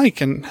that you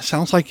like. And it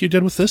sounds like you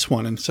did with this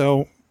one. And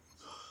so,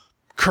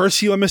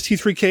 curse you,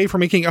 MST3K, for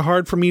making it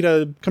hard for me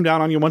to come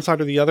down on you one side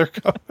or the other.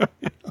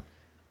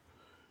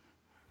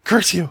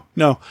 Curse you.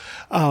 No.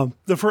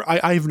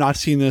 I have not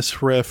seen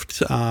this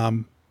rift. If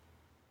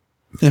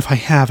I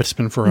have, it's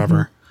been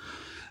forever.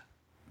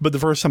 But the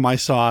first time I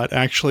saw it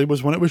actually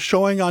was when it was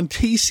showing on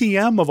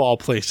TCM of all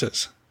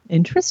places.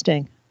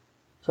 Interesting.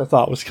 Which I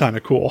thought was kind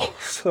of cool.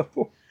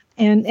 So.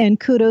 And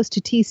kudos to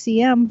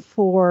TCM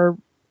for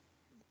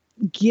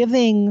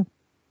giving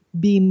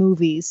B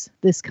movies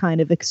this kind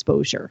of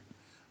exposure.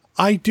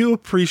 I do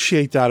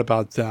appreciate that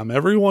about them.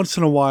 Every once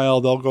in a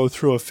while, they'll go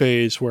through a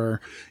phase where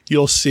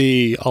you'll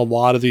see a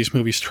lot of these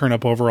movies turn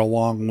up over a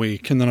long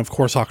week. And then, of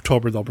course,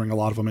 October, they'll bring a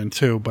lot of them in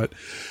too. But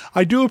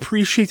I do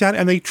appreciate that.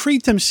 And they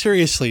treat them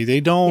seriously.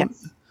 They don't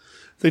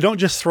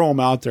just throw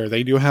them out there.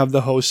 They do have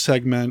the host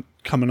segment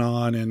coming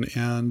on,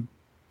 and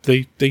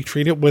they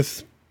treat it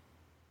with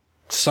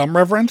some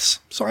reverence.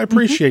 So I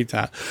appreciate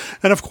that.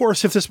 And of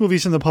course, if this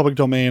movie's in the public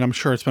domain, I'm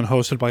sure it's been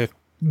hosted by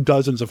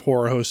dozens of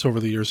horror hosts over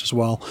the years as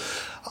well.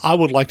 I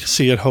would like to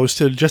see it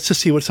hosted just to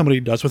see what somebody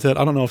does with it.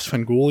 I don't know if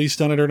Svengoolie's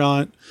done it or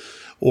not,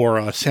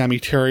 or Sammy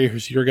Terry,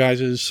 who's your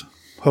guys'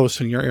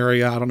 host in your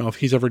area. I don't know if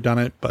he's ever done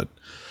it, but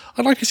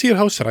I'd like to see it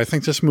hosted. I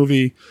think this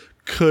movie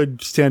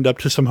could stand up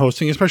to some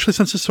hosting, especially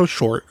since it's so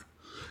short.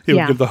 It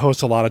would give the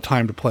host a lot of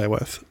time to play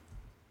with.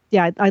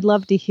 Yeah, I'd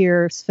love to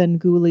hear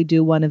Svengoolie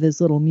do one of his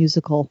little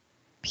musical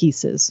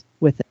pieces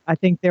with it. I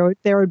think there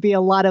would be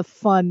a lot of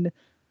fun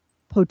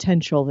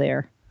potential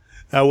there.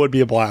 That would be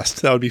a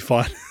blast. That would be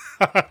fun.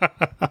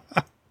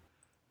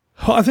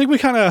 Well, I think we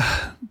kind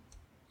of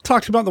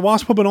talked about The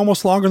Wasp, but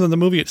almost longer than the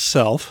movie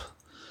itself,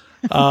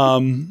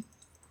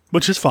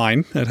 which is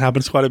fine. It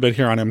happens quite a bit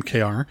here on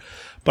MKR.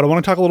 But I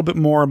want to talk a little bit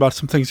more about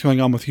some things going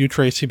on with you,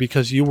 Tracy,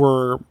 because you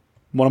were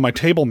one of my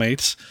table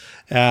mates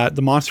at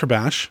the Monster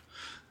Bash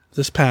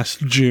this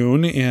past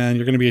June, and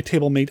you're going to be a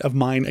table mate of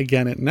mine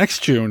again at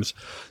next June's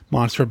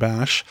Monster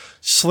Bash,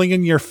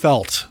 slinging your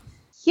felt.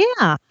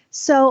 Yeah.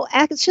 So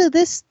actually,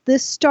 this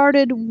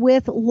started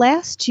with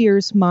last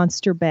year's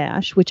Monster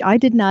Bash, which I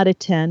did not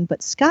attend,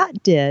 but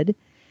Scott did.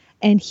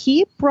 And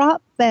he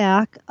brought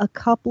back a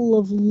couple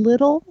of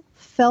little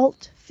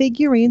felt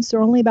figurines.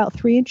 They're only about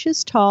 3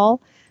 inches tall.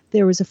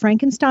 There was a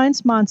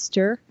Frankenstein's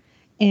monster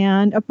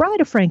and a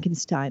Bride of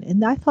Frankenstein.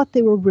 And I thought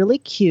they were really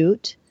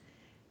cute,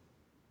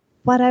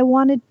 but I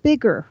wanted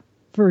bigger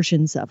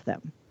versions of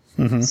them.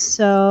 Mm-hmm.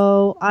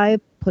 So I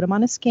put them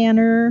on a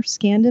scanner,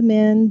 scanned them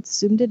in,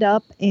 zoomed it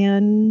up,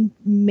 and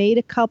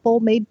made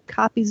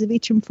copies of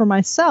each of them for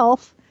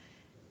myself.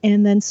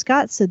 And then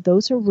Scott said,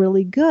 those are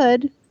really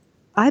good.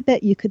 I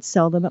bet you could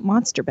sell them at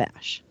Monster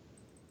Bash.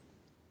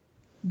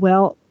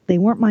 Well, they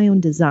weren't my own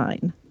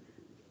design,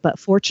 but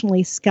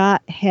fortunately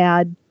Scott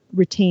had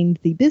retained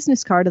the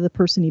business card of the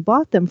person he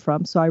bought them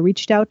from. So I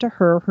reached out to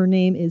her. Her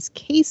name is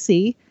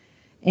Casey,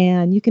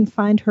 and you can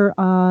find her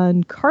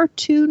on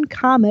Cartoon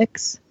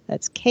Comics.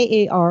 That's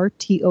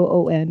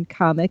Kartoon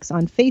Comics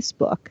on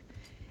Facebook.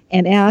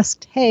 and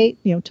asked, hey,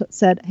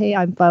 said, hey,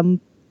 I've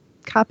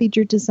copied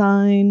your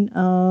design,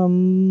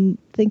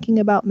 thinking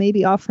about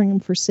maybe offering them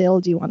for sale.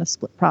 Do you want to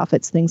split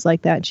profits? Things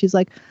like that. And she's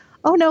like,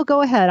 oh, no,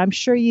 go ahead. I'm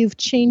sure you've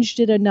changed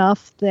it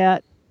enough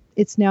that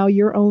it's now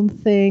your own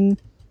thing.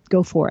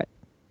 Go for it.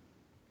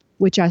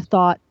 Which I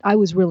thought I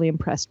was really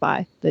impressed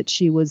by, that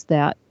she was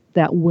that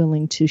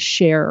willing to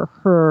share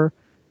her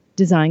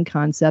design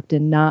concept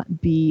and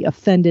not be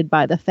offended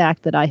by the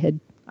fact that I had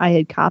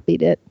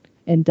copied it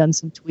and done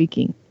some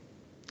tweaking.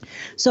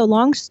 So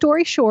long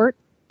story short,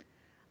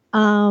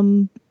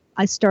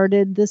 I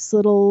started this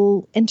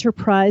little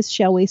enterprise,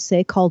 shall we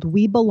say, called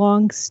We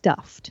Belong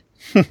Stuffed.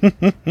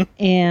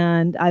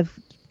 And I've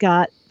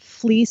got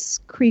fleece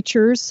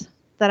creatures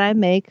that I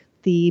make,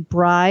 the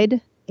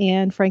Bride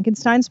and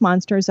Frankenstein's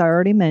monster, as I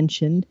already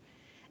mentioned.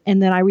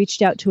 And then I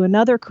reached out to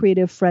another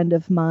creative friend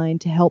of mine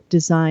to help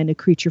design a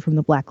creature from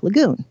the Black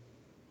Lagoon.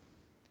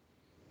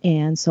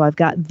 And so I've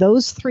got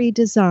those 3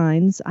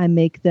 designs. I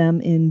make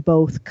them in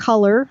both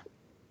color,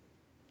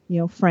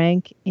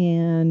 Frank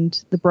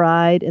and the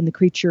Bride and the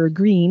creature are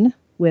green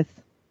with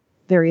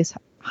various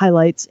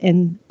highlights,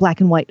 and black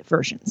and white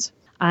versions.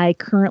 I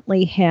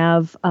currently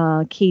have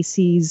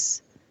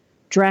Casey's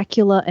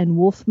Dracula and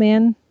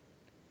Wolfman,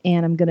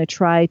 and I'm going to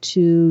try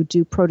to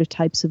do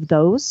prototypes of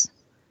those.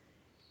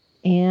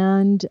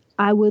 And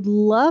I would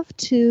love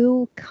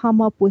to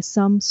come up with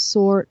some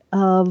sort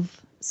of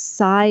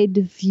side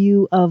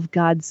view of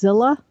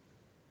Godzilla.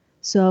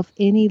 So if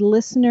any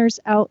listeners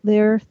out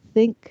there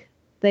think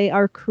they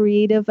are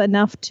creative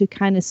enough to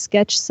kind of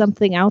sketch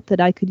something out that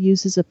I could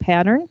use as a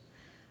pattern,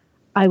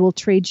 I will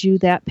trade you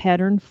that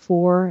pattern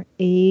for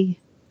a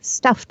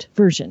stuffed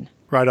version.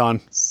 Right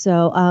on.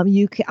 So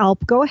I'll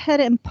go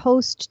ahead and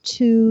post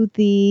to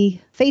the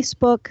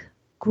Facebook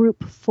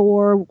group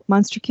for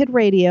Monster Kid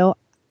Radio.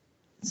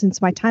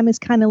 Since my time is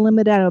kind of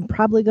limited, I'm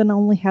probably going to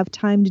only have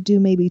time to do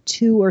maybe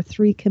 2 or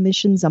 3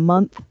 commissions a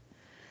month.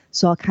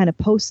 So I'll kind of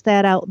post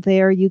that out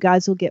there. You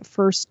guys will get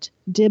first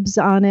dibs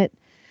on it.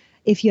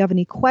 If you have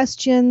any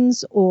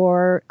questions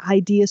or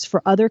ideas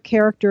for other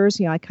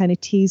characters, I kind of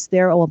tease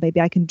there, oh, well,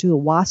 maybe I can do a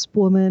Wasp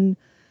Woman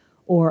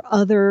or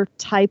other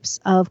types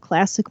of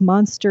classic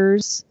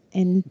monsters.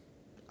 And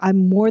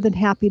I'm more than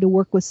happy to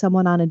work with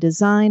someone on a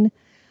design.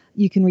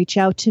 You can reach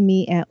out to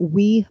me at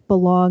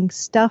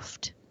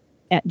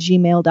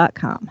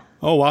webelongstuffed@gmail.com.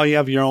 Oh, wow. You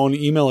have your own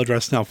email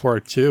address now for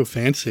it, too.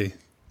 Fancy.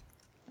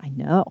 I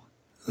know.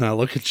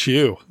 Look at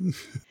you.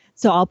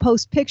 So I'll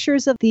post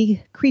pictures of the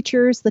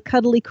creatures, the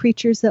cuddly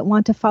creatures that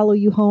want to follow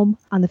you home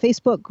on the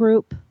Facebook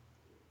group.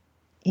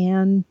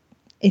 And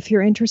if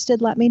you're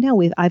interested, let me know.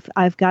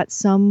 I've got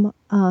some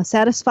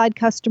satisfied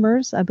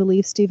customers. I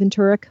believe Stephen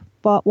Turek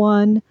bought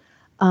one.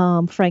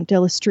 Frank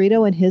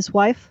Delestrito and his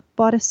wife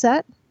bought a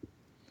set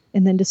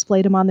and then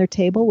displayed them on their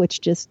table,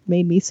 which just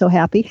made me so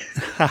happy.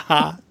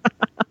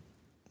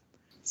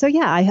 So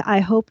yeah, I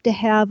hope to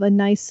have a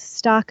nice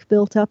stock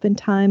built up in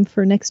time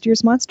for next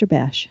year's Monster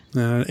Bash.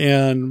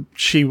 And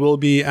she will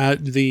be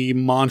at the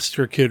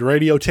Monster Kid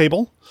Radio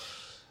table.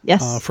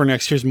 Yes. For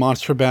next year's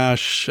Monster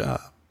Bash.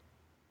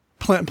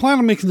 Plan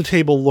on making the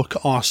table look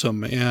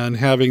awesome and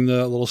having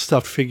the little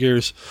stuffed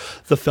figures,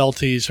 the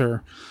Felties,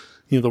 or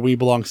the We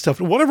Belong stuff,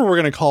 whatever we're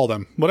going to call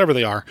them, whatever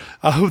they are.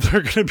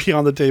 They're going to be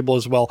on the table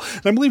as well.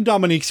 And I believe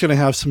Dominique's going to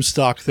have some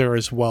stock there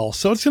as well.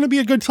 So it's going to be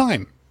a good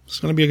time.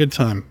 It'll be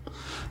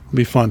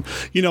fun.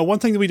 One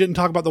thing that we didn't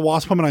talk about the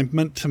Wasp Woman I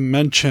meant to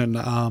mention.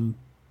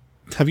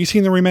 Have you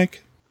seen the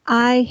remake?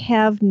 I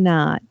have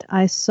not.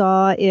 I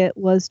saw it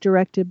was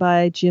directed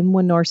by Jim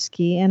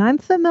Wynorski, and I'm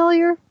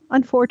familiar,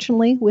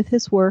 unfortunately, with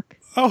his work.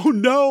 Oh,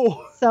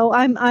 no. So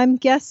I'm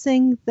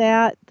guessing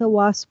that the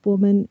Wasp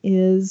Woman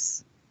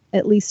is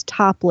at least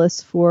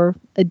topless for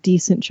a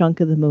decent chunk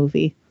of the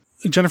movie.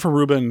 Jennifer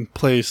Rubin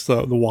plays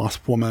the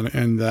Wasp Woman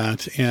in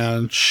that,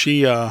 and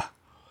she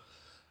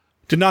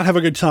did not have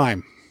a good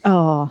time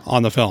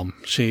on the film.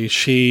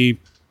 She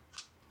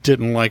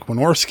didn't like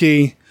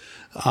Wynorski,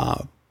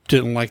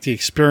 didn't like the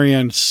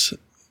experience,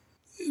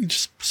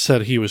 just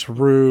said he was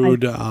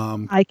rude.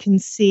 I can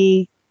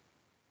see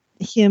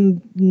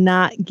him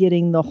not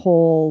getting the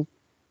whole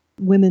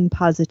women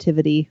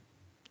positivity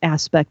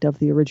aspect of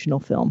the original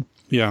film.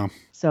 Yeah.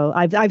 So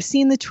I've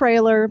seen the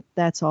trailer.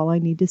 That's all I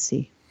need to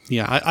see.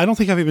 Yeah, I don't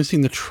think I've even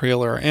seen the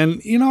trailer.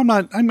 And,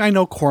 I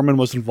know Corman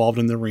was involved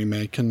in the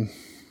remake, and,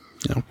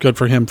 good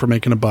for him for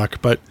making a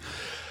buck. But,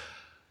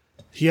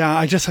 yeah,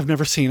 I just have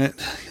never seen it.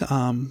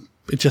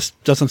 It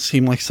just doesn't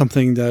seem like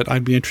something that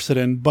I'd be interested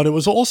in. But it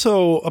was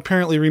also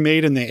apparently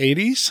remade in the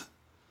 80s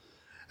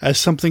as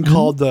something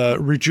called the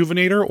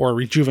Rejuvenator or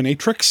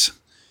Rejuvenatrix,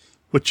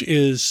 which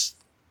is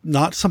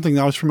not something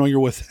that I was familiar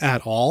with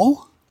at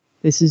all.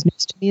 This is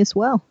news to me as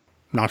well.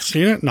 Not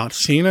seen it, not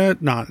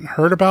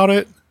heard about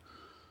it.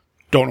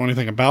 Don't know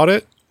anything about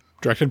it.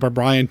 Directed by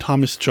Brian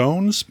Thomas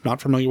Jones. Not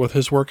familiar with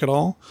his work at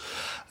all.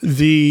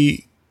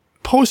 The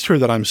poster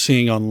that I'm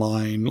seeing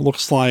online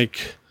looks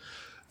like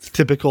the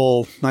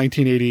typical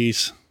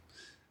 1980s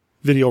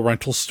video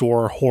rental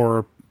store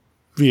horror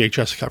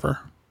VHS cover.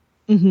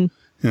 Mm-hmm.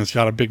 It's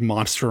got a big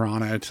monster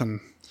on it,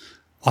 and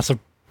lots of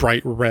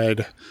bright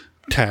red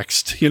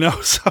text,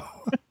 so.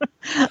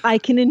 I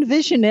can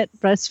envision it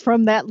just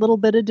from that little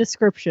bit of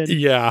description.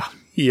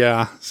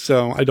 Yeah.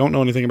 So I don't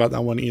know anything about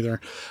that one either.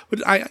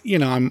 But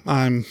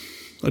I'm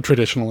a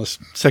traditionalist,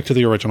 stick to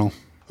the original.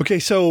 Okay,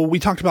 so we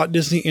talked about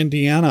Disney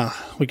Indiana.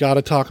 We got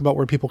to talk about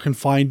where people can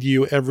find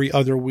you every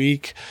other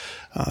week,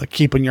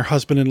 keeping your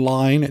husband in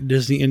line at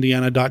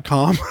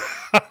DisneyIndiana.com.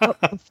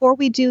 Before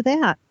we do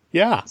that,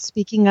 yeah.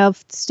 Speaking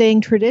of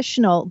staying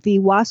traditional, The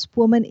Wasp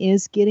Woman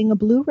is getting a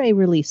Blu-ray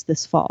release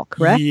this fall,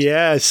 correct?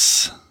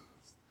 Yes,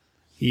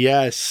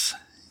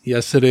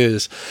 it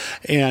is.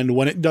 And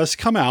when it does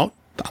come out,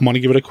 I'm going to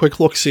give it a quick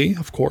look-see,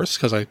 of course,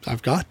 because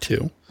I've got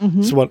to.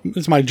 Mm-hmm. So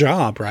it's my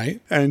job,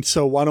 right? And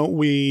so why don't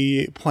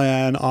we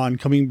plan on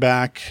coming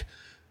back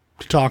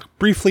to talk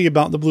briefly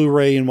about the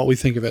Blu-ray and what we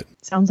think of it?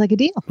 Sounds like a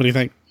deal. What do you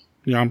think?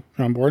 You're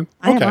on board?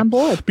 I am on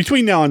board.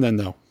 Between now and then,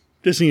 though,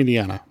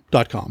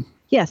 DisneyIndiana.com.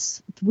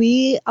 Yes,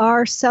 we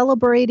are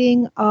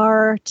celebrating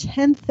our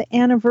 10th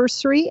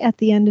anniversary at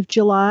the end of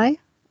July.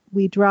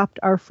 We dropped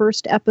our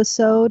first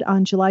episode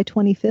on July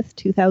 25th,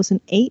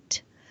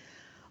 2008.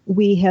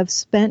 We have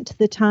spent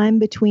the time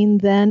between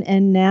then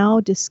and now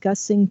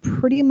discussing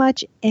pretty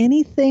much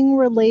anything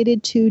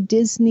related to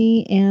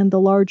Disney and the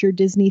larger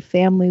Disney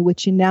family,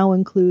 which now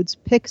includes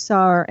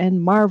Pixar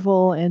and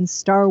Marvel and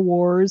Star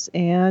Wars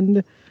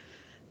and,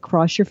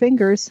 cross your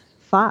fingers,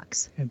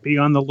 Fox. And be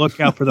on the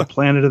lookout for the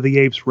Planet of the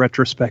Apes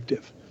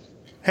retrospective.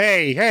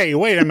 Hey,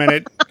 wait a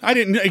minute. I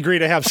didn't agree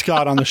to have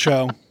Scott on the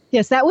show.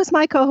 Yes, that was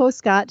my co-host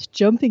Scott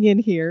jumping in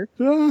here.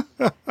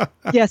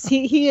 Yes,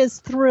 he is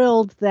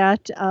thrilled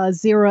that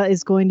Zira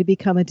is going to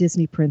become a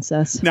Disney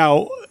princess.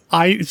 Now,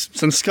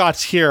 since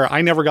Scott's here,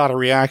 I never got a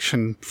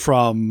reaction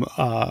from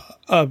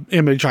an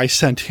image I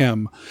sent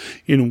him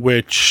in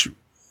which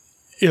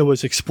it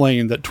was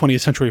explained that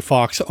 20th Century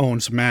Fox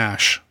owns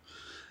MASH.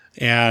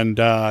 And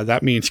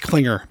that means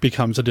Klinger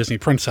becomes a Disney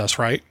princess,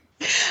 right?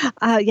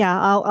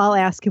 Yeah, I'll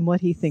ask him what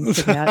he thinks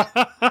of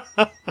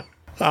that.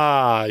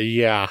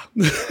 Yeah.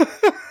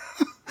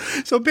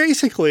 So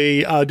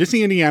basically,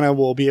 Disney Indiana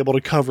will be able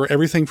to cover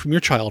everything from your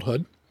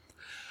childhood.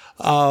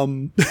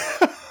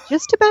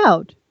 Just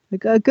about.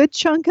 A good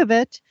chunk of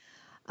it.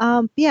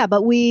 But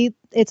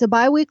it's a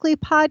bi-weekly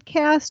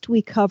podcast.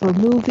 We cover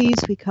movies,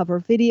 we cover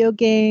video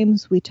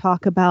games, we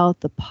talk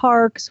about the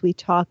parks, we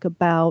talk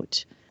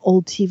about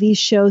old TV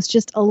shows,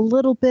 just a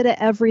little bit of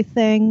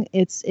everything.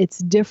 It's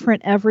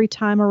different every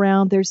time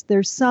around.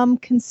 There's some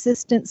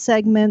consistent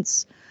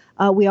segments.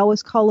 We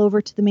always call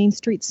over to the Main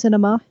Street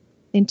Cinema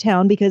in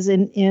town because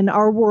in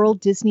our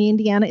world, Disney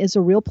Indiana is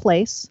a real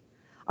place.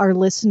 Our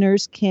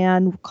listeners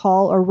can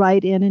call or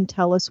write in and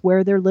tell us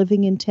where they're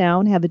living in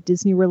town, have a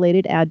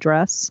Disney-related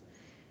address.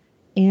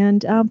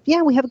 And,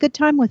 we have a good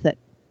time with it.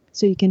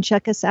 So you can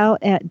check us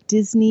out at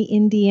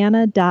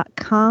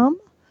DisneyIndiana.com.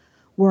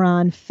 We're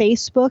on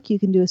Facebook. You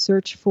can do a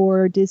search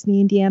for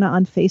Disney Indiana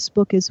on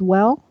Facebook as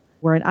well.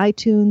 We're on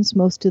iTunes,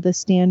 most of the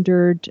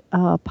standard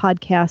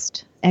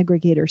podcast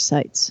aggregator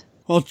sites.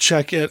 Well,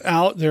 check it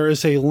out. There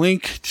is a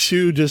link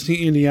to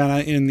Disney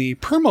Indiana in the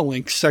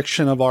permalink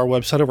section of our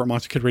website over at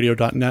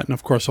monsterkidradio.net. And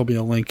of course, there'll be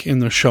a link in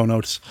the show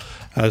notes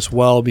as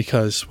well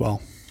because,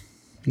 well,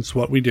 it's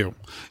what we do.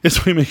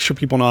 It's we make sure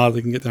people know how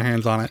they can get their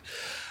hands on it.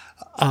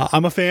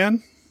 I'm a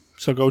fan,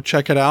 so go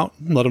check it out.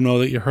 Let them know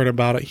that you heard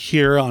about it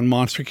here on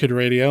Monster Kid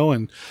Radio,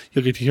 and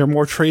you'll get to hear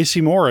more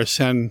Tracy Morris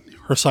and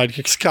her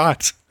sidekick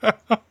Scott.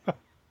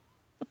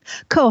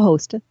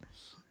 Co-host.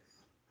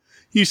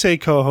 You say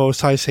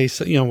co-host, I say,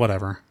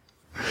 whatever.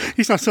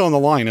 He's not still on the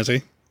line, is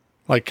he?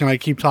 Like, can I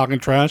keep talking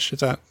trash?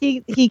 Is that...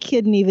 He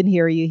couldn't even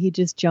hear you. He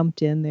just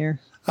jumped in there.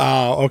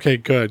 Oh, okay,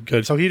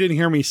 good. So he didn't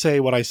hear me say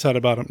what I said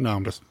about him. No,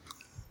 I'm just...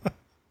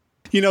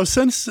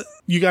 since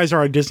you guys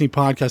are a Disney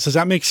podcast, does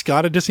that make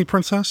Scott a Disney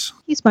princess?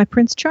 He's my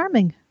Prince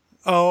Charming.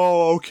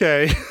 Oh,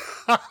 okay.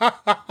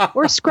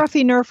 Or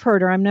Scruffy Nerf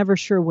Herder. I'm never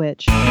sure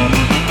which.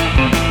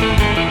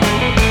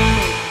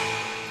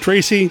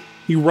 Tracy,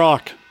 you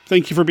rock.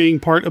 Thank you for being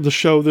part of the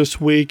show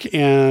this week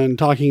and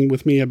talking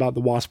with me about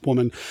The Wasp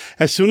Woman.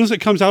 As soon as it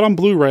comes out on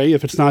Blu-ray,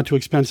 if it's not too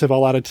expensive,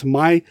 I'll add it to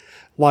my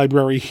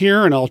library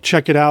here and I'll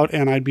check it out.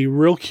 And I'd be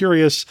real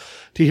curious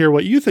to hear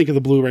what you think of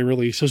the Blu-ray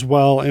release as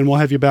well. And we'll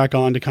have you back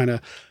on to kind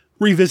of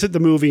revisit the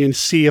movie and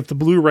see if the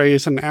Blu-ray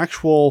is an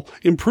actual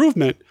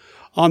improvement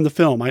on the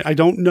film. I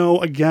don't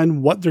know,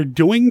 again, what they're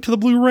doing to the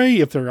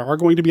Blu-ray. If there are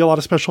going to be a lot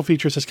of special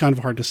features, it's kind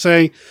of hard to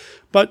say,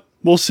 but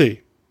we'll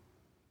see.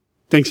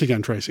 Thanks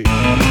again, Tracy. They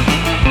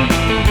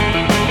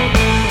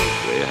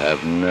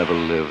have never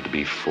lived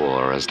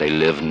before as they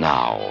live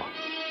now.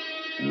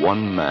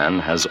 One man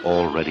has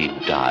already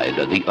died,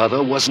 the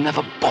other was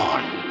never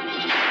born.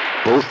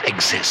 Both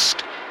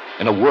exist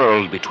in a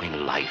world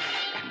between life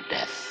and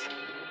death.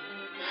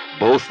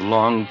 Both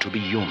long to be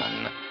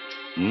human.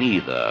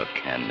 Neither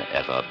can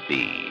ever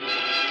be.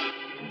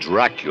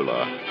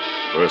 Dracula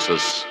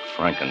versus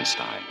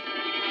Frankenstein.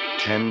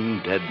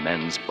 10 dead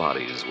men's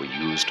bodies were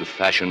used to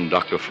fashion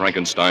Dr.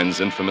 Frankenstein's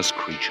infamous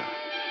creature.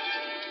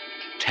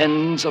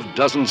 Tens of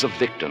dozens of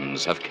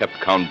victims have kept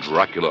Count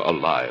Dracula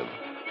alive.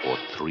 for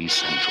 3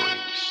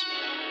 centuries.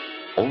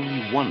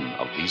 Only one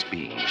of these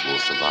beings will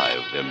survive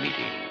their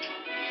meeting.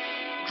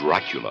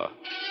 Dracula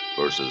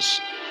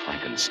versus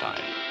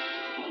Frankenstein.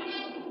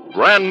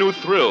 Brand new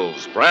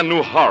thrills, brand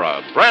new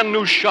horror, brand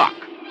new shock.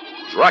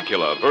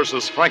 Dracula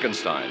versus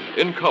Frankenstein,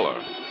 in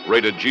color,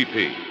 rated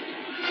GP.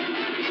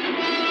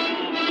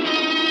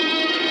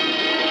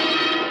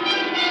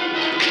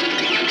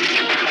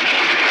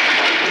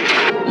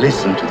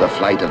 Listen to the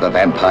flight of the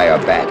vampire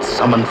bat,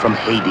 summoned from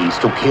Hades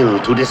to kill,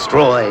 to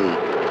destroy.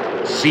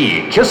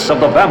 See Kiss of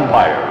the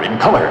Vampire in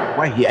color.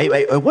 Why,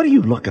 hey, what are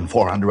you looking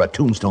for under a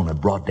tombstone in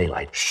broad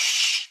daylight?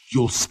 Shh!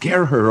 You'll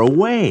scare her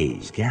away.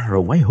 Scare her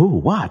away? Who?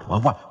 What?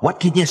 What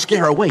can you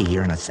scare away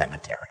here in a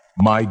cemetery?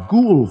 My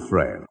ghoul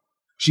friend.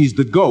 She's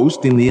the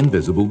ghost in the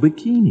invisible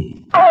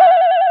bikini.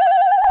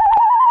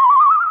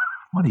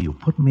 What are you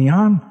putting me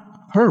on?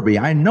 Herbie,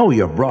 I know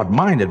you're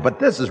broad-minded, but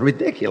this is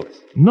ridiculous.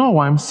 No,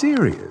 I'm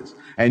serious.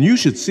 And you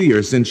should see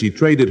her since she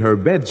traded her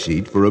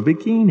bedsheet for a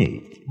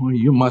bikini. Well,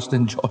 you must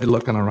enjoy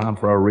looking around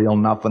for a real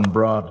nothing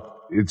broad.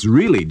 It's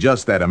really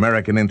just that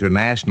American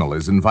International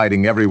is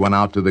inviting everyone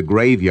out to the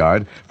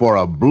graveyard for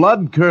a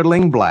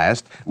blood-curdling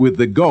blast with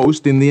the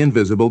ghost in the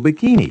invisible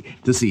bikini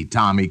to see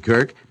Tommy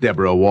Kirk,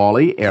 Deborah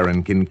Wally,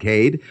 Aaron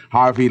Kincaid,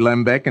 Harvey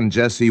Lembeck, and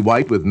Jesse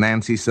White with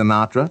Nancy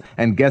Sinatra,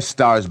 and guest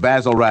stars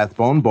Basil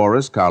Rathbone,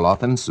 Boris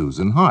Karloff, and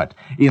Susan Hart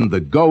in The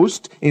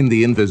Ghost in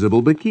the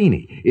Invisible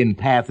Bikini in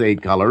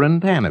Pathé Color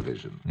and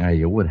Panavision. Now,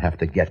 you would have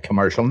to get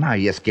commercial. Now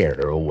you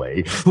scared her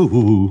away.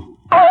 Ooh.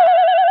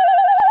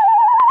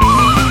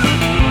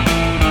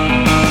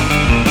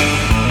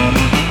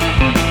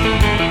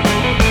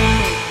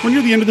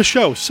 The end of the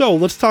show. So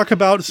let's talk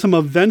about some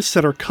events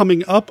that are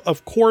coming up.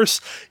 Of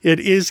course, it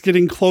is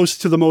getting close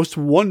to the most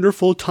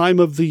wonderful time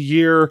of the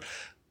year.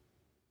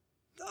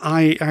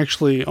 I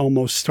actually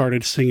almost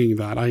started singing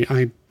that.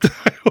 I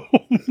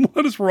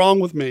what is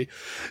wrong with me?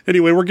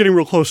 Anyway, we're getting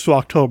real close to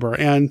October.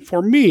 And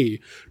for me,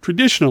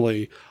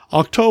 traditionally,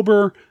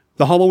 October,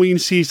 the Halloween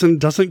season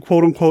doesn't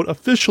quote unquote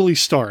officially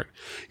start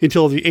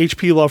until the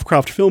H.P.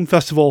 Lovecraft Film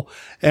Festival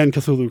and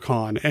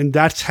CthulhuCon. And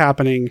that's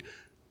happening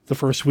the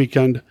first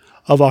weekend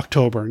of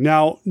October.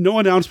 Now, no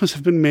announcements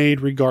have been made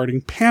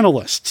regarding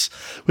panelists,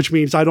 which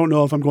means I don't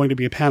know if I'm going to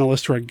be a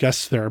panelist or a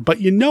guest there, but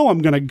you know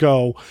I'm going to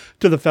go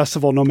to the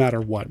festival no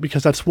matter what,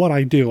 because that's what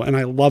I do, and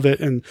I love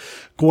it, and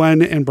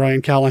Gwen and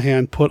Brian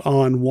Callahan put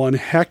on one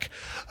heck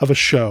of a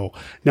show.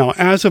 Now,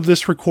 as of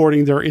this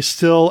recording, there is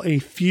still a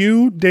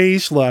few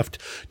days left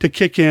to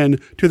kick in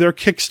to their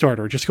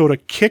Kickstarter. Just go to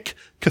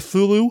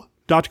kickcthulhu.com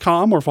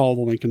or follow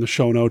the link in the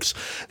show notes.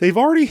 They've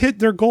already hit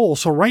their goal,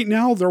 so right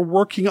now they're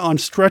working on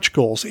stretch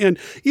goals. And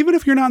even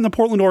if you're not in the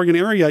Portland, Oregon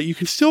area, you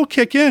can still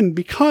kick in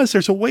because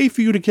there's a way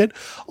for you to get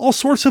all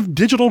sorts of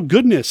digital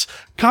goodness,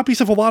 copies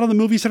of a lot of the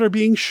movies that are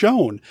being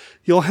shown.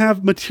 You'll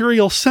have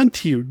material sent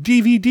to you,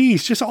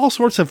 DVDs, just all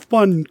sorts of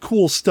fun,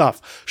 cool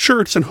stuff,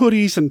 shirts and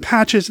hoodies and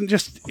patches, and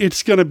just,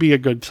 it's going to be a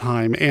good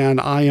time. And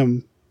I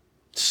am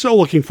so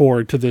looking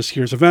forward to this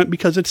year's event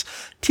because it's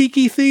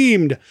tiki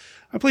themed.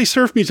 I play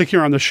surf music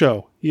here on the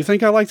show. You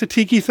think I like the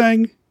tiki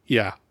thing?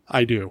 Yeah,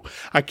 I do.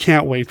 I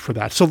can't wait for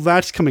that. So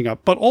that's coming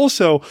up. But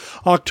also,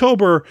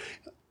 October,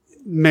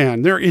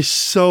 man, there is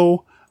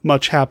so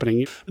much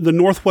happening. The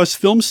Northwest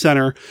Film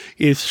Center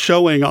is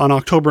showing on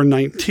October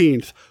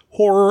 19th,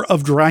 Horror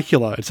of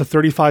Dracula. It's a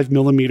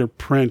 35mm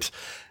print.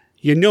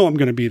 You know I'm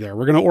going to be there.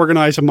 We're going to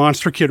organize a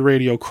Monster Kid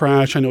Radio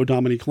crash. I know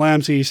Dominique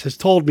Lamzis has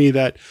told me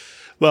that,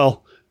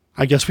 well,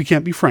 I guess we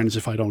can't be friends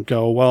if I don't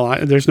go.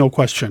 Well, there's no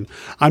question.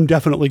 I'm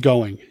definitely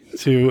going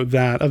to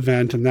that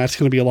event, and that's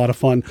going to be a lot of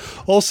fun.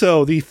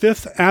 Also, the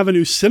Fifth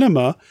Avenue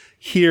Cinema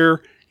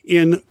here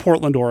in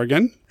Portland,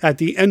 Oregon, at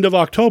the end of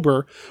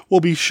October, will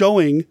be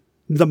showing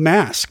The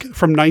Mask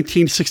from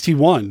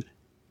 1961.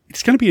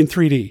 It's going to be in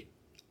 3D.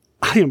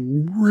 I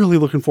am really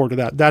looking forward to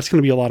that. That's going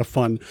to be a lot of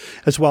fun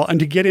as well. And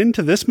to get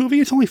into this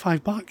movie, it's only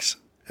 $5.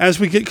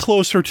 As we get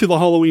closer to the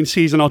Halloween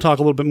season, I'll talk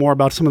a little bit more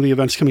about some of the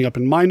events coming up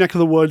in my neck of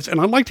the woods,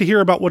 and I'd like to hear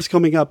about what's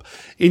coming up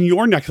in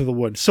your neck of the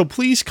woods. So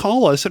please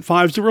call us at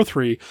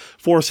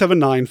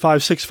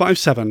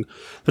 503-479-5657.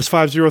 That's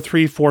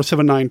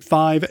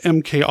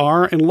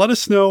 503-479-5MKR, and let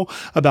us know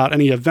about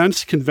any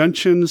events,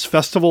 conventions,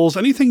 festivals,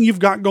 anything you've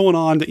got going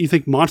on that you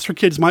think Monster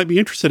Kids might be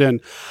interested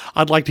in.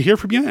 I'd like to hear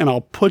from you, and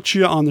I'll put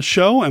you on the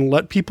show and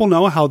let people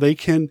know how they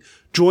can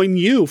join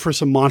you for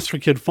some Monster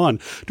Kid fun.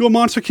 Do a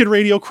Monster Kid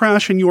Radio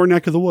crash in your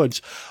neck of the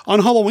woods. On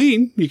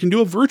Halloween, you can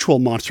do a virtual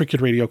Monster Kid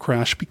Radio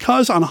crash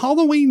because on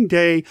Halloween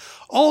day,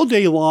 all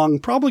day long,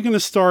 probably going to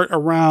start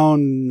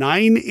around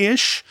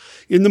 9-ish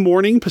in the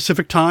morning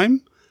Pacific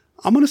time,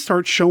 I'm going to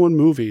start showing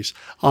movies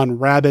on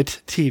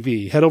Rabbit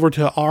TV. Head over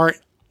to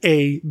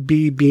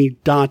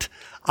rabb.it.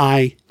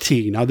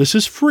 Now, this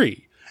is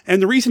free.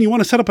 And the reason you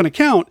want to set up an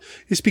account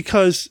is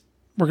because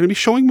we're going to be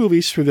showing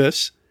movies through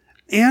this.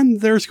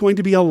 And there's going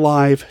to be a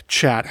live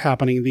chat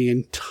happening the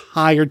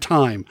entire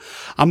time.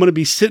 I'm going to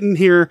be sitting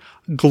here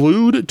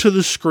glued to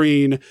the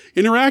screen,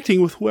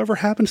 interacting with whoever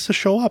happens to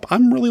show up.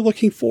 I'm really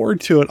looking forward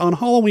to it. On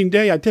Halloween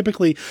Day, I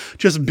typically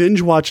just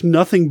binge watch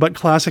nothing but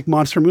classic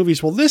monster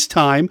movies. Well, this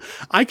time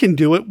I can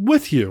do it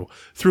with you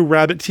through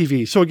Rabbit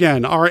TV. So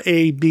again,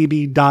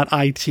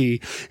 RABB.IT.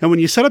 And when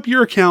you set up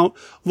your account,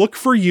 look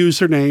for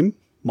username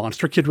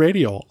Monster Kid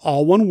Radio,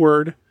 all one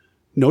word,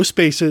 no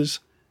spaces,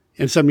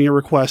 and send me a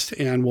request,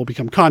 and we'll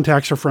become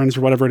contacts or friends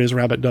or whatever it is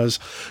Rabbit does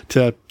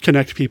to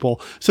connect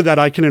people so that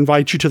I can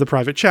invite you to the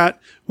private chat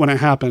when it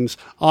happens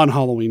on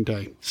Halloween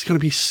Day. It's going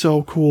to be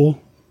so cool.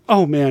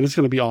 Oh man, it's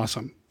going to be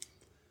awesome.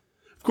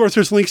 Of course,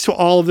 there's links to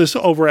all of this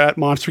over at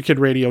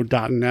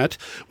monsterkidradio.net,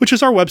 which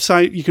is our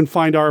website. You can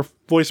find our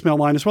voicemail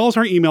line as well as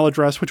our email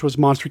address, which was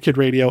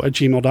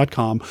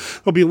monsterkidradio@gmail.com.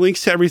 There'll be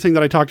links to everything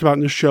that I talked about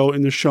in the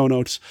show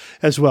notes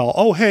as well.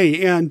 Oh,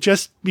 hey, and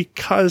just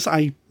because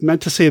I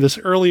meant to say this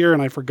earlier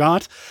and I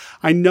forgot,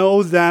 I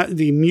know that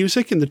the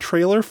music in the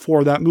trailer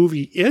for that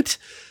movie, It,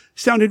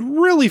 sounded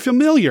really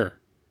familiar.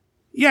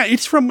 Yeah,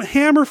 it's from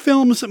Hammer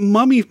Films'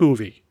 Mummy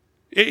movie.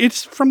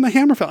 It's from the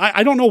Hammer film.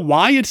 I don't know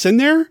why it's in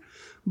there,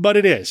 but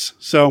it is.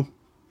 So,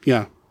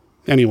 yeah.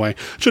 Anyway,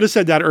 should have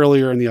said that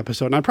earlier in the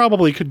episode. And I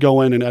probably could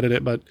go in and edit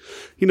it, but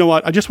you know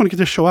what? I just want to get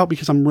this show out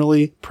because I'm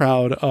really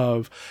proud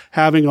of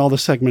having all the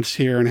segments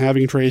here and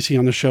having Tracy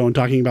on the show and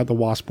talking about the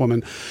Wasp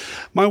Woman.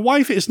 My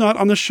wife is not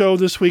on the show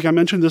this week. I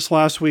mentioned this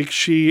last week.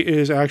 She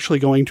is actually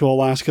going to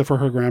Alaska for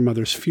her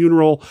grandmother's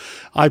funeral.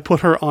 I put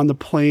her on the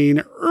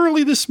plane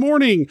early this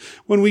morning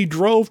when we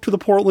drove to the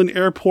Portland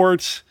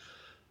airport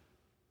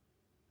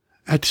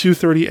at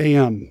 2:30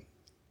 a.m.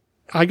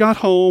 I got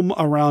home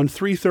around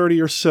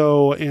 3:30 or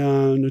so,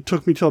 and it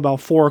took me till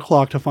about 4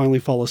 o'clock to finally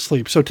fall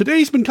asleep. So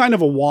today's been kind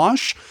of a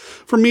wash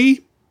for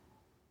me,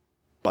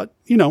 but,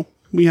 you know,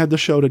 we had the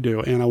show to do,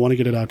 and I want to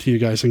get it out to you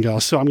guys and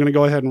gals. So I'm going to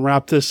go ahead and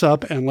wrap this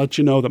up and let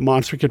you know that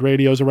Monster Kid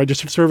Radio is a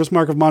registered service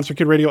mark of Monster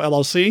Kid Radio,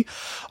 LLC.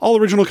 All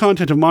original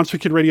content of Monster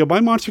Kid Radio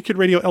by Monster Kid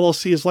Radio,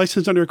 LLC is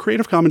licensed under a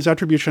Creative Commons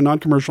Attribution,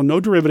 Non-Commercial, No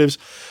Derivatives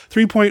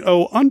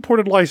 3.0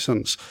 Unported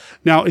License.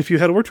 Now, if you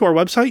head over to our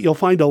website, you'll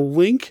find a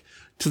link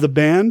to the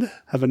band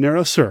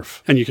Habanera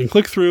Surf, and you can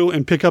click through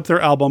and pick up their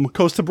album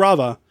Costa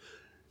Brava,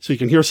 so you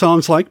can hear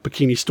songs like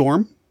Bikini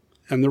Storm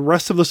and the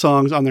rest of the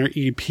songs on their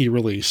EP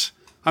release.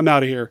 I'm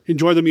out of here.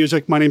 Enjoy the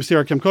music. My name's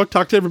Derek M. Cook.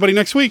 Talk to everybody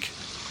next week.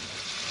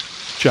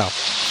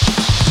 Ciao.